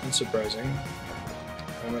put? That's surprising.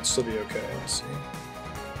 I might still be okay, let's see.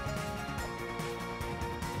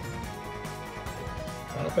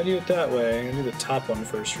 Well, if I do it that way, I'm gonna do the top one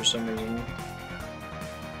first for some reason.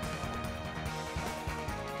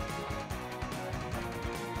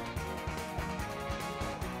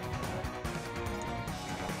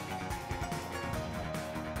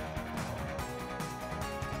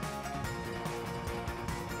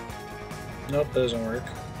 Nope, that doesn't work.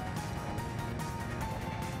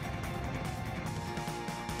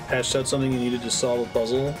 Patched out something you needed to solve a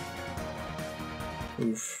puzzle.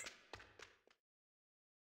 Oof.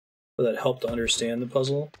 Will that help to understand the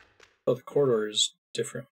puzzle? Oh, the corridor is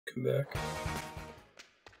different. Come back.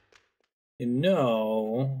 You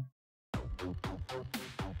know...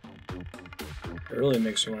 It really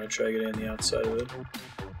makes me want to try getting on the outside of it.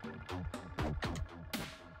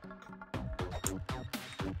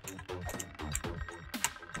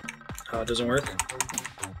 Oh, it doesn't work?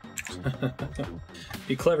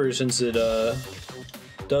 Be clever since it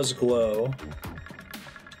does glow.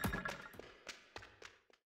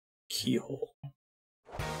 Keyhole.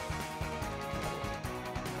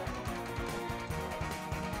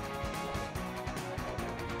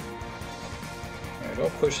 Alright, I'll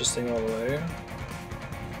push this thing all the way.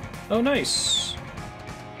 Oh, nice!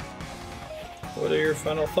 What are your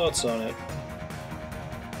final thoughts on it?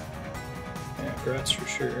 Yeah, grats for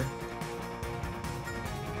sure.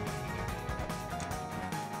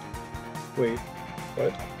 Wait,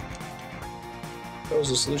 what? That was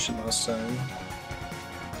the solution last time.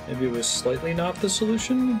 Maybe it was slightly not the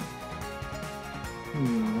solution?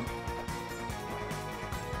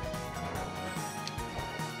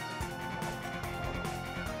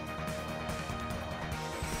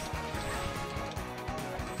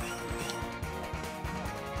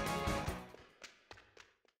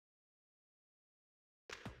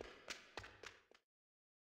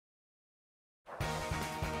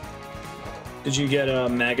 Did you get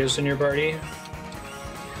Magus in your party? I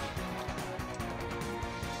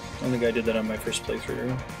don't think I did that on my first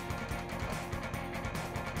playthrough.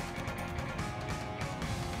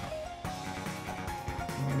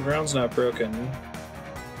 The ground's not broken.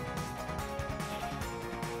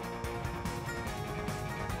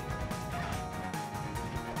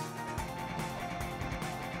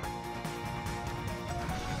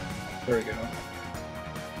 There we go.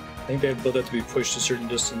 I think they both have to be pushed a certain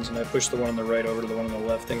distance, and I pushed the one on the right over to the one on the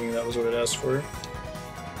left, thinking that was what it asked for.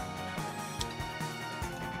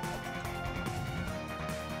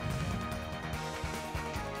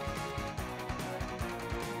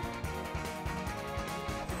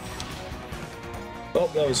 Oh,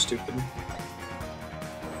 that was stupid.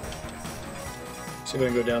 See if I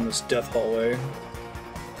can go down this death hallway.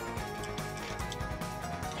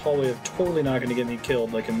 Hallway of totally not going to get me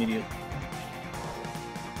killed, like, immediately.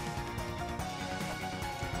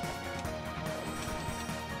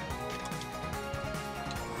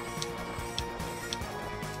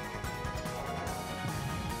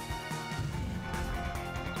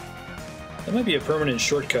 That might be a permanent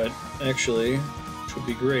shortcut, actually, which would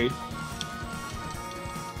be great.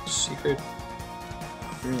 Secret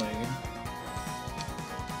room.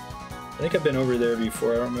 I think I've been over there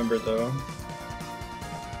before, I don't remember though.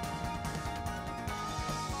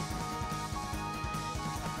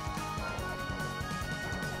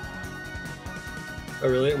 Oh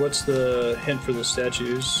really? What's the hint for the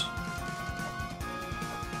statues?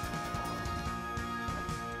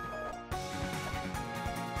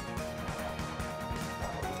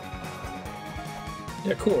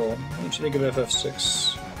 Yeah, cool. What did you think of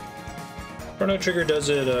FF6? Chrono Trigger does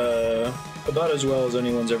it about as well as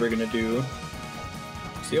anyone's ever gonna do.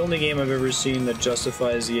 It's the only game I've ever seen that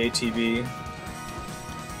justifies the ATB.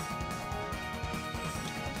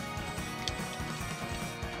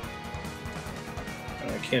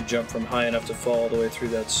 Can't jump from high enough to fall all the way through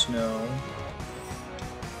that snow.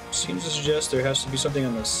 Seems to suggest there has to be something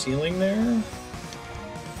on the ceiling there.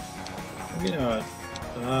 Maybe not.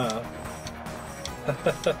 Ah.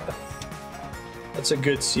 That's a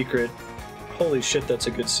good secret. Holy shit, that's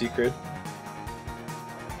a good secret.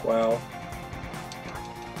 Wow.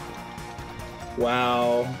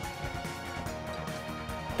 Wow.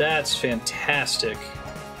 That's fantastic.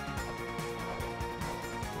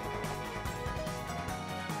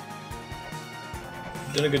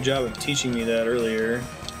 Did a good job of teaching me that earlier.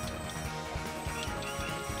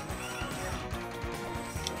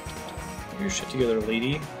 Get your shit together,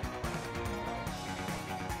 lady.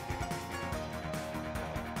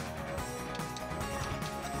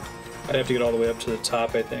 I'd have to get all the way up to the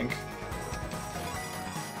top, I think.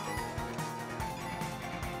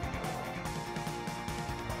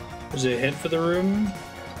 There's a hint for the room.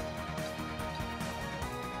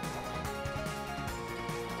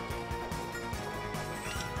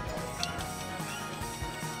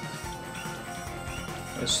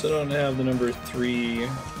 I still don't have the number 3.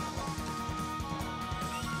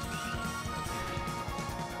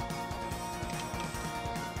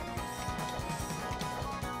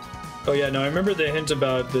 Oh yeah, no, I remember the hint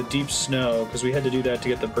about the deep snow, because we had to do that to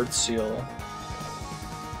get the birth seal.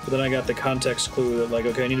 But then I got the context clue that, like,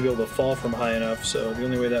 okay, I need to be able to fall from high enough, so the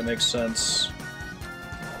only way that makes sense.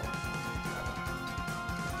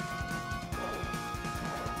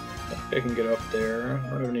 I think I can get up there. I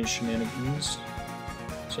don't have any shenanigans.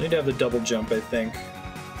 So I need to have the double jump, I think.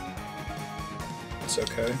 It's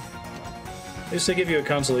okay. At least they give you a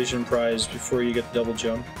consolation prize before you get the double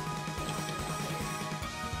jump.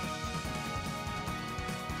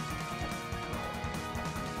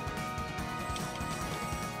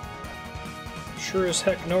 Sure as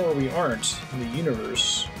heck know where we aren't in the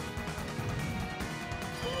universe.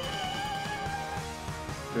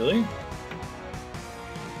 Really?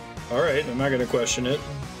 Alright, I'm not gonna question it.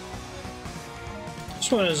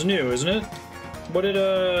 This one is new, isn't it? What did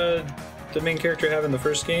the main character have in the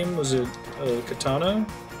first game? Was it a katana?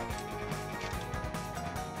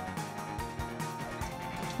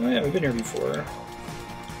 Oh yeah, we've been here before.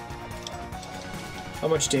 How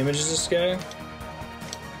much damage is this guy?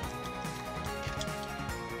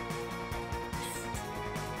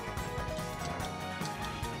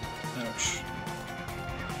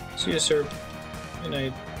 See you, sir. Good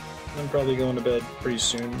night. I'm probably going to bed pretty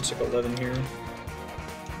soon. It's like 11 here. See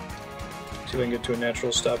if I can get to a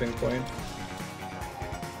natural stopping point.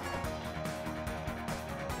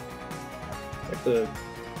 Like the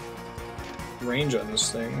range on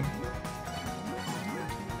this thing.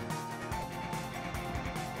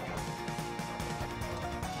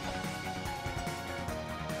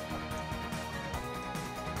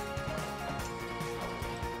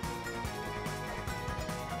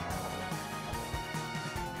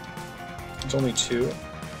 It's only 2.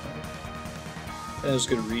 That was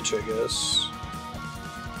good reach, I guess.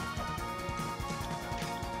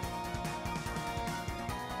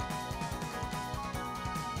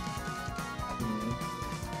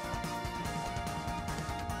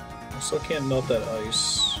 I still can't melt that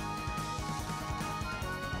ice.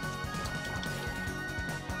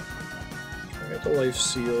 I got the life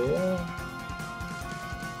seal.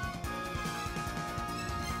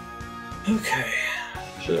 Okay.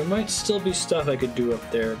 So there might still be stuff I could do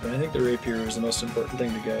up there, but I think the Rapier is the most important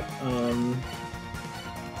thing to get. I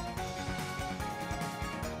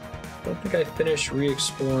don't think I finished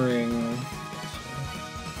re-exploring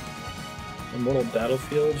Immortal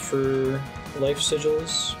Battlefield for life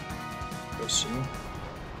sigils. Go see.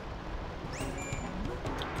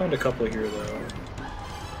 Found a couple here though.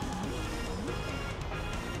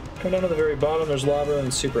 Come down to the very bottom, there's lava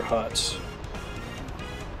and super hot.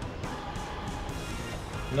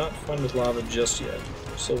 Not fun with lava just yet.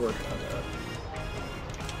 Still working on that.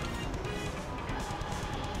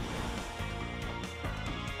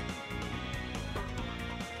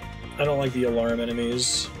 I don't like the alarm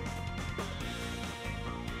enemies.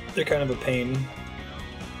 They're kind of a pain.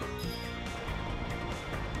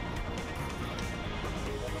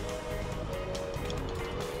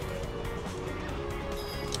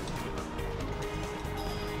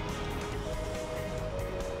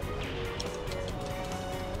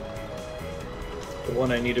 The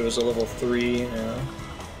one I needed was a level 3, yeah.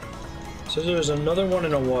 So there's another one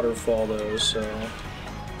in a waterfall though, so...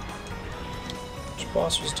 Which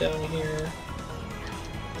boss was down here?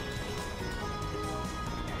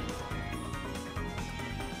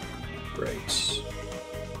 Right.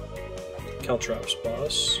 Caltrops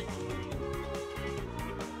boss.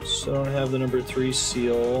 So I don't have the number 3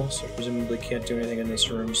 seal, so presumably can't do anything in this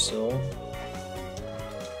room still.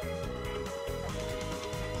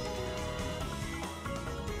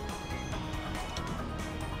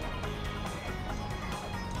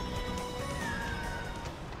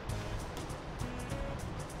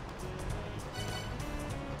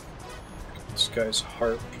 This guy's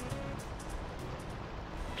harp.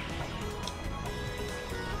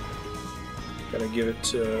 Gotta give it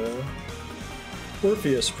to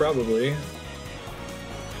Orpheus, probably.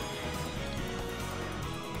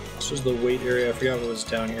 This was the wait area. I forgot what was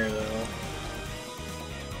down here, though.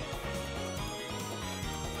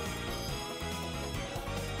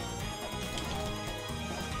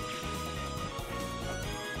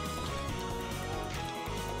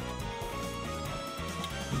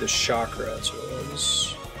 The chakra, that's what it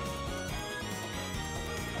was.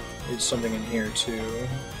 Need something in here, too.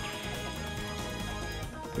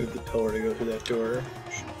 Move the pillar to go through that door.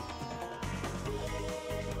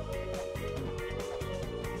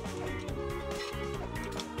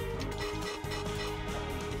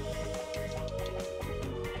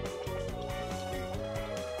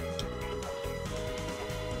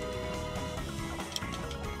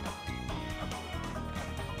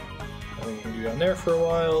 Nothing you can do down there for a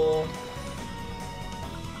while.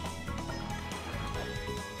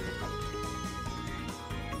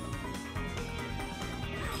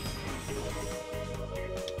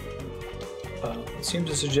 It seems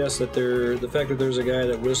to suggest that the fact that there's a guy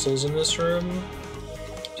that whistles in this room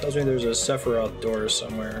tells me there's a Sephiroth door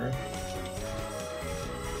somewhere.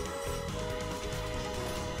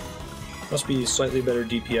 Must be slightly better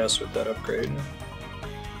DPS with that upgrade.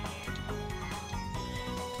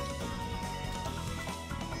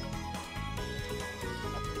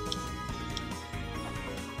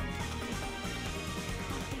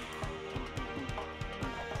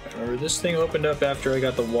 Remember, this thing opened up after I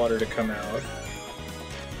got the water to come out.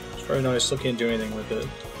 It's probably not, I still can't do anything with it.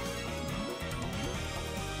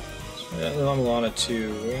 So yeah, the La-Mulana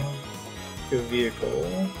 2. Good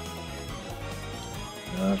vehicle.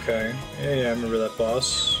 Okay. Yeah, I remember that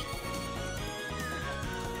boss.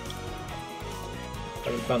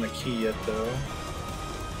 Haven't found the key yet, though.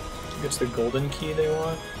 I think it's the golden key they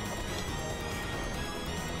want.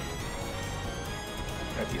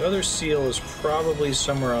 Alright, the other seal is probably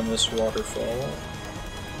somewhere on this waterfall.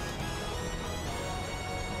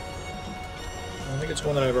 I think it's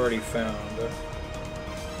one that I've already found.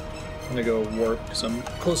 I'm gonna go warp because I'm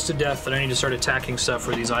close to death and I need to start attacking stuff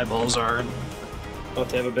where these eyeballs are. And about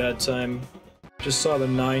to have a bad time. Just saw the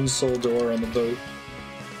 9 soul door on the boat.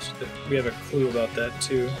 So we have a clue about that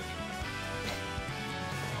too.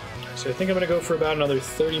 So I think I'm gonna go for about another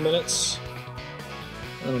 30 minutes.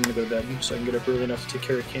 And I'm gonna go to bed so I can get up early enough to take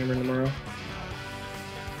care of Cameron tomorrow.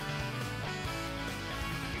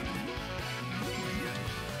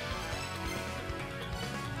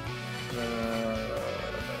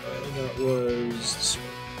 That was...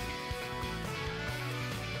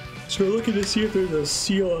 So we're looking to see if there's a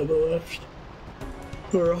seal on the left.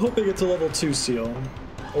 We're hoping it's a level 2 seal.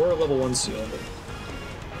 Or a level 1 seal. But...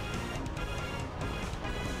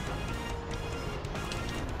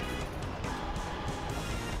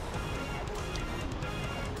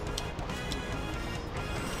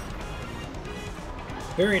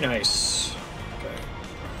 very nice. Okay.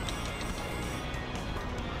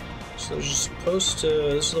 So there's supposed to...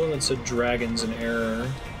 this is the one that said dragons in error.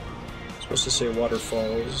 It's supposed to say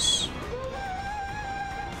waterfalls.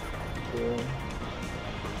 Cool.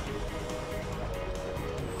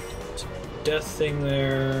 There's a death thing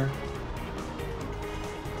there.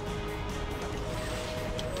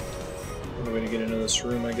 Another way to get into this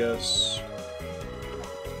room, I guess.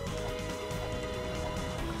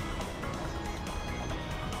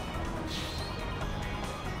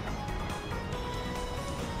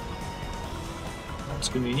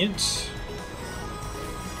 Convenient.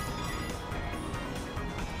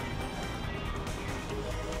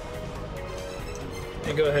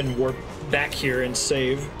 And go ahead and warp back here and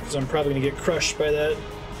save, because I'm probably going to get crushed by that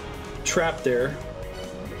trap there.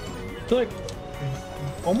 I feel like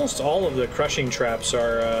almost all of the crushing traps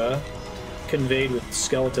are conveyed with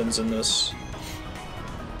skeletons in this.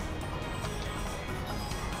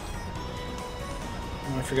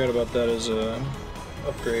 Oh, I forgot about that as a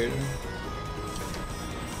upgrade.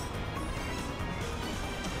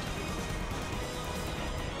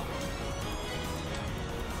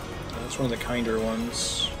 It's one of the kinder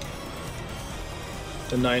ones.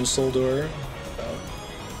 The 9 soul door.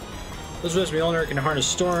 Those of us Mjolnir can harness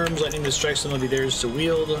storms, lightning that strikes them will be theirs to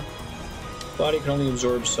wield. Body can only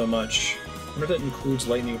absorb so much. I wonder if that includes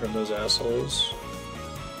lightning from those assholes.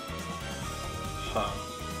 Huh.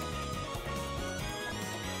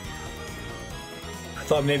 I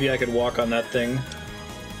thought maybe I could walk on that thing.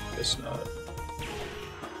 Guess not.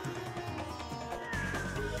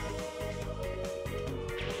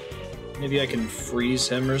 Maybe I can freeze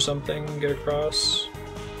him or something and get across.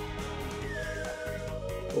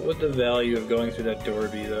 What would the value of going through that door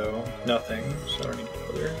be, though? Nothing, so I don't need to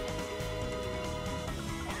go there.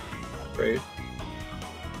 Right.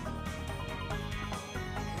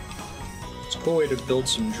 It's a cool way to build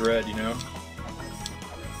some dread, you know?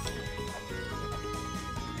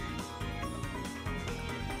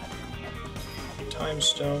 Time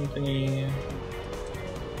stone thingy.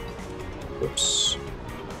 Whoops.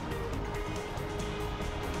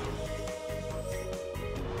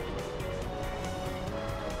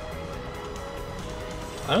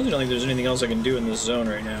 I don't think there's anything else I can do in this zone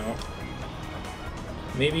right now.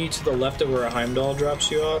 Maybe to the left of where a Heimdall drops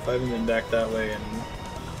you off. I haven't been back that way in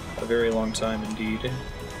a very long time indeed.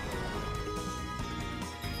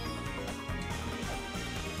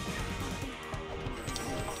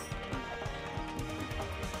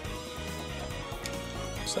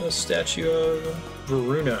 Is that a statue of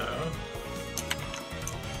Varuna?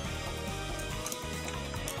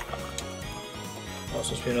 Oh,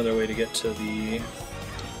 supposed to be another way to get to the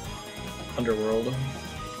underworld.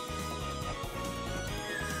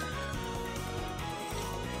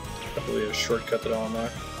 Probably a shortcut that I'll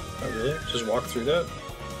unlock. Oh really? Just walk through that?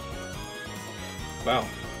 Wow,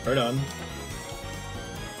 right on.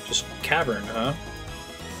 Just cavern, huh?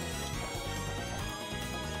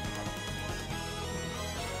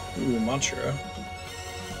 Ooh, mantra.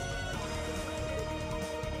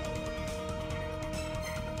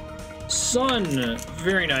 Sun!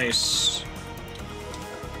 Very nice.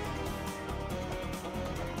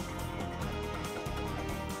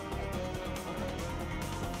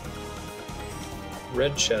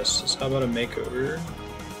 Red chests. How about a makeover?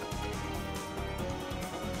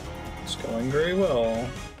 It's going very well.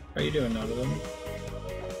 How are you doing, Annwfn?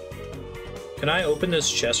 Can I open this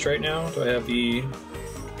chest right now? Do I have the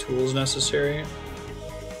tools necessary?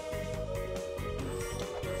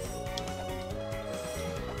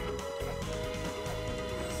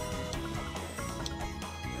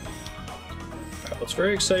 Well, it's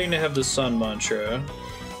very exciting to have the sun mantra.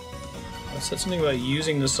 I said something about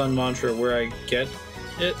using the sun mantra where I get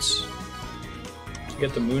it. To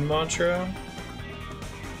get the moon mantra.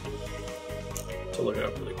 To look it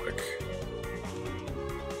up really quick.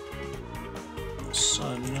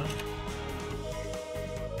 Sun.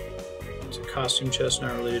 It's a costume chest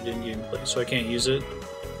not related to in-game play, so I can't use it.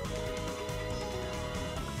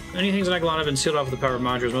 Many things in Icefire have been sealed off with the power of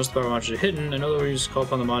mantras. Most of the power of mantras are hidden. In other words, call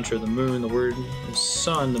upon the mantra of the moon. The word is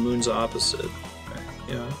sun, the moon's opposite. Okay,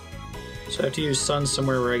 yeah. So I have to use sun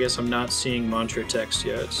somewhere where I guess I'm not seeing mantra text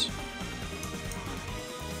yet.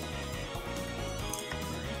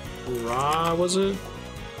 Ra, was it?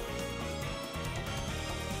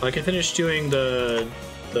 I can finish doing the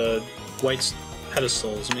white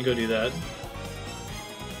pedestals. Let me go do that.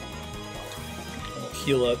 I'll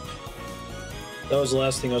heal up. That was the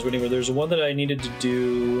last thing I was waiting for. There's one that I needed to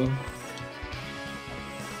do.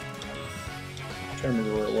 I'm trying to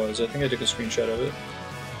remember where it was. I think I took a screenshot of it.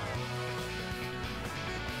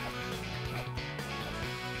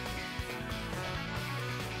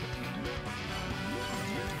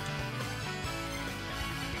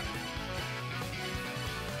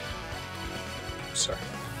 Sorry.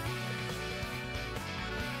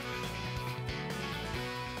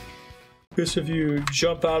 Because if you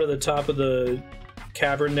jump out of the top of the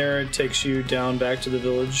cavern there, it takes you down back to the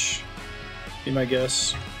village. Be my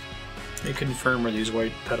guess. Let me confirm where these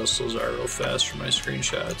white pedestals are real fast for my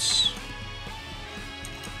screenshots.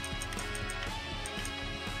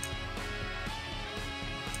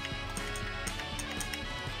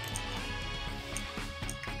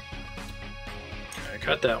 I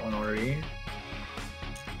got that one already.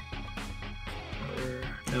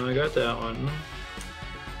 No, I got that one.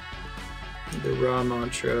 The raw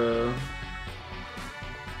mantra.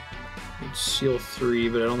 It's seal 3,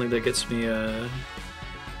 but I don't think that gets me a...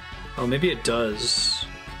 Oh, maybe it does.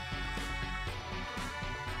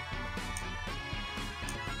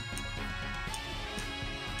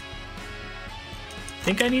 I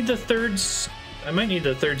think I need the third... I might need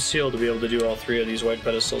the third seal to be able to do all 3 of these white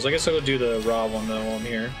pedestals. I guess I'll do the raw one though while I'm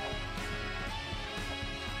here.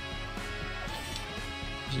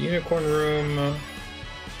 There's a unicorn room.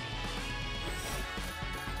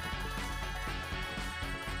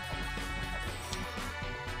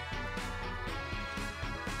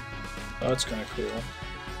 Oh, that's kind of cool.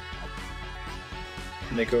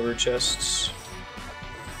 Makeover chests.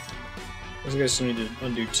 I guess I still need to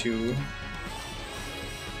undo 2.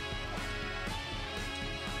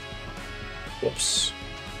 Whoops.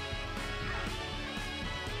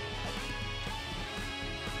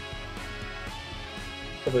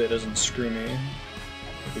 Hopefully it doesn't screw me.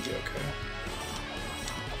 It'll be okay.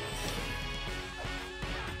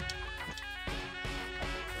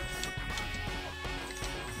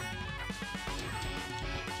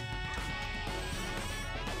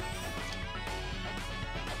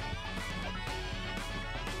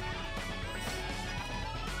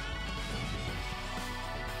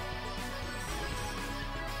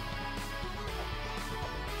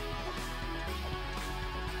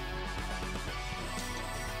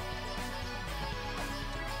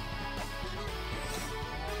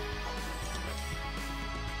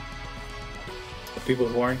 people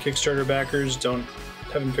who aren't Kickstarter backers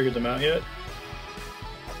haven't figured them out yet.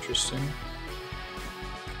 Interesting.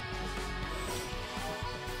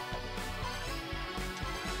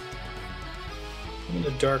 In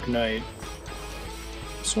the Dark Knight.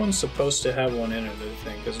 This one's supposed to have one in it, I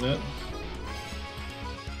think, isn't it?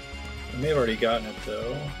 I may have already gotten it,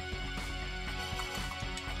 though.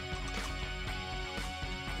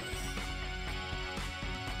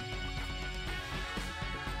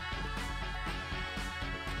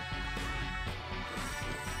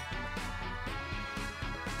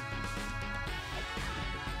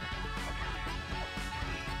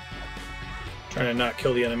 Trying to not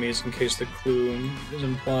kill the enemies in case the clue is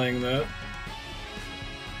implying that.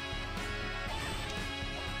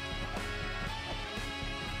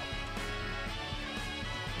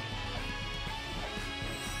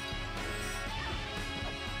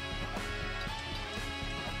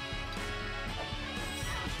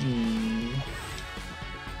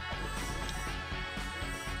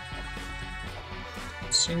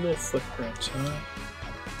 Single footprint, huh?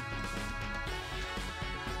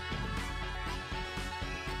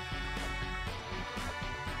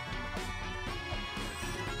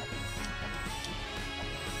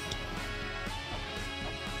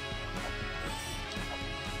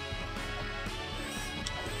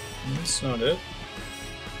 That's not it.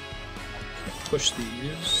 Can't push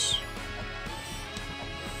these.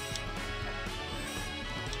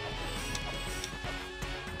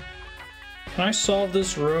 Can I solve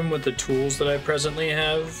this room with the tools that I presently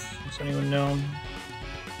have? Does anyone know?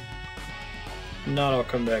 If not, I'll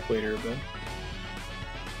come back later, but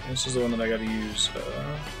this is the one that I gotta use.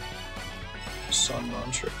 Sun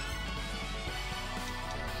Mantra.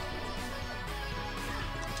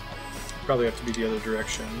 Probably have to be the other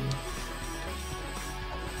direction.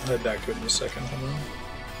 I'll head back to it in a second. Hold on.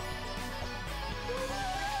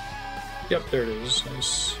 Yep, there it is.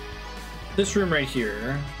 Nice. This room right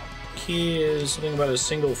here. Key is something about a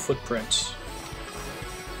single footprint.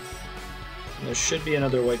 And there should be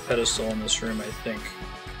another white pedestal in this room, I think.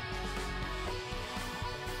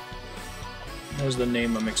 That was the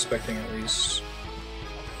name I'm expecting, at least.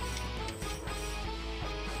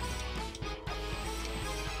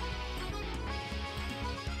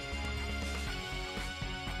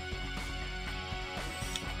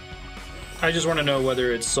 I just want to know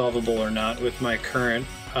whether it's solvable or not with my current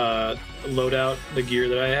loadout, the gear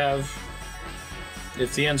that I have.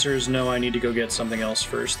 If the answer is no, I need to go get something else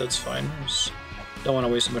first. That's fine. Just don't want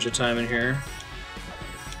to waste a bunch of time in here.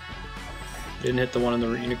 Didn't hit the one in the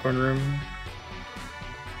unicorn room.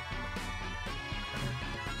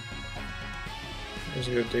 There's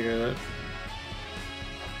a good dig at that.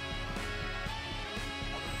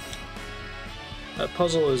 That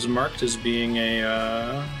puzzle is marked as being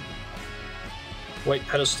a white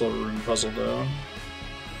pedestal room puzzle, though.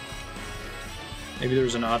 Maybe there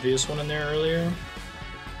was an obvious one in there earlier.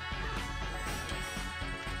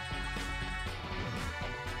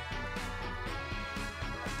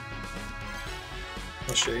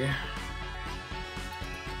 I'll show you.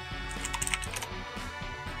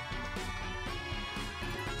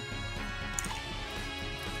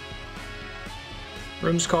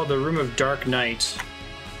 Room's called the Room of Dark Night.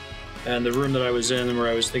 And the room that I was in, where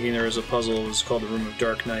I was thinking there was a puzzle, was called the Room of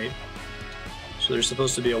Dark Night. So there's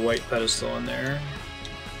supposed to be a white pedestal in there.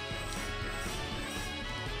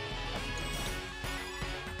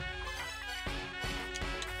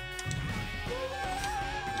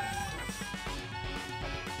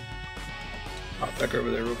 Hop back over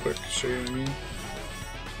there real quick, show you what I mean.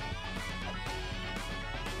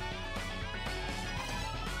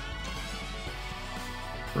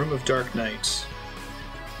 Room of Dark Night.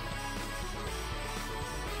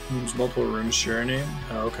 Multiple rooms share a name?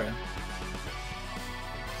 Oh, okay.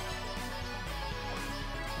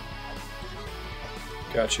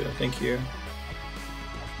 Gotcha, thank you.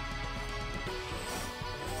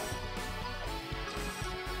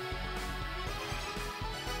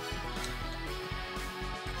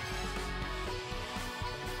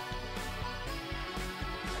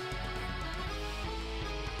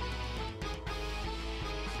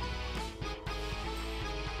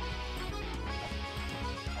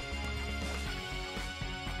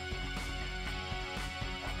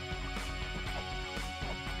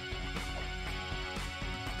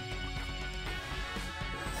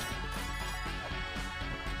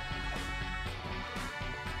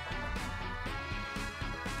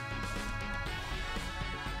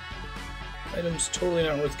 Item's totally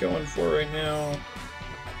not worth going for right now.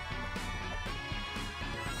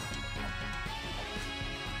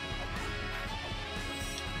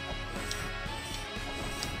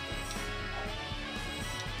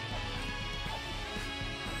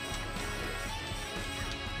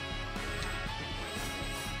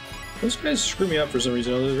 Those guys screw me up for some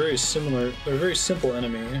reason. They're very similar. They're a very simple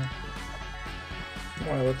enemy. I don't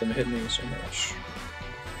want to let them hit me so much.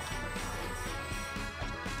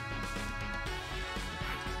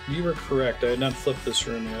 You were correct. I had not flipped this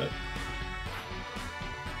room yet.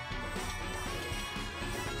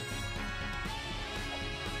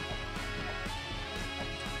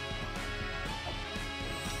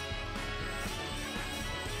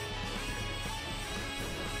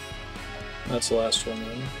 That's the last one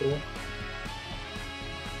then. Cool.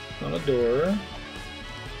 On a door.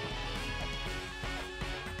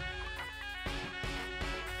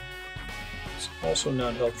 It's also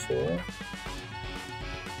not helpful.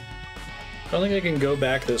 I don't think I can go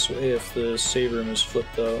back this way if the save room is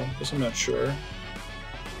flipped though. I guess I'm not sure.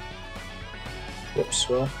 Whoops,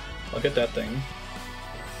 well, I'll get that thing.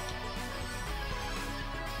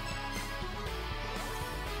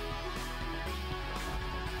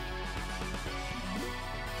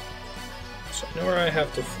 So I know where I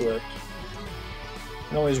have to flip. I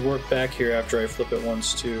can always work back here after I flip it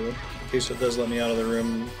once too, in case it does let me out of the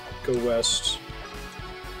room and go west.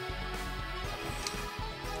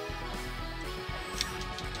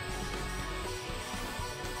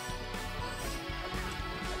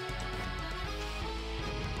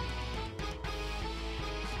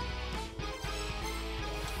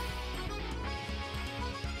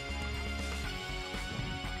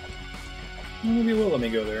 Maybe it will let me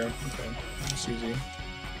go there. Okay, that's easy.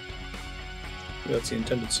 That's the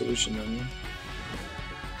intended solution then.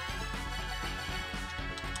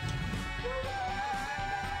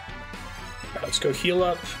 Alright, let's go heal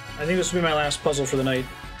up. I think this will be my last puzzle for the night.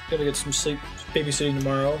 Gotta get some sleep babysitting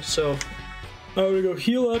tomorrow, so I'm gonna go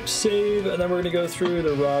heal up, save, and then we're gonna go through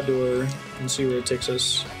the raw door and see where it takes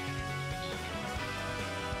us.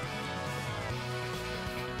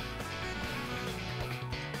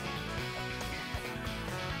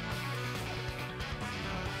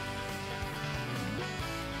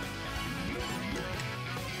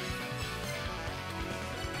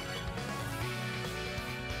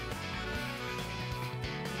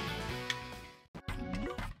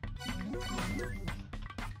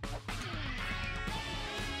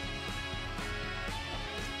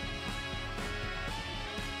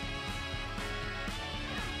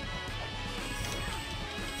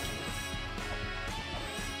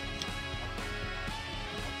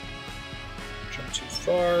 Too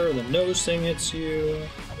far, the nose thing hits you.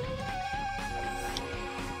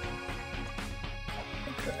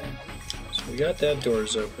 Okay, so we got that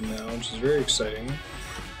doors open now, which is very exciting.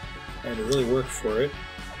 I had to really work for it.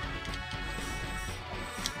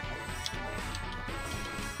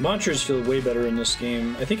 Mantras feel way better in this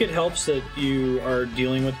game. I think it helps that you are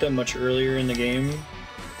dealing with them much earlier in the game.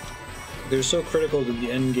 They're so critical to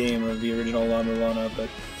the end game of the original La-Mulana, but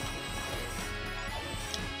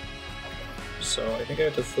so I think I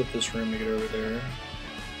have to flip this room to get over there,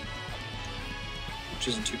 which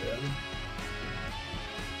isn't too bad.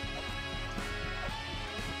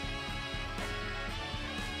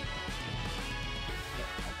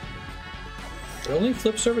 It only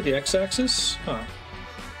flips over the x-axis? Huh.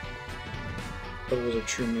 Thought it was a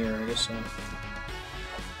true mirror, I guess so.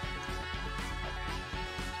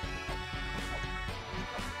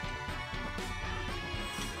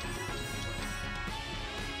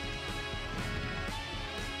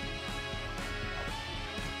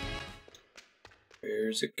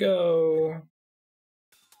 Where's it go?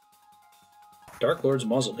 Dark Lord's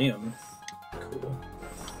Mausoleum. Cool.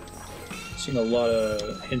 Seeing a lot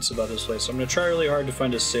of hints about this place, so I'm gonna try really hard to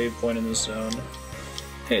find a save point in this zone.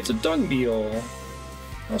 Hey, it's a dung beetle!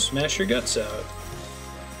 I'll smash your guts out.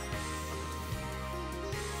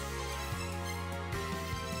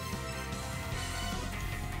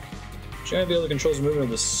 Giant beetle controls the movement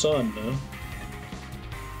of the sun,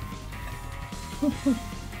 huh?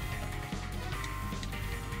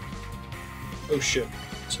 Oh shit,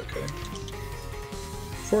 it's okay.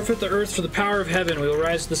 Forfeit the earth for the power of heaven. We will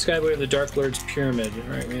rise to the skyway of the Dark Lord's pyramid.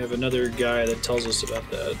 Alright, we have another guy that tells us about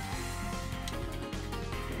that.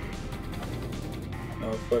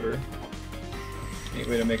 Oh, clever. Neat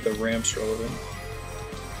way to make the ramps relevant.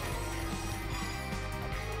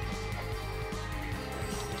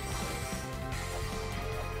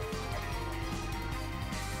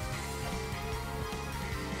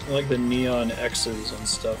 I like the neon X's and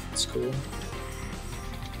stuff, it's cool.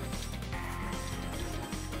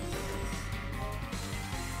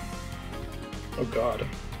 Oh god. Look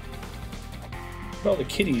at all the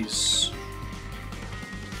kitties.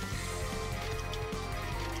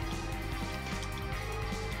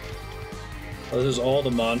 Oh, this is all the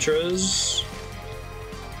mantras?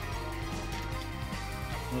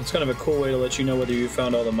 It's kind of a cool way to let you know whether you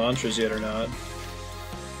found all the monsters yet or not.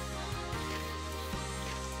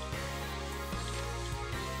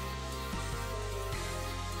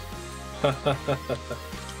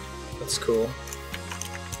 That's cool.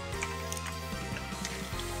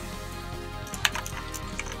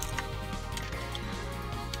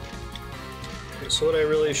 Okay, so what I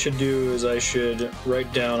really should do is I should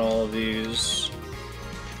write down all of these.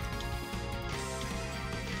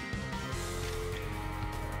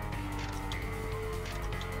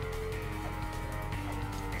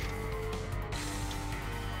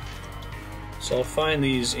 So I'll find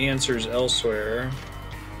these answers elsewhere.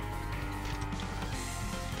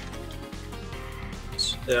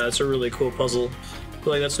 Yeah, it's a really cool puzzle. I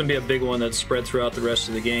feel like that's going to be a big one that's spread throughout the rest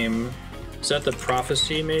of the game. Is that the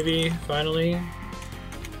prophecy, maybe, finally?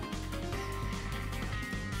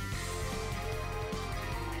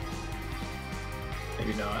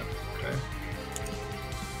 Maybe not. Okay.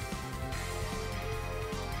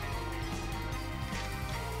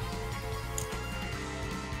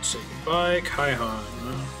 Say goodbye, Kaihan.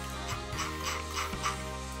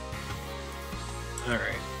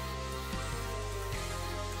 Alright.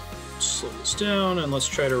 Slow this down and let's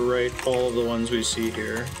try to write all of the ones we see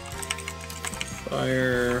here.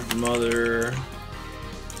 Fire, Mother,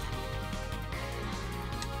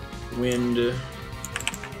 Wind,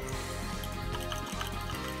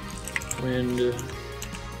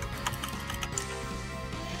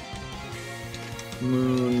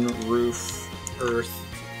 Moon, Roof, Earth.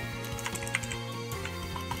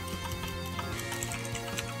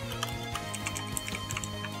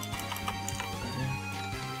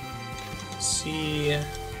 Sea.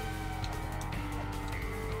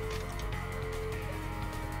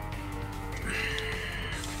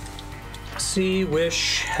 Sea,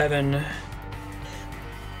 Wish, Heaven.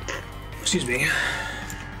 Excuse me.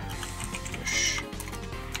 Wish,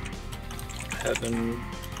 Heaven.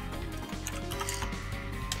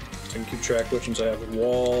 I can keep track which ones I have.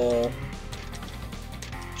 Wall,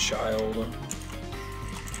 Child.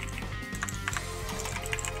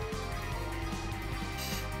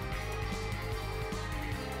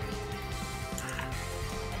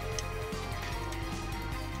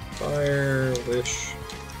 Fire, Wish,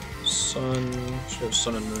 Sun. Should have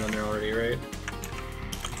Sun and Moon on there already, right?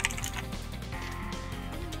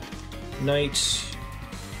 Night,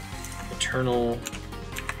 Eternal.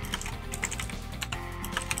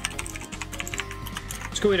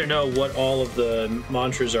 It's a good way to know what all of the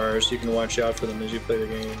mantras are so you can watch out for them as you play the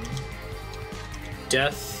game.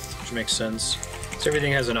 Death, which makes sense. So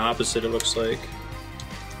everything has an opposite, it looks like.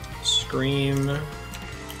 Scream.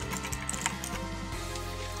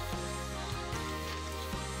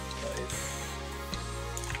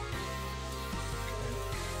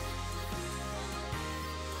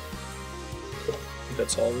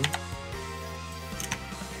 That's all of them.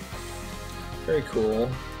 Very cool.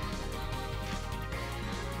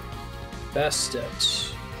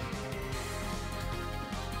 Bastet.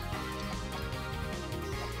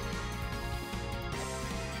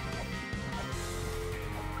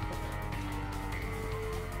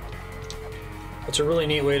 It's a really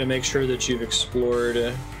neat way to make sure that you've explored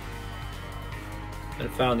and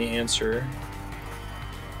found the answer.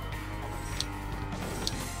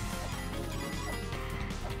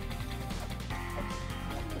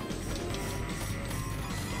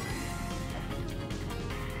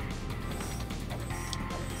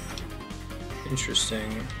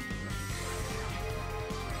 Interesting.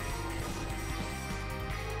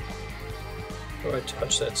 How do I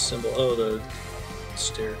touch that symbol? Oh, the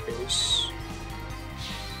staircase.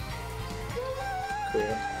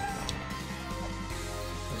 Cool.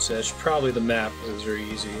 So that's probably the map. It was very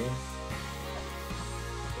easy.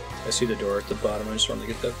 I see the door at the bottom. I just wanted to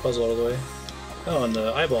get that puzzle out of the way. Oh, and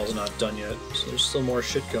the eyeball's not done yet, so there's still more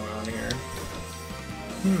shit going on here.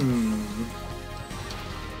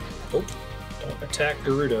 Oh. Don't attack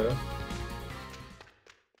Garuda.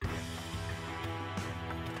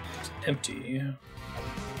 It's empty.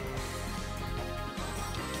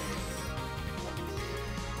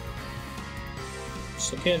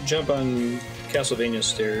 So can't jump on Castlevania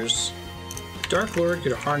stairs. Dark Lord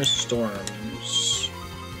could harness storms.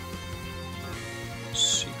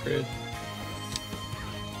 Secret.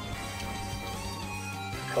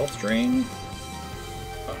 Health drain?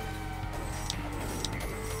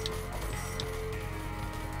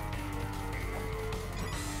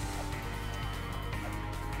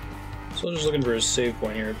 So I'm just looking for a save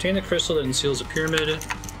point here. Obtain the crystal that unseals a pyramid.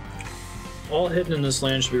 All hidden in this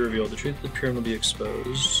land should be revealed. The truth of the pyramid will be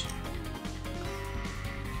exposed.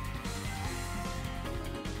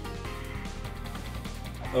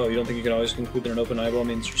 Oh, you don't think you can always conclude that an open eyeball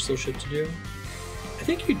means there's still shit to do? I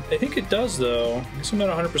think it does, though. I guess I'm not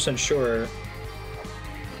 100% sure.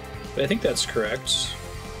 But I think that's correct.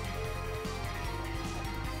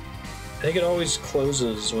 I think it always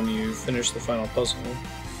closes when you finish the final puzzle.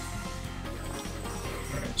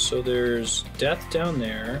 Alright, so there's death down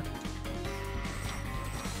there.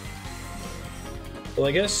 Well,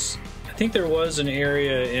 I think there was an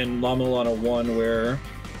area in La-Mulana 1 where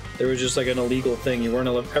there was just like an illegal thing. You weren't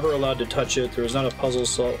ever allowed to touch it. There was not a puzzle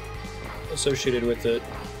associated with it.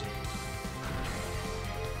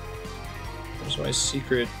 There's my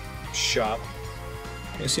secret shop.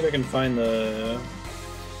 Let me see if I can find the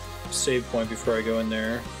save point before I go in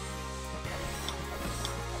there.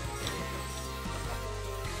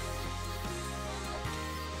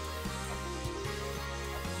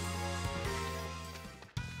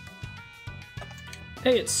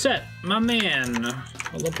 Hey, it's Set, my man!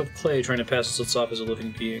 A lump of clay trying to pass itself off as a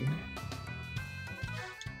living being.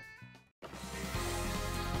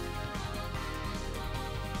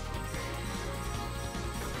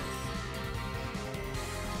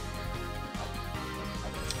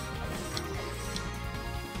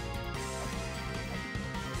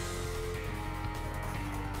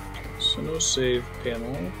 So no save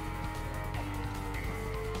panel.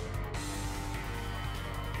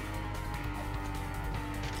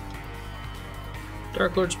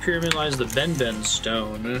 Dark Lord's Pyramid lies the Ben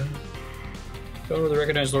Stone. Going with the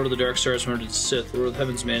recognized Lord of the Dark Stars, murdered the Sith, Lord of the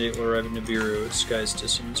Heaven's Mandate will arrive in Nibiru, Sky's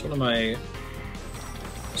Dissonance. One of my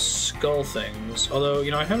skull things. Although, you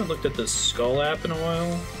know, I haven't looked at the skull app in a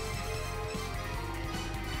while.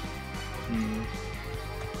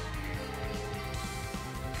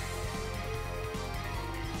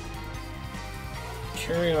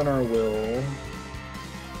 Carry on our will.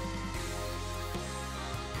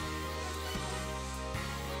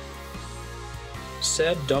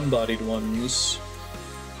 Sad dumb-bodied ones.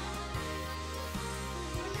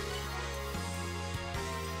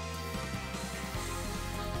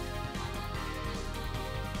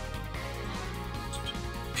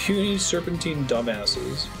 Puny serpentine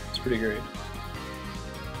dumbasses. It's pretty great.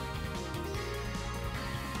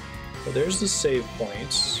 Well, there's the save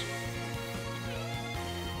points.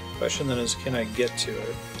 Question then is, can I get to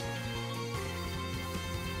it?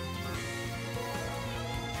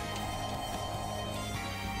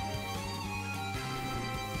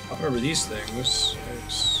 Remember these things.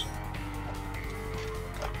 It's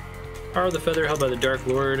Power of the Feather held by the Dark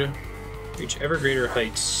Lord. Reach ever greater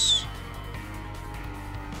heights.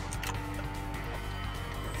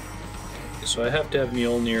 Okay, so I have to have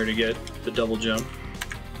Mjolnir to get the double jump.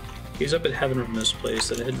 Gaze up at heaven from this place,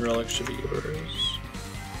 that a hidden relic should be yours.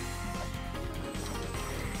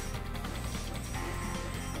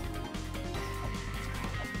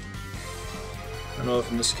 I don't know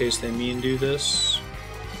if in this case they mean do this.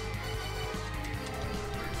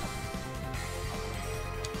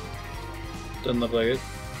 Doesn't look like it.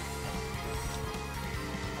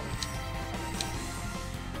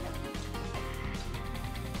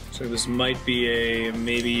 So this might be a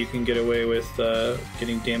maybe you can get away with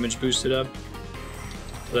getting damage boosted up,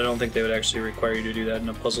 but I don't think they would actually require you to do that in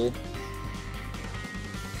a puzzle.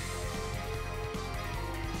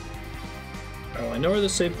 Oh, I know where the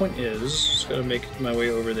save point is. Just gotta make my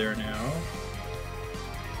way over there now.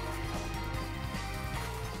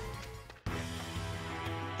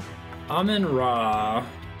 Amen-Ra.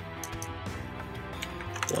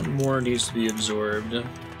 One more needs to be absorbed.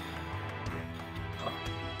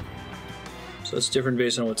 So that's different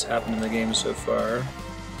based on what's happened in the game so far.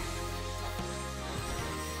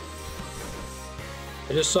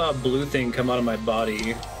 I just saw a blue thing come out of my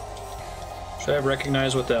body. Should I have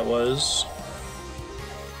recognized what that was?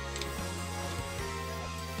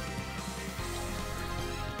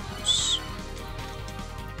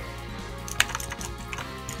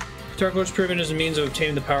 Dark Lord's Pyramid is a means of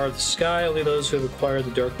obtaining the power of the sky. Only those who have acquired the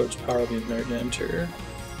Dark Lord's power will be permitted to enter.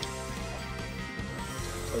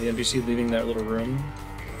 Oh, the NPC leaving that little room.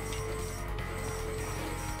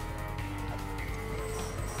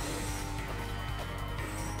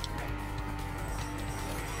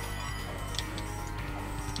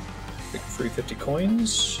 Free 50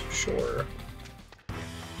 coins? Sure.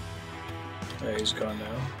 Oh, he's gone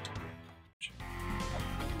now.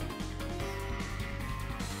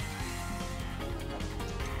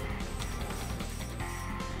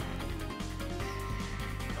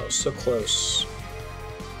 So close.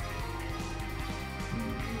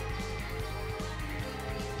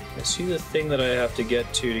 I see the thing that I have to get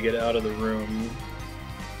out of the room.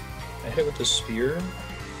 I hit it with the spear.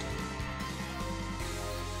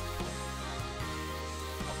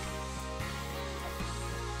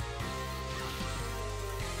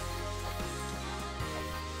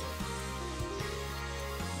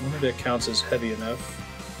 I wonder if that counts as heavy enough.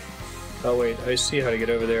 Oh wait, I see how to get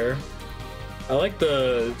over there. I like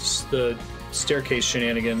the staircase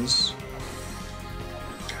shenanigans.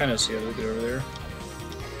 Kind of see how to get over there.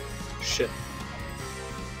 Shit.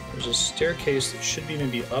 There's a staircase that should be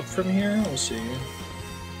maybe up from here. We'll see.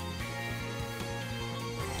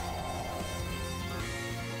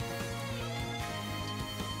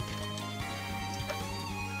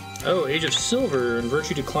 Oh, Age of Silver, and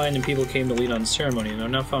virtue declined and people came to lead on ceremony. And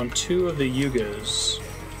I've now found 2 of the Yugas.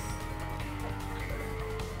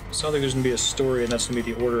 Sounds like there's going to be a story, and that's going to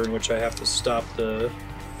be the order in which I have to stop the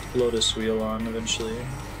Lotus Wheel on eventually.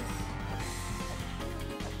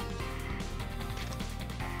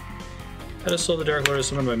 How to solve the Dark Lord is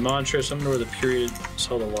summoned by mantra, summoned where the period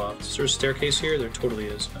saw the loft. Is there a staircase here? There totally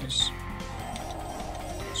is. Nice.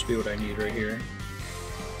 This will be what I need right here.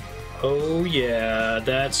 Oh yeah,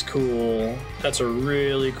 that's cool. That's a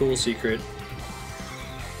really cool secret.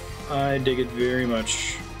 I dig it very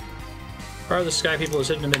much. Power of the Sky People is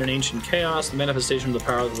hidden amid an ancient chaos, the manifestation of the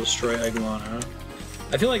power that will destroy La-Mulana.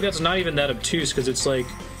 I feel like that's not even that obtuse, because it's like,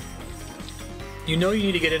 you know you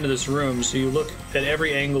need to get into this room, so you look at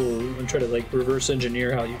every angle and try to like reverse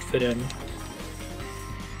engineer how you fit in.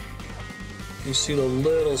 You see the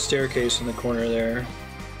little staircase in the corner there.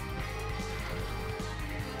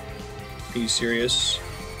 Are you serious?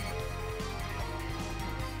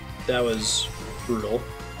 That was brutal.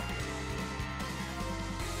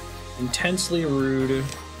 Intensely rude.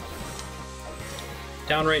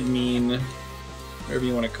 Downright mean. Whatever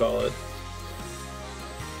you want to call it.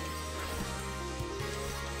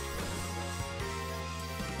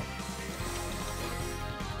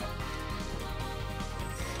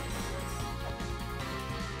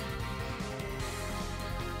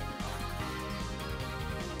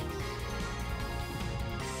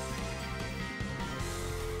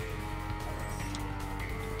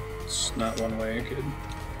 It's not one way, good.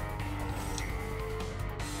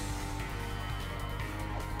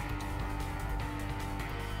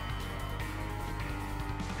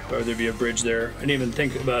 Why would there be a bridge there? I didn't even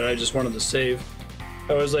think about it, I just wanted to save.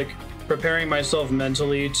 I was like preparing myself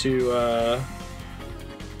mentally to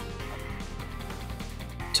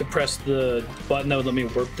press the button that would let me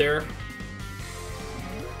warp there.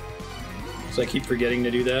 So I keep forgetting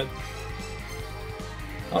to do that.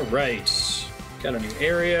 Alright. Got a new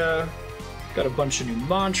area. Got a bunch of new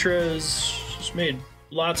mantras. Just made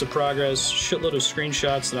lots of progress. Shitload of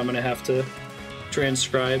screenshots that I'm gonna have to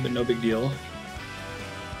transcribe, but no big deal.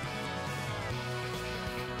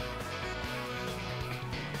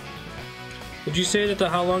 Would you say that the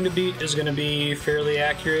How Long to Beat is going to be fairly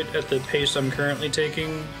accurate at the pace I'm currently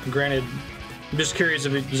taking? Granted, I'm just curious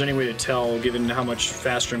if there's any way to tell, given how much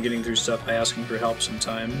faster I'm getting through stuff by asking for help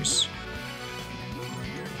sometimes.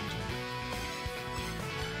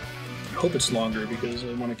 I hope it's longer, because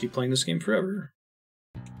I want to keep playing this game forever.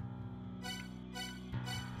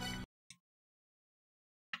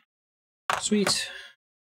 Sweet.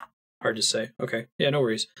 Hard to say. Okay. Yeah, no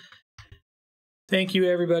worries. Thank you,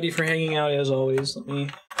 everybody, for hanging out, as always. Let me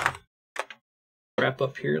wrap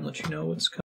up here and let you know what's coming.